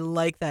now I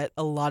like that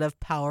a lot of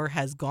power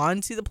has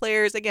gone to the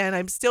players. Again,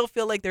 I still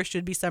feel like there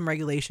should be some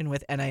regulation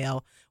with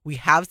NIL. We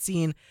have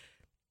seen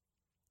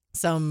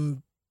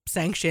some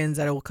sanctions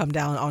that will come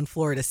down on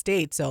Florida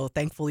State. So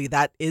thankfully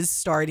that is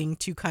starting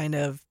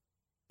to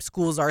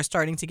schools are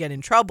starting to get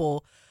in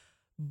trouble.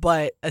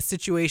 But a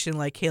situation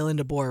like Kalen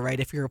DeBoer, right?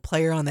 If you're a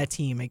player on that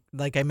team,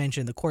 like I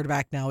mentioned, the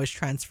quarterback now is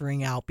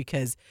transferring out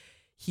because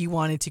he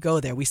wanted to go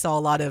there. We saw a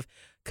lot of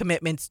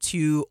commitments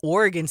to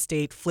Oregon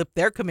State flip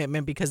their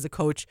commitment because the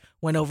coach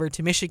went over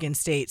to Michigan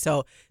State.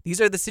 So these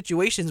are the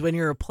situations when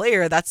you're a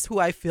player, that's who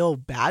I feel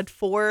bad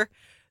for.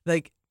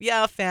 Like,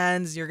 yeah,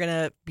 fans, you're going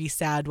to be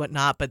sad,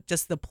 whatnot, but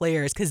just the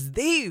players, because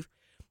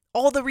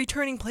all the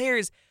returning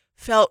players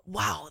felt,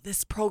 wow,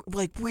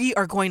 we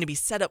are going to be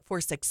set up for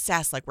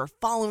success. Like, we're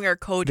following our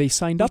coach. They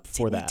signed up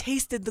for that. We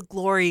tasted the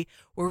glory.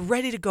 We're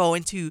ready to go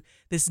into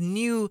this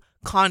new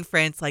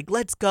conference. Like,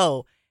 let's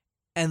go.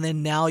 And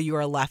then now you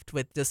are left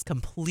with this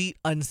complete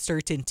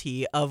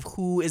uncertainty of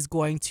who is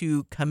going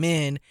to come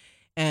in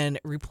and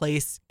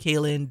replace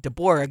Kalen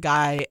DeBoer, a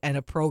guy and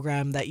a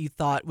program that you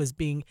thought was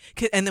being.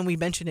 And then we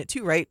mentioned it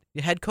too, right?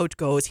 The head coach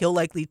goes, he'll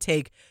likely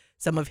take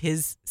some of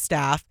his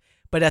staff,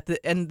 but at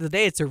the end of the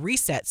day, it's a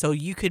reset. So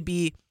you could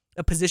be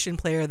a position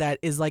player that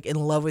is like in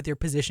love with your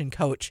position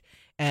coach,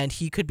 and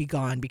he could be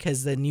gone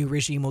because the new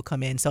regime will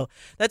come in. So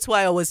that's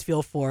why I always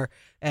feel for,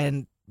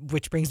 and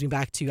which brings me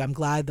back to, I'm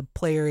glad the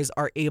players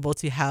are able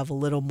to have a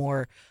little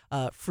more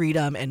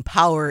freedom and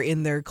power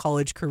in their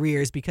college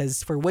careers,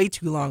 because for way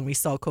too long we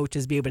saw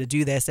coaches be able to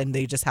do this and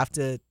they just have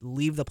to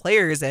leave the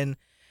players and,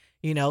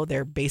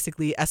 they're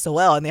basically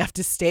SOL and they have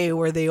to stay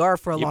where they are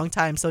for a long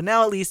time. So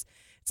now at least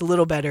it's a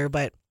little better,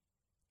 but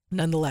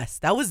nonetheless,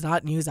 that was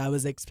not news I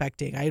was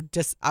expecting. I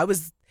think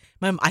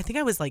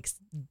I was like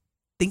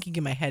thinking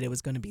in my head it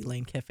was going to be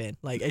Lane Kiffin.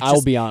 Like,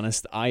 I'll be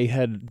honest, I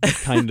had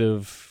kind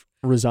of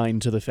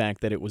resigned to the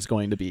fact that it was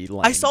going to be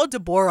Lane. I saw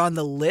DeBoer on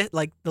the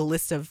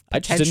list of potentials. I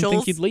just didn't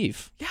think he'd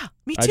leave. Yeah,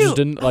 me too. I just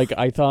didn't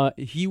I thought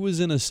he was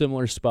in a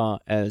similar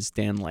spot as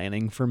Dan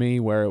Lanning for me,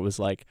 where it was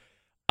like,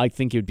 I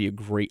think it would be a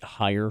great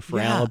hire for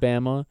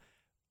Alabama.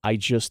 I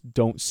just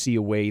don't see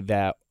a way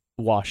that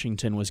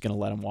Washington was going to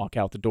let him walk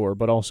out the door.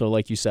 But also,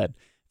 like you said,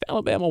 if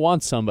Alabama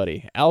wants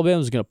somebody,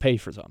 Alabama's going to pay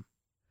for some.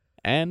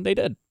 And they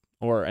did.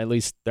 Or at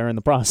least they're in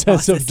the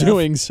process of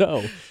doing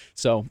so.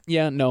 So,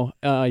 yeah, no,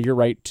 you're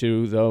right,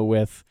 too,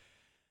 though,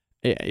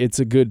 it's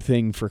a good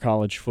thing for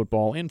college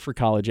football and for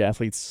college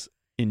athletes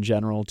in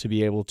general to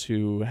be able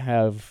to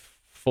have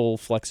full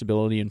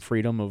flexibility and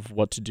freedom of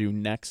what to do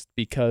next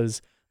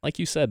because, like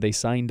you said, they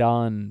signed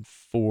on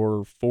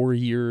for 4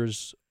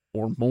 years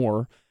or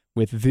more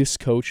with this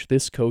coach,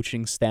 this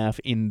coaching staff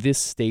in this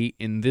state,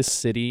 in this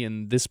city,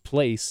 in this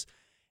place.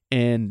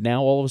 And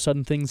now all of a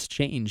sudden things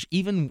change.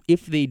 Even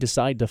if they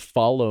decide to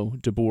follow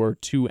DeBoer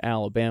to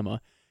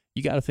Alabama,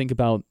 you got to think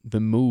about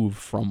the move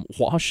from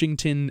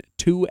Washington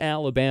to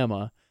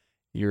Alabama.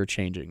 You're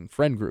changing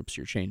friend groups.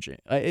 You're changing.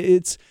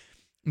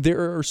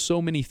 There are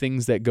so many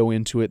things that go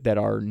into it that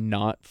are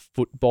not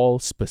football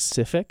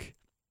specific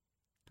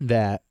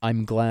that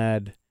I'm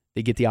glad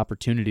they get the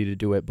opportunity to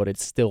do it, but it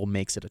still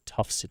makes it a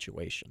tough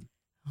situation.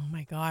 Oh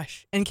my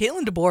gosh. And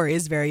Kalen DeBoer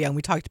is very young.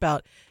 We talked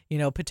about,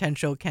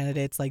 potential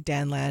candidates like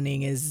Dan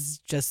Lanning is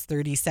just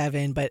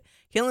 37, but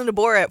Kalen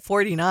DeBoer at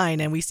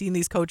 49, and we've seen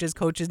these coaches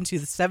coach into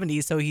the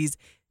 70s. So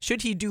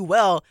should he do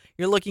well,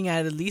 you're looking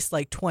at least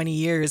like 20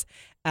 years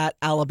at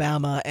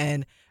Alabama.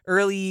 And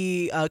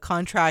early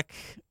contract,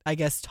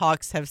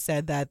 talks have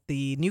said that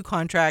the new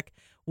contract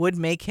would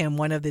make him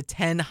one of the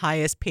 10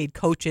 highest paid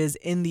coaches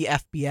in the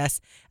FBS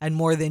and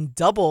more than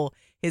double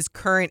his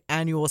current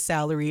annual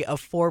salary of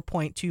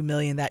 $4.2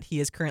 million that he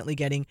is currently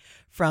getting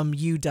from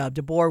UW.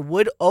 DeBoer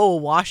would owe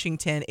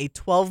Washington a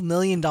 $12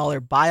 million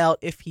buyout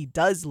if he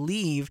does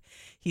leave.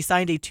 He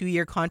signed a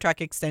 2-year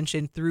contract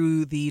extension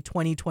through the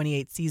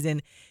 2028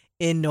 season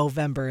in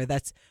November.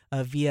 That's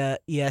via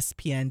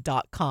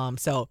ESPN.com.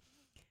 So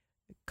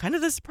kind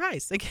of a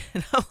surprise.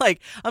 Again,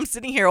 I'm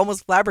sitting here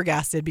almost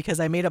flabbergasted because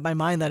I made up my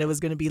mind that it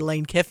was going to be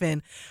Lane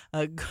Kiffin.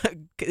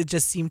 It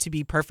just seemed to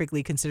be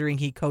perfectly considering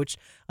he coached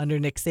under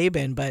Nick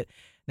Saban. But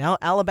now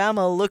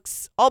Alabama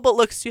looks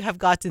to have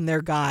gotten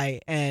their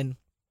guy, and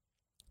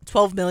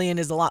 $12 million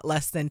is a lot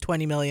less than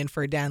 $20 million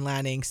for Dan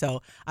Lanning.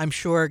 So I'm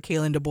sure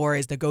Kalen DeBoer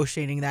is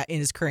negotiating that in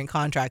his current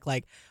contract.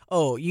 Like,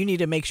 oh, you need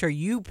to make sure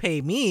you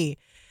pay me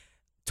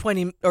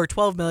 $20 or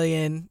 $12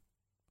 million,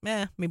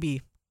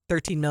 maybe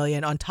 $13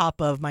 million on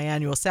top of my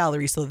annual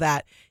salary so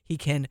that he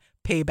can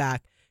pay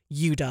back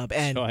UW.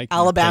 And so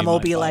Alabama will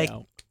be like,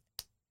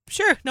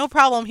 sure, no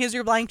problem. Here's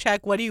your blank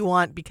check. What do you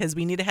want? Because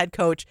we need a head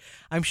coach.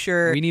 I'm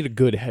sure we need a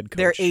good head coach.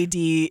 Their AD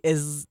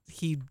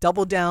he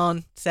doubled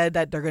down, said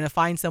that they're going to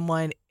find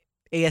someone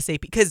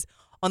ASAP. Because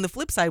on the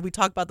flip side, we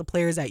talk about the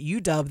players at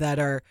UW that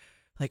are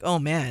like, oh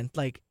man,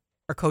 like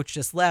our coach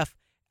just left.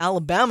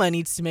 Alabama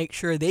needs to make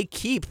sure they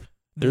keep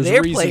There's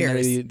their a reason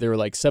players. they were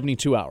like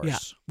 72 hours. Yeah.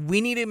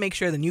 We need to make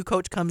sure the new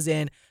coach comes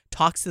in,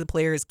 talks to the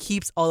players,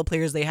 keeps all the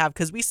players they have,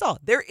 because we saw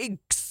they're a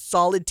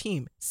solid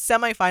team.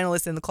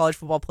 Semifinalists in the college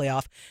football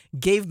playoff,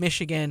 gave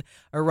Michigan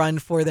a run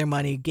for their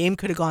money. Game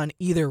could have gone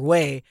either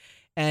way.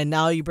 And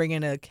now you bring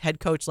in a head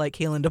coach like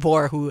Kalen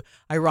DeBoer, who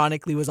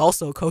ironically was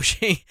also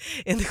coaching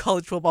in the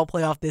college football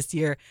playoff this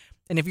year.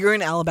 And if you're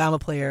an Alabama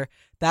player,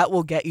 that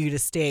will get you to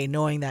stay,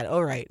 knowing that,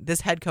 all right,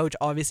 this head coach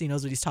obviously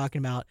knows what he's talking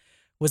about,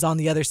 was on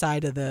the other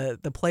side of the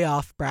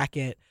playoff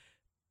bracket.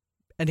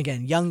 And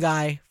again, young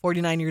guy,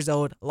 49 years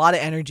old, a lot of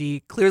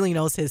energy, clearly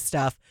knows his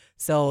stuff.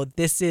 So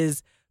this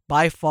is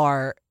by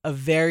far a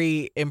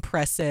very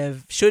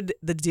impressive, should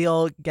the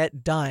deal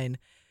get done.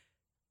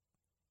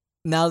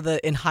 Now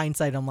that in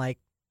hindsight, I'm like,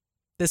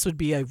 this would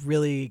be a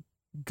really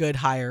good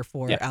hire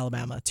for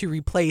Alabama to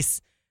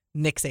replace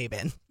Nick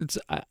Saban. It's,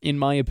 in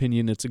my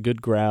opinion, it's a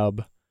good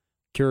grab.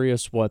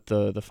 Curious what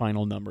the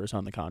final numbers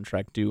on the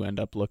contract do end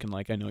up looking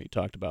like. I know you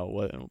talked about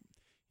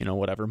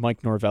whatever.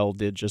 Mike Norvell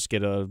did just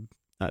get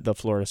the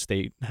Florida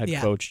State head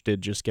coach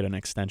did just get an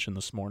extension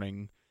this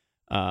morning.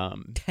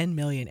 $10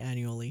 million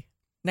annually,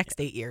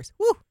 next 8 years.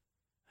 Woo!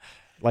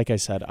 Like I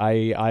said,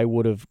 I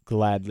would have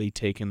gladly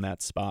taken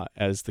that spot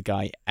as the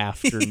guy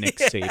after Nick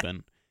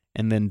Saban,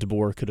 and then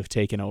DeBoer could have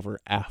taken over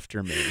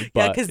after me.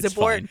 But because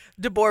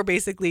DeBoer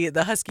basically,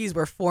 the Huskies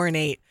were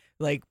 4-8,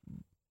 like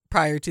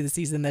prior to the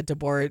season that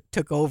DeBoer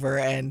took over,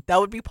 and that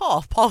would be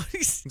Paul. Paul,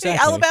 exactly.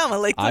 Alabama,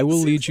 like I will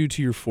lead you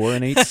to your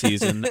 4-8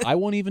 season. I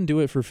won't even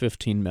do it for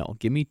 $15 million.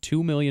 Give me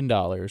 $2 million,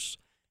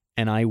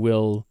 and I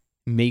will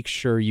make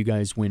sure you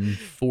guys win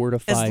 4 to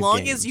 5 games. As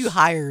long as you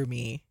hire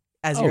me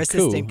as your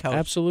assistant coach.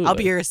 Absolutely. I'll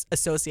be your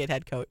associate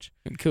head coach.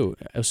 Cool.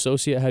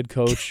 Associate head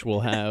coach.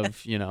 We'll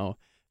have,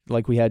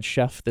 like we had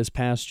Chef this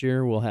past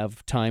year, we'll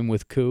have time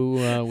with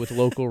Koo with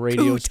local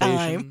radio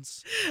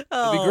stations.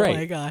 Oh, it'd be great.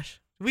 My gosh.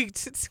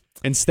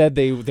 Instead,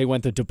 they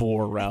went the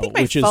DeBoer route,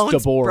 which is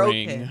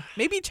DeBoering.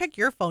 Maybe check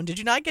your phone. Did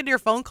you not get your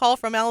phone call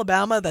from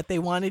Alabama that they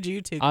wanted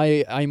you to?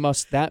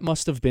 That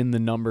must have been the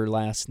number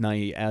last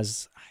night.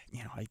 As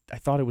I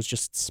thought it was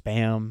just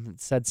spam.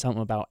 It said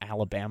something about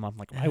Alabama. I'm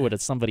like, why would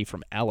somebody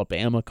from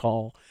Alabama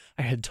call?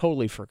 I had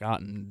totally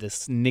forgotten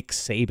this Nick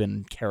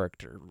Saban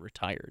character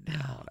retired.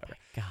 Whatever.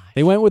 Gosh.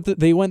 They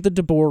went the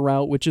DeBoer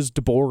route, which is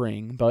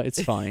DeBoering, but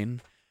it's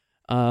fine.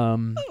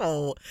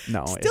 No.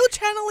 Still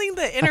channeling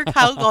the inner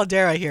Kyle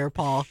Caldera here,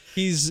 Paul.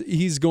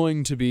 He's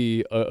going to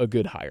be a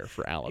good hire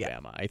for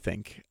Alabama, I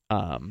think.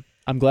 I'm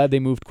glad they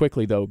moved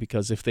quickly, though,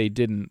 because if they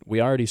didn't, we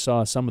already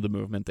saw some of the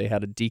movement. They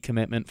had a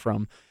decommitment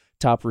from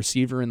top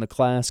receiver in the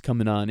class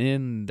coming on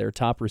in. Their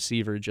top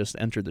receiver just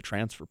entered the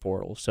transfer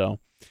portal. So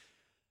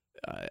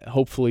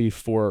hopefully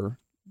for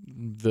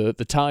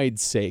the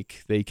Tide's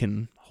sake, they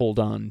can hold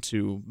on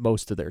to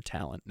most of their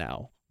talent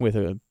now with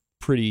a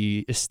pretty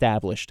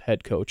established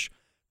head coach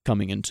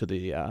coming into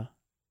the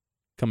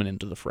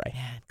fray.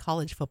 Man,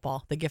 college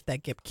football, the gift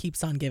that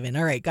keeps on giving.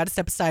 All right, got to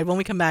step aside. When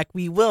we come back,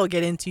 we will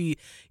get into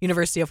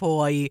University of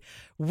Hawaii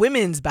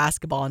women's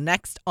basketball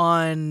next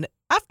on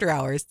After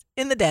Hours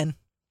in the Den.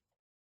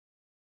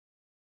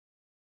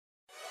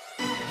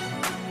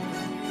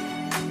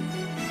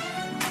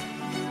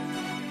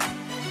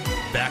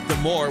 Back to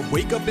more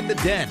Wake Up in the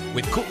Den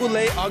with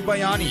Ku'ulei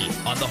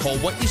Agbayani on the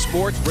Hawaii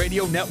Sports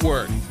Radio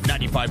Network,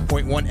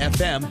 95.1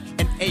 FM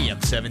and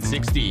AM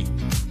 760.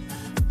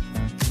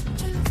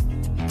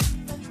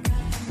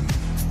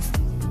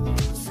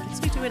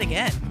 Let's do it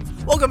again.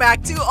 Welcome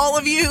back to all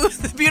of you,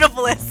 the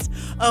beautifulest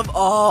of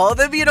all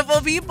the beautiful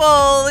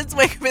people. It's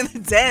Wake Up in the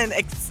Den,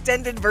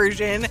 extended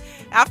version,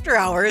 After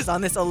Hours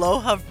on this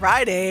Aloha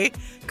Friday.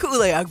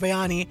 Ku'ulei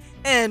Agbayani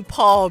and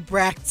Paul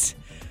Brecht.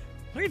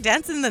 We're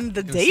dancing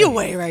the day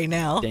away right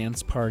now.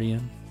 Dance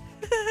partying.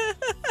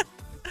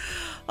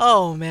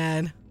 Oh,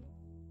 man.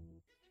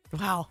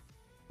 Wow.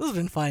 This has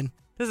been fun.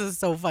 This is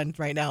so fun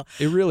right now.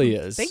 It really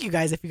is. Thank you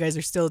guys if you guys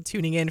are still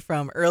tuning in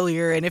from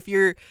earlier. And if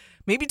you're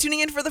maybe tuning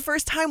in for the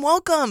first time,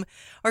 welcome.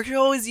 Our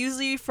show is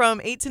usually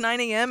from 8 to 9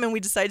 a.m. and we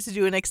decided to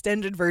do an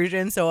extended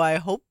version. So I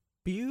hope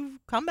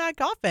you come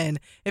back often.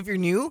 If you're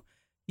new,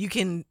 you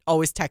can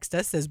always text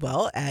us as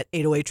well at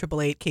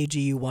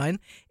 808-888-KGU1,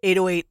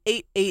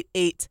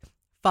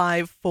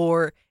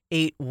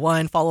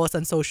 808-888-5481. Follow us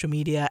on social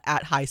media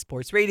at High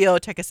Sports Radio.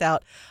 Check us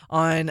out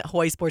on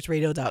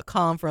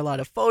hawaiisportsradio.com for a lot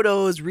of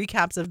photos,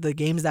 recaps of the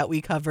games that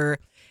we cover,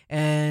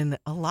 and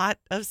a lot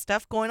of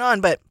stuff going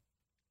on. But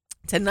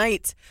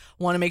tonight,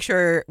 want to make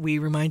sure we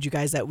remind you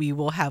guys that we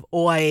will have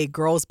OIA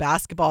girls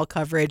basketball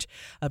coverage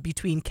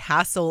between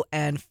Castle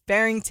and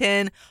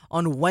Farrington.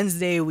 On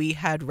Wednesday, we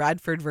had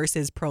Radford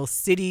versus Pearl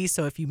City.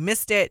 So if you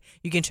missed it,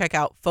 you can check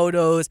out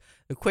photos,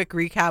 a quick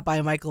recap by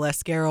Michael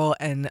Esquero,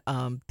 and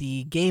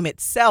the game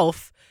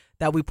itself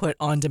that we put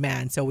on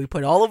demand. So we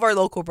put all of our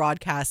local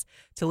broadcasts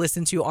to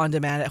listen to on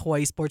demand at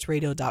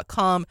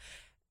hawaiisportsradio.com.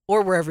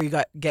 or wherever you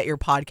get your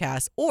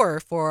podcasts. Or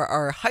for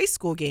our high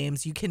school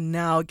games, you can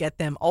now get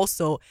them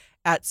also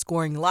at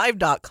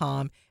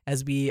scoringlive.com,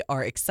 as we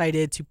are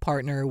excited to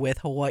partner with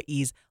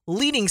Hawaii's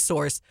leading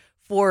source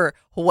for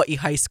Hawaii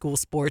high school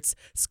sports,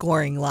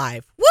 Scoring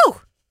Live.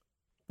 Woo!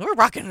 We're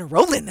rocking and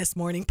rolling this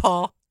morning,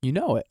 Paul. You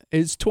know it.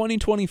 It's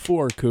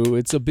 2024, Ku.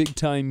 It's a big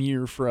time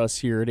year for us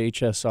here at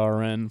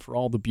HSRN, for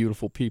all the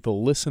beautiful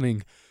people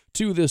listening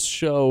to this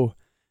show.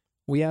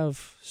 We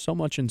have so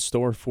much in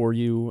store for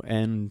you,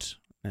 and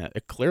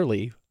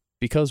clearly,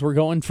 because we're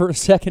going for a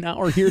second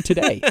hour here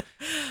today.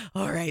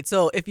 All right.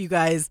 So if you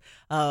guys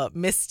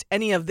missed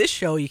any of this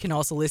show, you can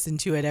also listen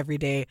to it every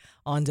day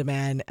on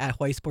demand at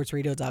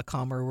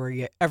hawaiisportsradio.com or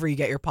wherever you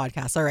get your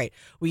podcasts. All right.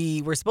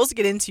 We were supposed to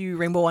get into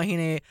Rainbow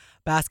Wahine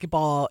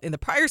basketball in the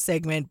prior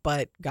segment,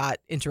 but got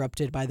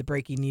interrupted by the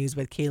breaking news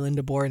with Kaylin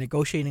DeBoer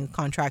negotiating a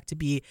contract to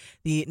be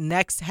the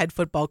next head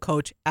football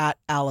coach at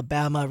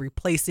Alabama,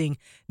 replacing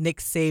Nick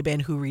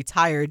Saban, who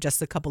retired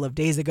just a couple of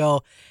days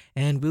ago.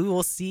 And we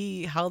will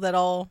see how that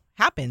all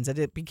happens. And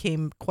it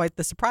became quite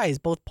the surprise.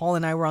 Both Paul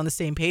and I were on the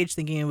same page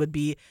thinking it would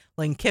be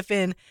Lane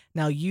Kiffin.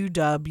 Now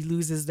UW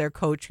loses their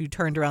coach who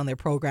turned around their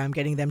program,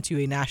 getting them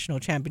to a national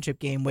championship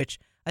game, which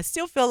I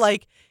still feel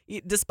like,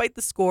 despite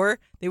the score,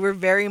 they were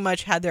very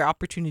much had their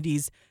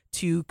opportunities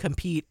to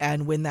compete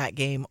and win that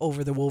game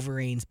over the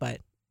Wolverines.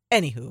 But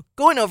anywho,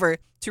 going over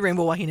to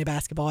Rainbow Wahine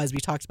basketball, as we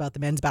talked about the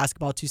men's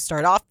basketball to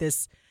start off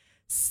this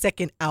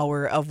second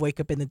hour of Wake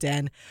Up in the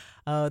Den.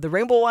 The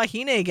Rainbow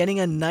Wahine getting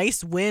a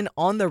nice win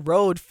on the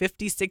road,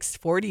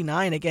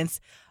 56-49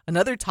 against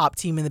another top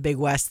team in the Big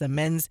West. The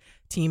men's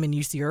team in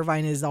UC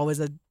Irvine is always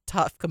a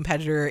tough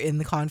competitor in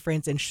the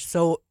conference, and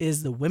so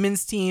is the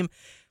women's team.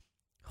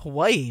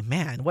 Hawaii,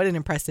 man, what an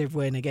impressive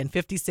win. Again,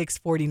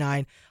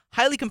 56-49,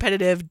 highly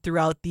competitive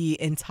throughout the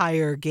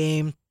entire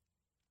game.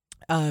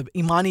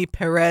 Imani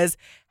Perez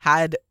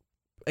had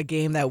a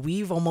game that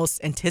we've almost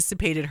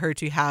anticipated her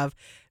to have,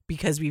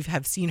 because we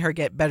have seen her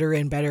get better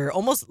and better,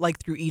 almost like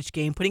through each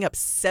game, putting up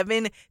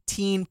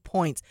 17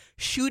 points,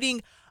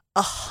 shooting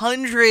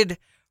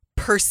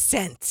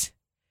 100%.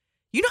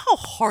 You know how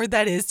hard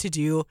that is to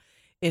do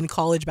in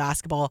college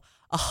basketball?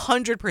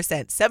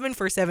 100%, 7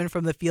 for 7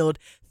 from the field,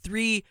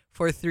 3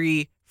 for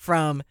 3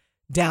 from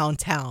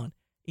downtown.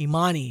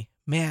 Imani,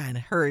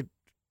 man,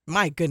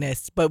 my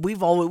goodness. But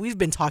we've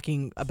been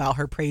talking about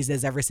her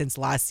praises ever since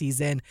last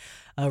season.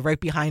 Right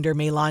behind her,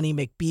 Meilani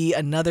McBee,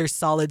 another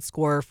solid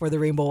scorer for the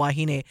Rainbow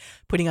Wahine,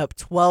 putting up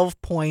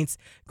 12 points,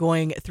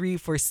 going 3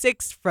 for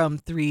 6 from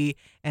 3,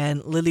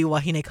 and Lily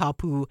Wahine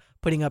Kapu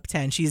putting up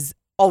 10. She's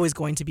always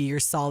going to be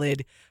your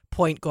solid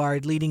point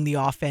guard leading the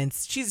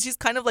offense. She's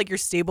kind of like your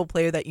stable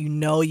player that you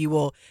know you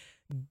will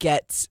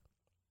get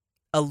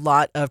a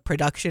lot of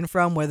production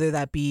from, whether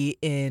that be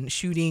in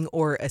shooting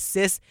or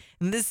assists.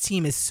 And this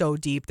team is so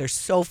deep. They're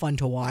so fun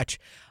to watch.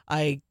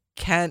 I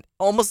can't,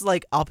 almost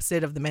like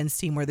opposite of the men's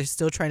team where they're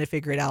still trying to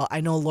figure it out.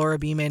 I know Laura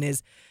Beeman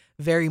is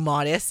very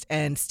modest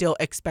and still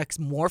expects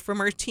more from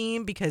her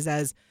team, because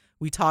as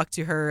We talked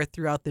to her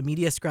throughout the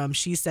media scrum.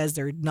 She says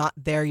they're not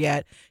there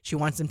yet. She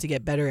wants them to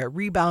get better at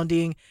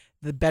rebounding,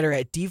 better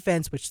at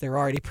defense, which they're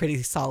already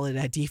pretty solid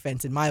at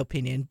defense in my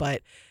opinion,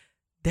 but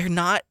they're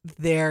not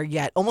there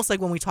yet. Almost like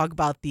when we talk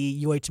about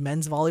the UH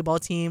men's volleyball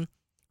team,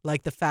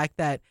 like the fact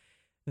that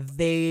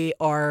they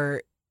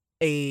are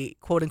a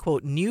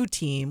quote-unquote new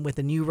team with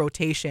a new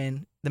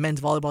rotation, the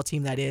men's volleyball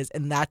team that is,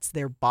 and that's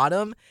their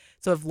bottom.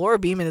 So if Laura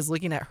Beeman is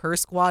looking at her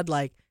squad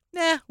like,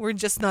 nah, we're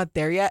just not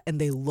there yet, and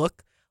they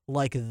look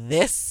like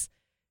this,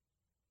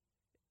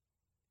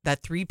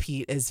 that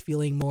three-peat is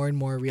feeling more and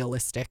more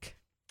realistic.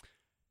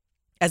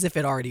 As if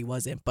it already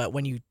wasn't. But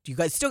when you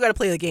guys still got to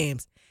play the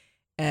games.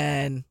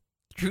 And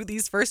through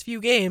these first few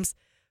games,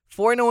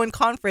 4-0 in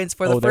conference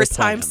for the first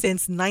time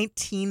since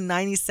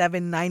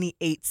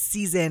 1997-98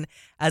 season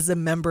as a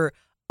member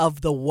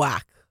of the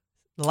WAC.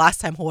 The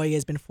last time Hawaii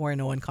has been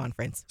 4-0 in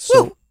conference.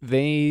 So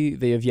they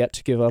have yet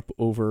to give up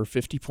over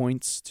 50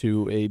 points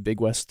to a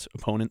Big West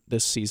opponent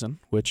this season,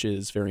 which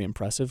is very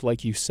impressive.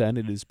 Like you said,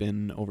 it has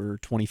been over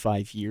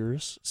 25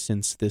 years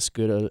since this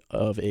good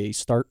of a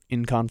start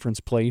in conference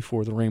play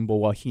for the Rainbow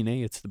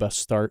Wahine. It's the best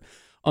start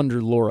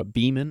under Laura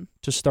Beeman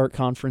to start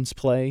conference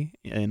play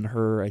in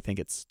her, I think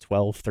it's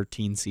 12,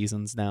 13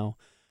 seasons now.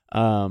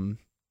 And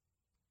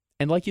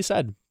like you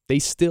said, they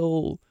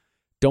still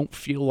don't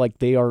feel like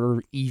they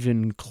are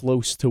even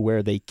close to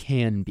where they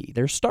can be.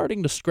 They're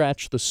starting to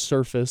scratch the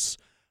surface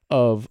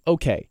of,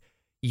 okay,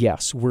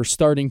 yes, we're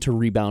starting to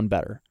rebound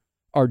better.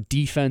 Our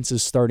defense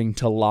is starting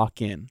to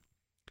lock in.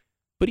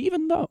 But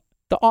even though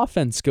the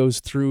offense goes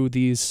through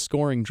these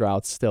scoring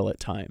droughts still at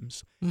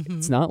times,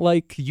 it's not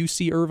like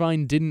UC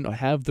Irvine didn't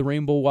have the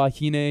Rainbow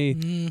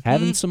Wahine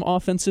having some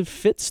offensive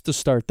fits to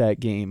start that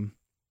game.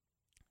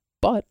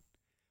 But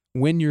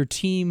when your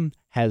team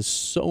has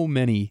so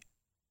many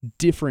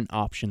different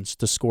options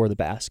to score the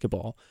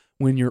basketball,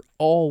 when you're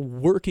all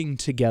working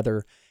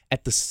together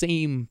at the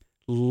same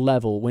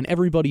level, when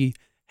everybody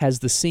has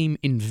the same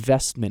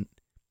investment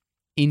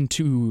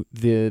into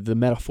the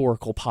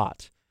metaphorical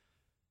pot,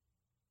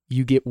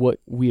 you get what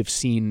we have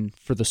seen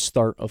for the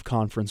start of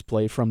conference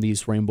play from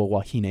these Rainbow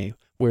Wahine,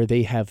 where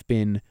they have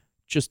been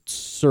just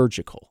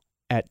surgical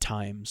at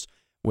times,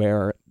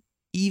 where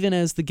even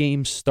as the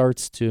game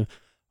starts to,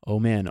 oh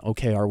man,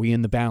 okay, are we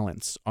in the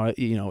balance?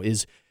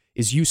 Is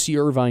UC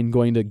Irvine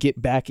going to get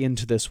back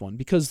into this one?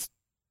 Because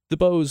the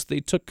Bows,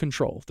 they took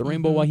control. The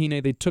Rainbow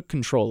Wahine, they took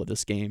control of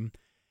this game.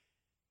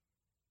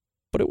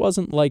 But it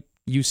wasn't like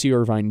UC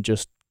Irvine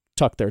just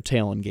tucked their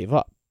tail and gave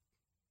up.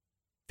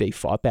 They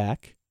fought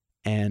back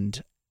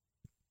and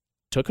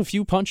took a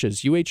few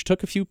punches. UH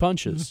took a few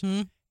punches.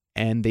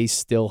 And they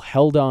still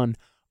held on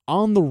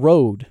the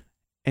road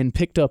and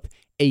picked up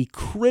a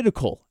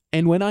critical,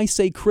 and when I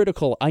say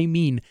critical, I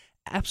mean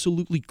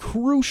absolutely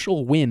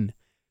crucial win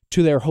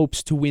to their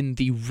hopes to win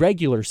the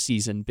regular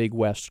season Big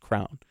West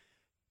crown.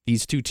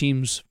 These two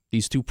teams,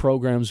 these two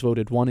programs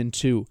voted 1 and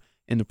 2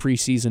 in the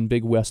preseason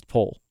Big West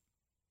poll.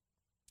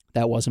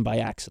 That wasn't by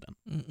accident.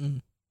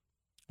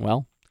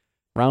 Well,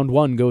 round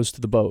 1 goes to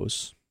the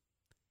Bows.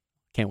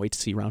 Can't wait to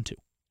see round 2.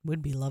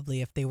 Would be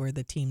lovely if they were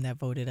the team that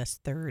voted us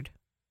third.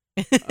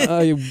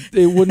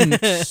 It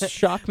wouldn't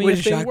shock me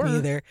if they were. Me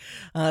either.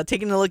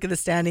 Taking a look at the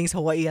standings,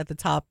 Hawaii at the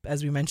top,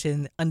 as we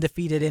mentioned,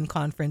 undefeated in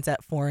conference at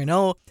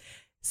 4-0.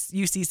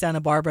 UC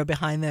Santa Barbara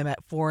behind them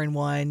at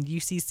 4-1.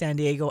 UC San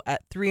Diego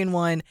at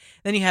 3-1.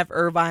 Then you have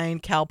Irvine,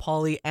 Cal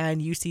Poly,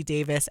 and UC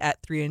Davis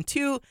at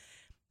 3-2.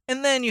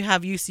 And then you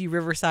have UC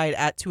Riverside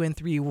at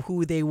 2-3,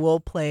 who they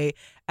will play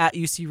at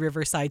UC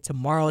Riverside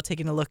tomorrow.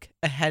 Taking a look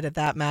ahead at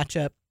that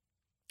matchup,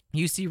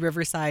 UC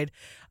Riverside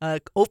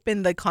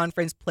opened the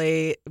conference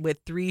play with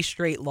 3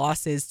 straight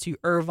losses to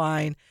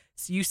Irvine,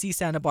 UC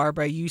Santa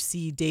Barbara,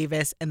 UC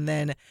Davis, and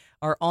then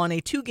are on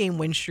a 2-game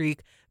win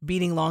streak,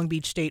 beating Long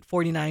Beach State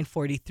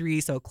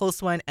 49-43, so a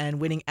close one, and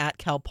winning at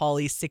Cal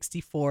Poly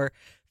 64-53,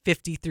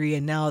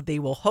 and now they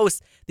will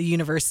host the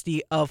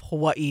University of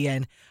Hawaii.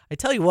 And I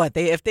tell you what,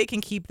 if they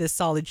can keep this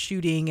solid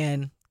shooting,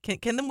 and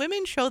can the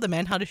women show the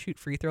men how to shoot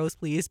free throws,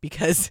 please?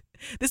 Because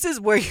this is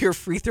where your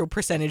free throw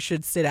percentage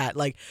should sit at,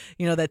 like,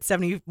 that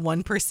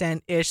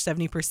 71%-ish,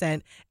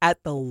 70%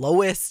 at the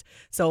lowest.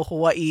 So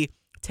Hawaii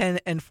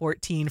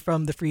 10-14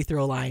 from the free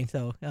throw line.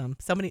 So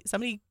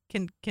somebody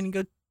can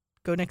go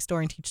next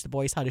door and teach the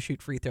boys how to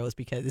shoot free throws,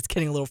 because it's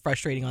getting a little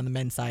frustrating on the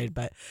men's side.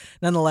 But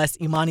nonetheless,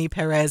 Imani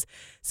Perez,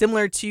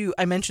 similar to,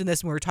 I mentioned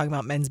this when we were talking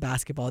about men's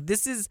basketball,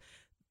 this is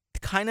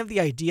kind of the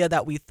idea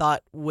that we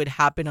thought would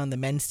happen on the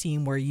men's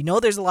team, where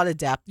there's a lot of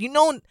depth.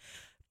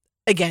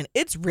 Again,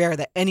 it's rare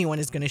that anyone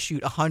is going to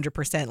shoot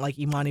 100% like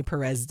Imani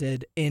Perez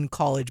did in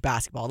college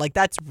basketball. Like,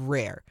 that's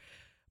rare.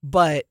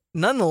 But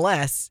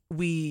nonetheless,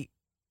 we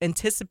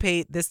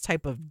anticipate this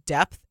type of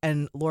depth,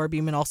 and Laura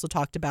Beeman also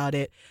talked about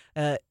it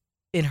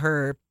in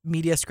her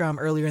media scrum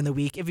earlier in the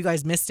week. If you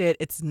guys missed it,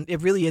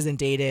 it really isn't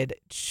dated.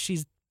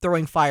 She's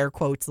throwing fire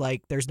quotes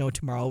like there's no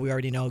tomorrow. We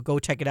already know. Go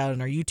check it out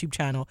on our YouTube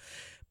channel.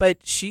 But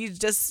she's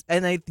just,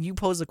 and you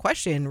pose a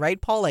question,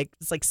 right, Paul? Like,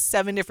 it's like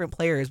 7 different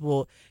players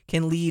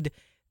can lead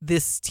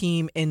this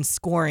team in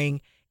scoring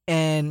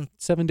And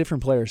 7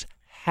 different players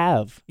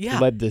have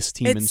led this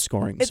team in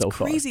scoring so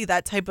far. It's crazy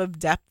that type of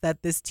depth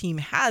that this team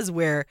has,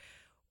 where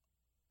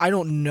I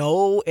don't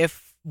know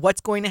if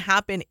what's going to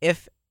happen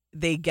if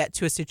they get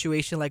to a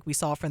situation like we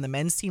saw from the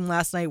men's team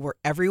last night where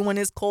everyone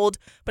is cold.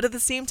 But at the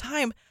same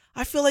time,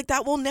 I feel like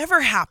that will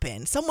never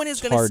happen. Someone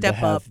is going to step up. It's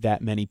hard to have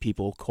that many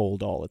people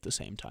cold all at the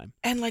same time.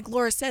 And like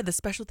Laura said, the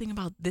special thing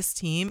about this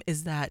team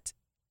is that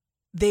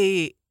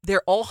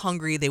they're all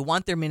hungry. They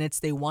want their minutes.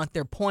 They want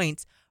their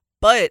points.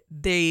 But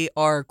they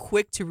are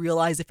quick to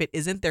realize if it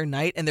isn't their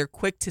night, and they're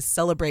quick to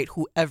celebrate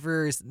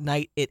whoever's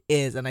night it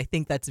is. And I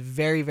think that's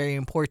very, very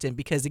important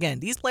because, again,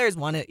 these players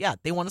want to,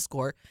 they want to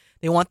score.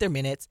 They want their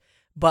minutes.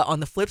 But on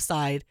the flip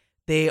side,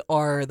 they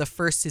are the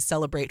first to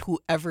celebrate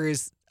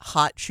whoever's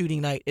hot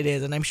shooting night it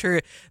is. And I'm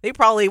sure they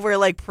probably were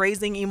like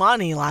praising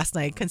Imani last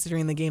night,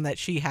 considering the game that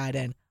she had.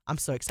 And I'm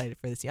so excited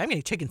for this year. I'm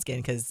getting chicken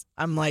skin because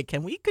I'm like,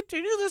 can we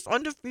continue this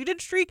undefeated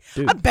streak?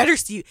 Dude. I better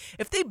see,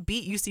 if they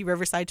beat UC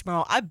Riverside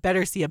tomorrow, I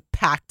better see a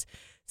packed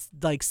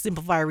like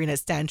Simplify Arena at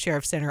Stan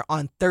Sheriff Center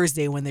on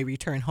Thursday when they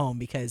return home,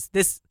 because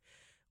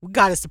we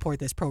got to support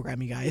this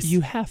program, you guys.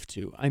 You have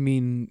to. I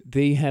mean,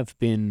 they have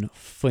been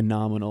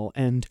phenomenal.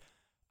 And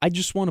I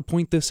just want to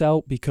point this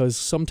out because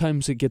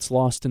sometimes it gets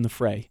lost in the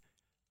fray.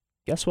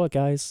 Guess what,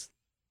 guys?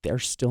 They're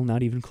still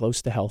not even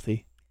close to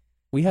healthy.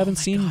 We haven't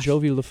seen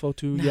Jovi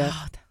Lefotu yet.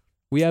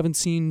 We haven't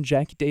seen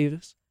Jackie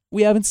Davis.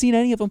 We haven't seen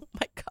any of them. Oh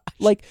my gosh.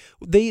 Like,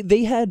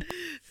 they had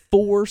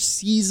 4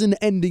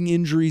 season-ending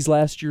injuries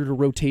last year to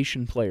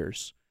rotation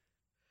players.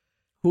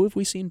 Who have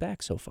we seen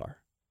back so far?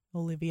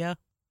 Olivia.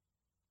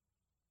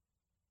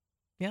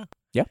 Yeah.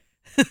 Yeah.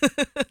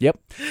 Yep.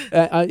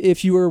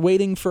 If you were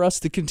waiting for us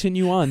to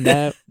continue on,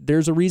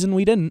 there's a reason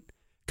we didn't,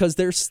 because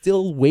they're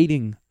still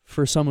waiting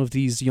for some of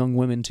these young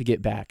women to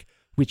get back,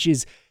 which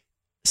is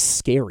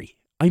scary.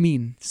 I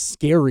mean,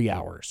 scary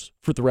hours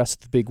for the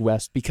rest of the Big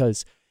West,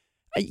 because,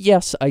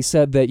 yes, I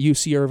said that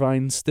UC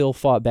Irvine still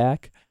fought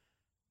back.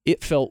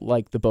 It felt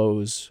like the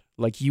Bows,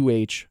 like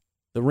UH,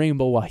 the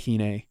Rainbow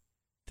Wahine,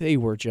 they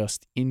were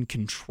just in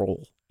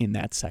control in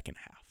that second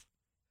half.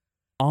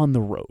 On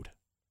the road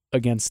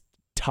against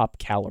top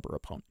caliber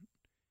opponent.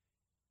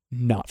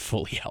 Not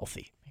fully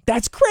healthy.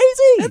 That's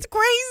crazy! That's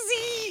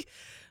crazy!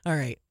 All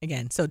right,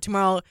 again, so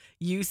tomorrow,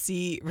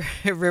 UC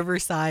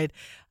Riverside.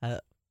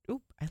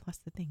 I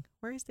lost the thing.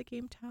 Where is the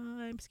game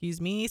time?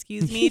 Excuse me.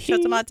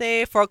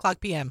 Shotomate, 4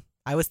 o'clock p.m.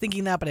 I was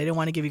thinking that, but I didn't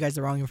want to give you guys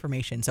the wrong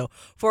information. So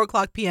 4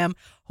 o'clock p.m.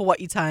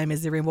 Hawaii time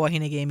is the Rainbow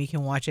Wahine game. You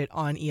can watch it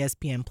on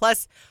ESPN+.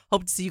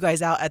 Hope to see you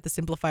guys out at the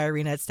Simplify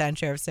Arena at Stan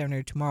Sheriff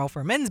Center tomorrow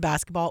for men's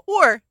basketball,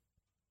 or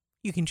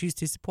you can choose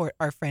to support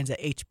our friends at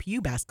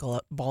HPU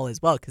basketball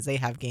as well, because they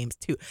have games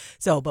too.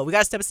 So, but we got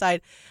to step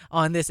aside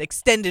on this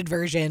extended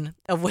version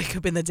of Wake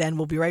Up in the Den.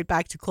 We'll be right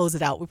back to close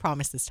it out. We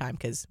promise this time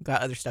because we've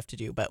got other stuff to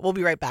do, but we'll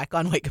be right back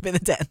on Wake Up in the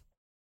Den.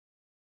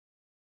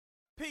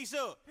 Peace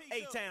up.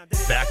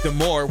 Back to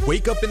more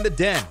Wake Up in the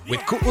Den with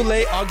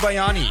Ku'ule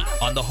Agbayani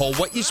on the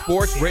Hawaii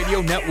Sports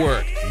Radio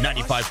Network,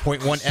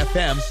 95.1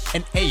 FM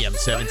and AM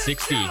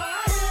 760.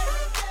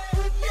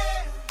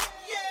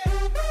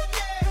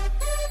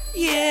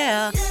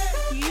 Yeah.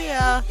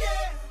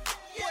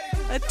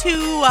 A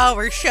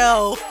 2-hour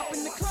show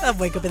of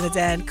Wake Up in the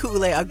Den,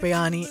 Ku'ule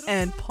Agbayani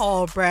and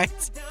Paul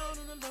Brecht.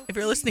 If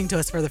you're listening to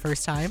us for the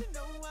first time,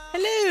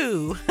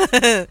 hello.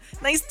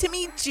 Nice to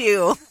meet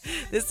you.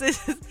 This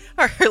is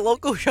our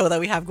local show that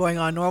we have going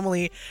on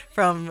normally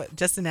from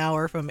just an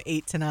hour from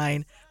 8 to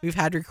 9. We've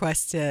had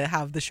requests to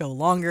have the show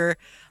longer.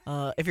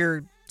 If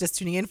you're just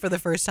tuning in for the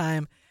first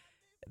time,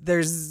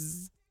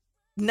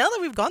 now that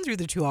we've gone through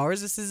the 2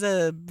 hours, this is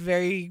a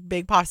very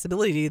big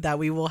possibility that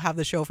we will have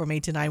the show from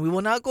 8 to 9. We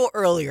will not go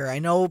earlier. I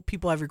know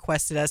people have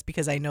requested us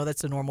because I know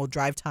that's the normal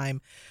drive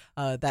time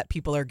that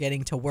people are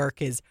getting to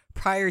work is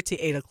prior to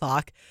 8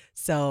 o'clock.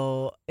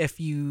 So if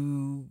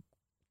you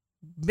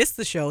miss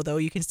the show, though,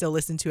 you can still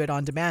listen to it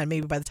on demand.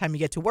 Maybe by the time you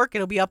get to work,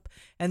 it'll be up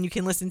and you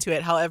can listen to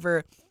it.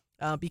 However,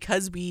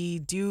 because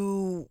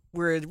we're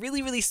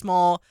really, really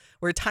small.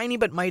 We're a tiny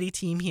but mighty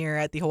team here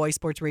at the Hawaii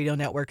Sports Radio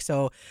Network.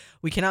 So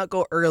we cannot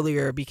go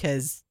earlier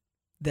because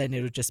then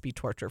it would just be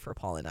torture for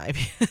Paul and I.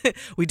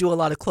 We do a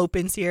lot of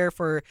clopins here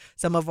for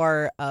some of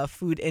our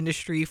food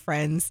industry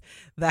friends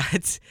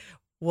that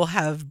will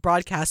have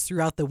broadcasts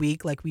throughout the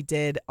week, like we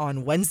did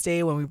on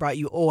Wednesday when we brought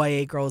you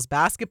OIA girls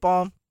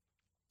basketball.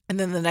 And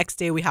then the next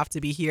day we have to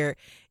be here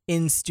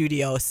in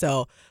studio.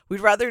 So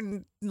we'd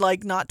rather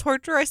not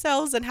torture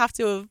ourselves and have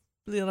to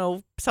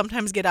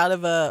sometimes get out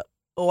of a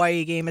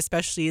OIA game,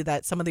 especially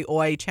that some of the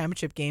OIA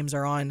championship games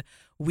are on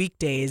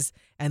weekdays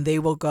and they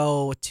will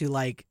go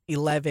to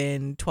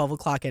 11, 12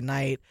 o'clock at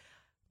night.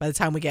 By the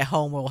time we get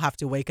home, we'll have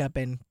to wake up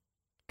and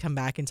come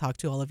back and talk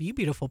to all of you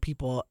beautiful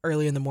people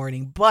early in the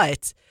morning.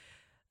 But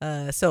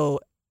so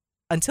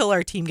until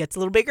our team gets a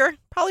little bigger,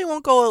 probably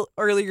won't go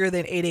earlier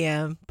than 8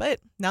 a.m. But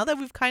now that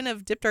we've kind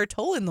of dipped our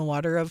toe in the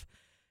water of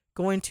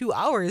going 2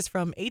 hours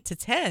from 8 to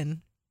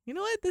 10, you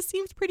know what? This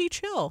seems pretty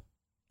chill.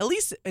 At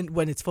least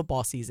when it's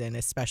football season,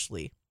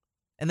 especially.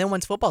 And then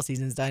once football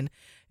season's done,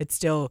 it's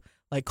still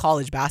like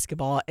college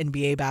basketball,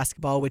 NBA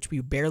basketball, which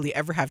we barely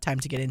ever have time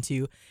to get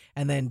into,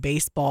 and then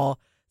baseball.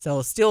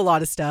 So still a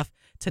lot of stuff.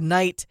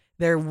 Tonight,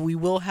 we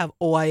will have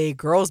OIA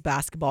girls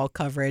basketball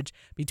coverage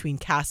between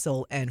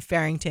Castle and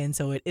Farrington.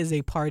 So it is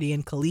a party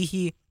in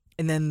Kalihi.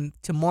 And then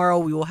tomorrow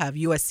we will have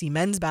USC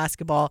men's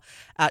basketball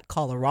at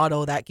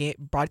Colorado. That game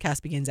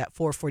broadcast begins at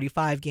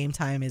 4:45. Game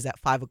time is at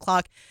 5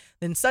 o'clock.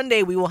 Then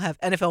Sunday we will have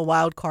NFL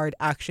wildcard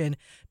action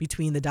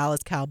between the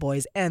Dallas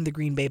Cowboys and the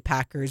Green Bay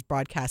Packers.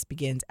 Broadcast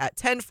begins at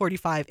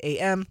 10:45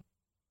 a.m.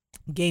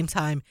 Game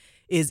time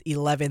is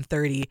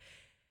 11:30.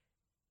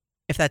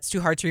 If that's too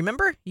hard to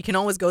remember, you can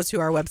always go to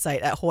our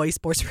website at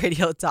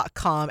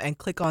hawaiisportsradio.com and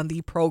click on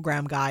the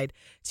program guide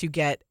to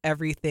get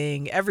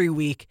everything every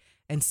week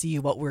and see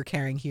what we're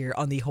carrying here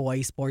on the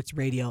Hawaii Sports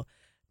Radio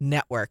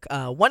Network.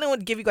 One, I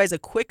would give you guys a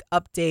quick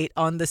update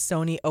on the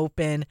Sony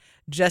Open,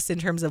 just in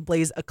terms of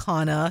Blaise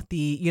Akana,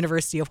 the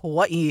University of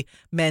Hawaii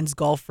men's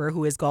golfer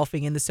who is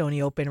golfing in the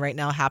Sony Open right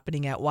now,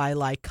 happening at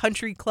Wailea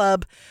Country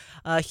Club.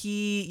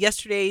 He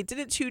yesterday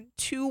didn't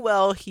too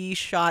well. He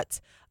shot,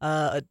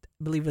 I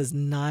believe it was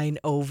 9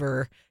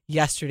 over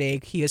yesterday.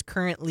 He is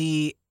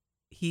currently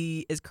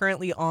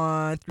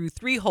on through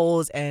 3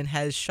 holes and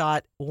has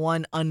shot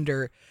 1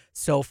 under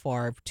so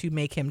far to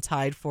make him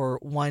tied for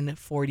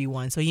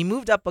 141. So he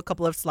moved up a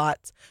couple of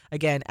slots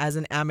again as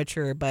an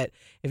amateur, but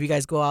if you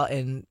guys go out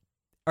and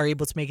are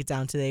able to make it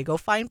down today, go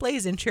find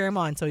Blaise and cheer him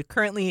on. So he's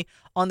currently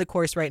on the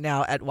course right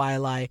now at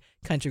Wailea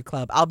Country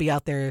Club. I'll be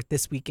out there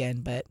this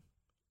weekend, but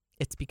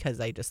it's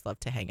because I just love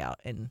to hang out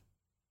and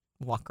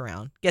walk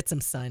around, get some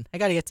sun. I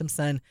got to get some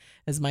sun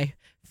as my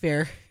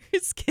fair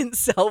skin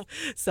self.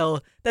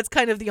 So that's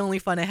kind of the only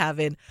fun I have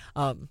in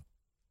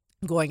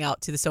going out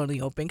to the Sony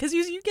Open, because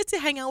you get to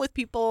hang out with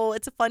people.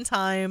 It's a fun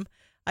time.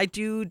 I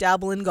do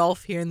dabble in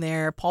golf here and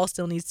there. Paul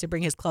still needs to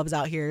bring his clubs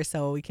out here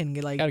so we can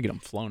gotta get them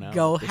flown out.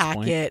 Go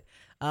hack it.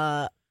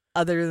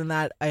 Other than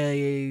that,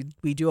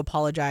 we do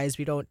apologize.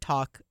 We don't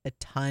talk a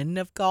ton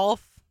of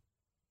golf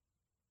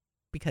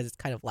because it's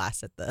kind of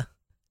last at the.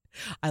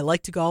 I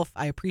like to golf.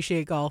 I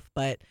appreciate golf,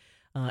 but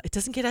it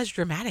doesn't get as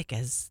dramatic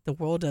as the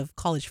world of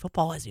college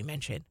football, as you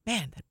mentioned.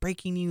 Man, that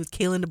breaking news,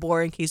 Kalen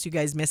DeBoer, in case you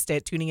guys missed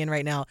it, tuning in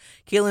right now,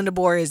 Kalen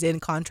DeBoer is in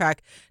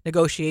contract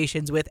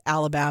negotiations with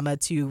Alabama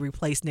to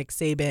replace Nick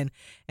Saban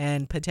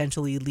and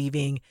potentially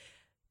leaving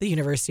the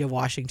University of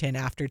Washington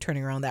after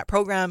turning around that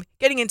program,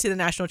 getting into the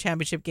national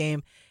championship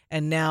game.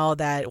 And now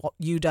that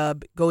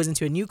UW goes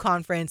into a new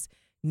conference,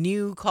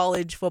 new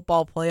college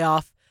football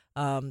playoff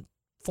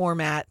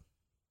format,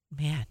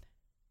 man,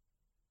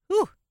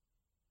 whew.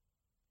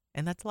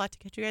 And that's a lot to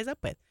catch you guys up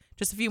with.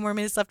 Just a few more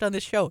minutes left on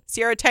this show.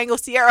 Sierra Tango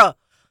Sierra.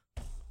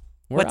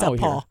 What's up,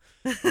 Paul?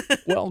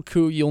 Well,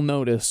 Koo, you'll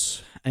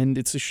notice, and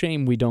it's a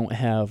shame we don't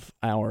have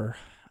our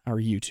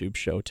YouTube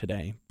show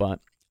today,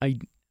 but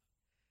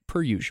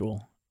per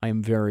usual, I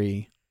am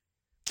very...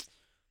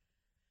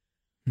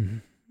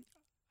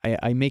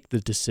 I make the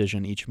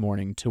decision each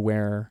morning to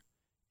wear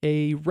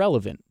a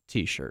relevant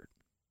t-shirt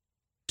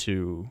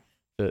to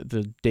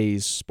the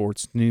day's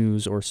sports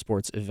news or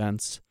sports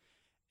events.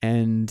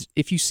 And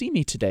if you see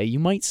me today, you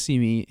might see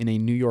me in a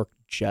New York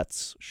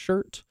Jets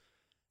shirt.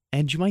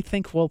 And you might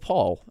think, well,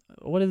 Paul,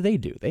 what did they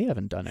do? They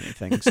haven't done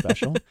anything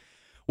special.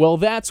 Well,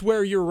 that's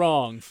where you're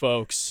wrong,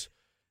 folks.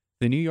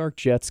 The New York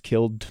Jets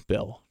killed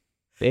Bill.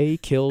 They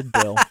killed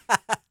Bill.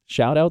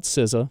 Shout out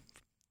SZA.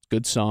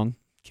 Good song.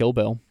 Kill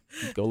Bill.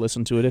 Go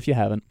listen to it if you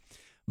haven't.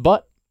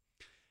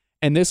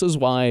 And this is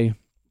why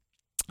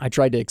I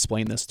tried to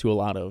explain this to a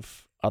lot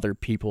of other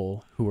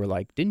people who were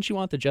like, didn't you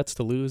want the Jets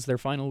to lose their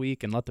final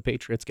week and let the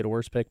Patriots get a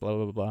worse pick, blah,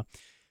 blah, blah, blah.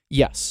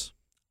 Yes.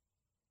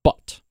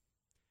 But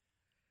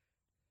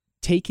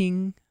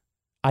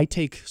I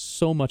take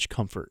so much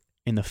comfort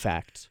in the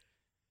fact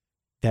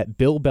that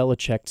Bill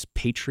Belichick's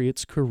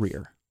Patriots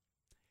career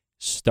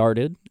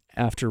started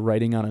after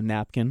writing on a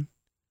napkin,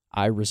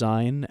 I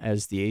resign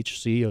as the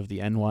HC of the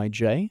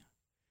NYJ,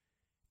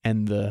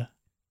 and the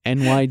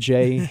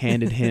NYJ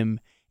handed him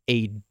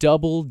a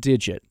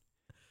double-digit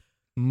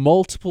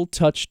multiple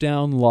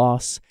touchdown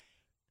loss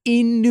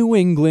in New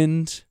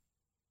England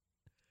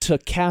to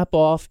cap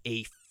off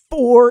a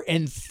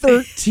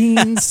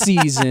 4-13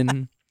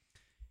 season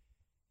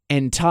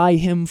and tie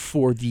him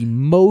for the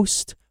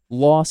most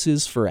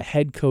losses for a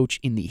head coach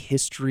in the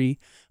history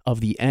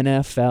of the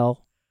NFL.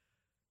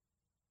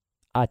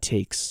 I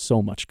take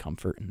so much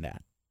comfort in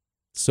that.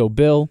 So,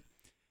 Bill,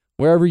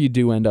 wherever you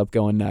do end up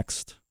going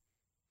next,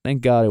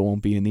 thank God it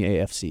won't be in the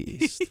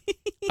AFC East.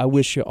 I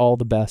wish you all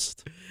the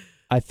best.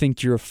 I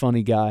think you're a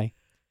funny guy,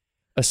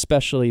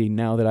 especially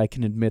now that I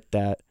can admit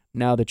that,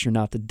 now that you're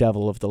not the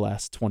devil of the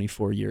last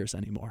 24 years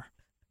anymore.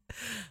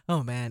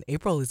 Oh, man.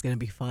 April is going to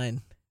be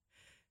fun.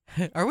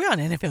 Are we on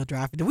NFL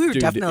draft? We were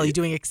definitely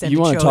doing extended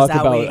shows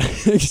that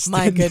week.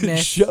 My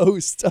goodness. Show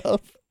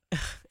stuff.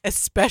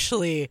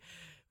 Especially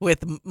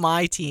with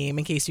my team,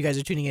 in case you guys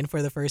are tuning in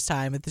for the first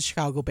time, at the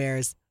Chicago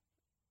Bears,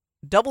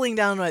 doubling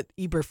down at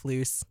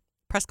Eberflus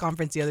press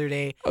conference the other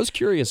day. I was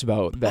curious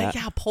about that.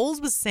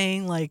 Poles was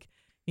saying,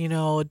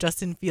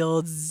 Justin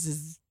Fields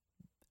is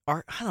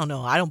I don't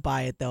know. I don't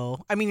buy it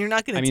though. I mean, you're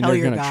not going to tell they're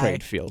your gonna guy.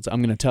 trade Fields.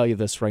 I'm going to tell you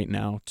this right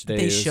now.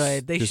 Today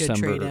should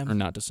trade him. Or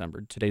not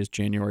December. Today's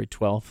January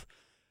 12th.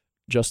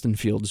 Justin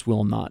Fields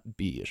will not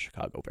be a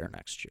Chicago Bear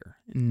next year.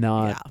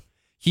 My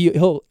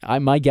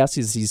guess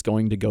is he's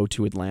going to go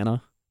to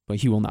Atlanta,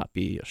 but he will not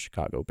be a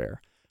Chicago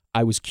Bear.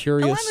 I was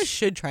curious. Atlanta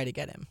should try to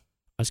get him.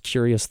 I was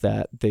curious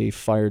that they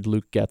fired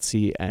Luke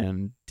Getsy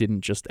and didn't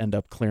just end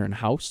up clearing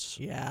house.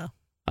 Yeah.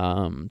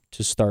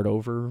 To start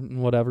over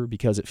and whatever,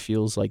 because it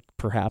feels like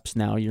perhaps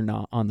now you're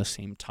not on the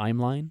same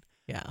timeline.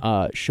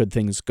 Yeah. Should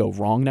things go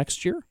wrong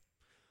next year.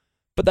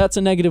 But that's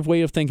a negative way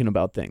of thinking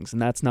about things,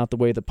 and that's not the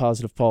way that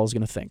Positive Paul is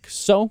going to think.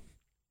 So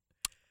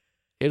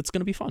it's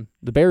going to be fun.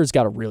 The Bears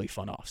got a really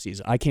fun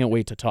offseason. I can't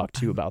wait to talk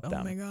to you about them.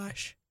 Oh my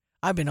gosh.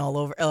 I've been all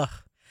over. Ugh.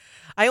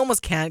 I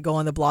almost can't go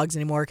on the blogs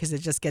anymore because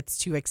it just gets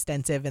too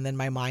extensive, and then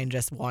my mind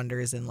just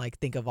wanders and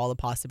think of all the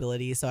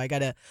possibilities. So I got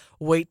to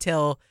wait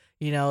till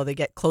they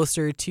get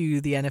closer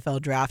to the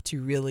NFL draft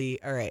to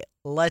really, all right,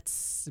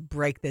 let's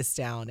break this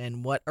down.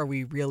 And what are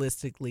we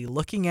realistically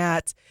looking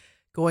at?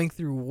 Going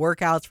through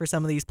workouts for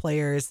some of these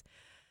players.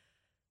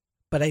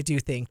 But I do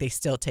think they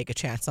still take a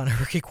chance on a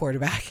rookie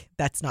quarterback.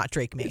 That's not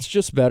Drake May. It's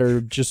just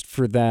better just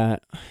for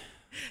that.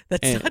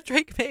 That's not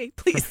Drake May.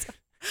 Please.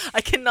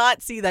 I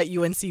cannot see that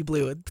UNC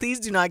blue.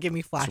 Please do not give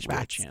me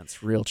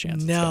flashbacks. Real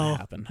chance it's going to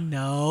happen.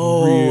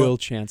 No. Real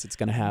chance it's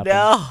going to happen.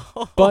 No.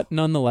 But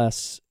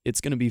nonetheless, it's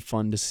going to be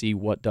fun to see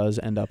what does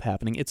end up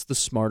happening. It's the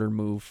smarter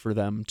move for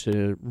them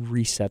to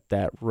reset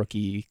that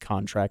rookie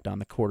contract on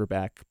the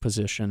quarterback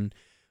position,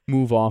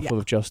 move off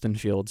of Justin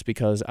Fields,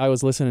 because I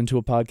was listening to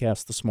a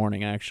podcast this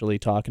morning actually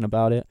talking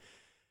about it.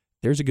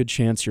 There's a good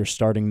chance your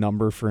starting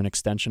number for an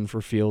extension for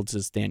Fields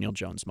is Daniel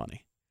Jones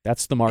money.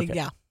 That's the market.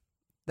 Yeah.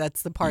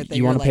 That's the part that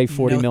you want to pay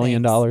 $40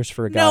 million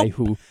for a guy Nope.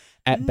 who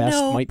at best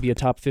might be a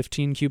top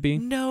 15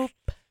 QB? Nope.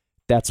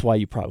 That's why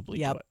you probably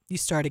do it. You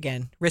start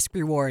again. Risk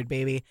reward,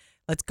 baby.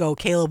 Let's go,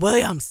 Caleb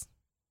Williams.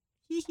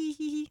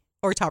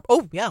 Or top.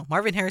 Oh, yeah.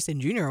 Marvin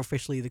Harrison Jr.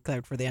 officially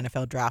declared for the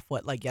NFL draft,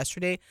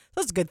 yesterday?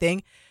 That's a good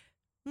thing.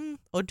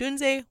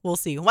 Odunze, we'll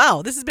see.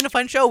 Wow, this has been a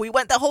fun show. We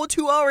went the whole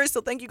 2 hours,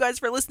 so thank you guys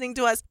for listening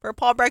to us. For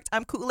Paul Brecht,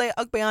 I'm Ku'ulei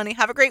Agbayani.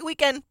 Have a great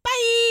weekend.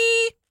 Bye!